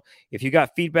 If you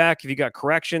got feedback, if you got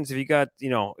corrections, if you got,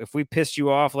 if we pissed you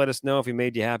off, let us know. If we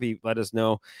made you happy, let us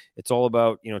know. It's all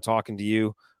about, talking to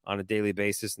you on a daily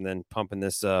basis and then pumping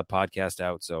this podcast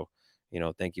out. So,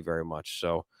 thank you very much.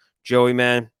 So Joey,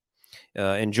 man,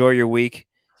 enjoy your week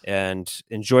and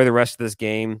enjoy the rest of this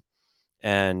game.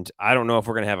 And I don't know if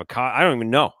we're going to have I don't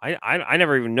even know. I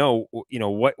never even know,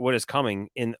 what is coming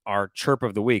in our chirp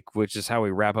of the week, which is how we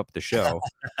wrap up the show.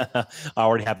 I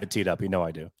already have it teed up.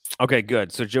 I do. Okay,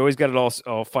 good. So Joey's got it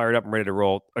all fired up and ready to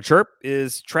roll. A chirp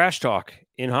is trash talk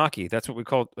in hockey. That's what we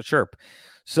call a chirp.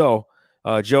 So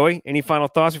Joey, any final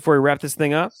thoughts before we wrap this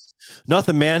thing up?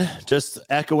 Nothing, man. Just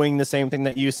echoing the same thing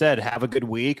that you said. Have a good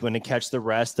week. When to catch the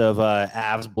rest of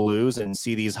Avs Blues and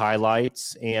see these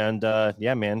highlights. And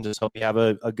yeah, man, just hope you have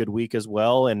a good week as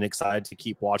well. And excited to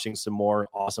keep watching some more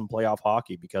awesome playoff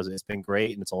hockey because it's been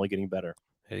great and it's only getting better.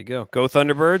 There you go. Go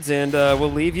Thunderbirds. And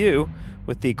we'll leave you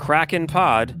with the Kraken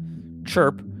Pod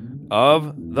chirp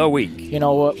of the week. You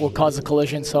know what caused the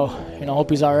collision, so hope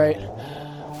he's all right.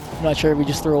 I'm not sure if he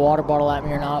just threw a water bottle at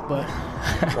me or not, but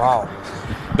wow,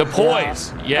 the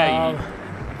poise.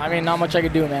 I mean, not much I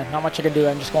could do, man. Not much I could do.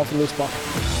 I'm just going for the loose ball.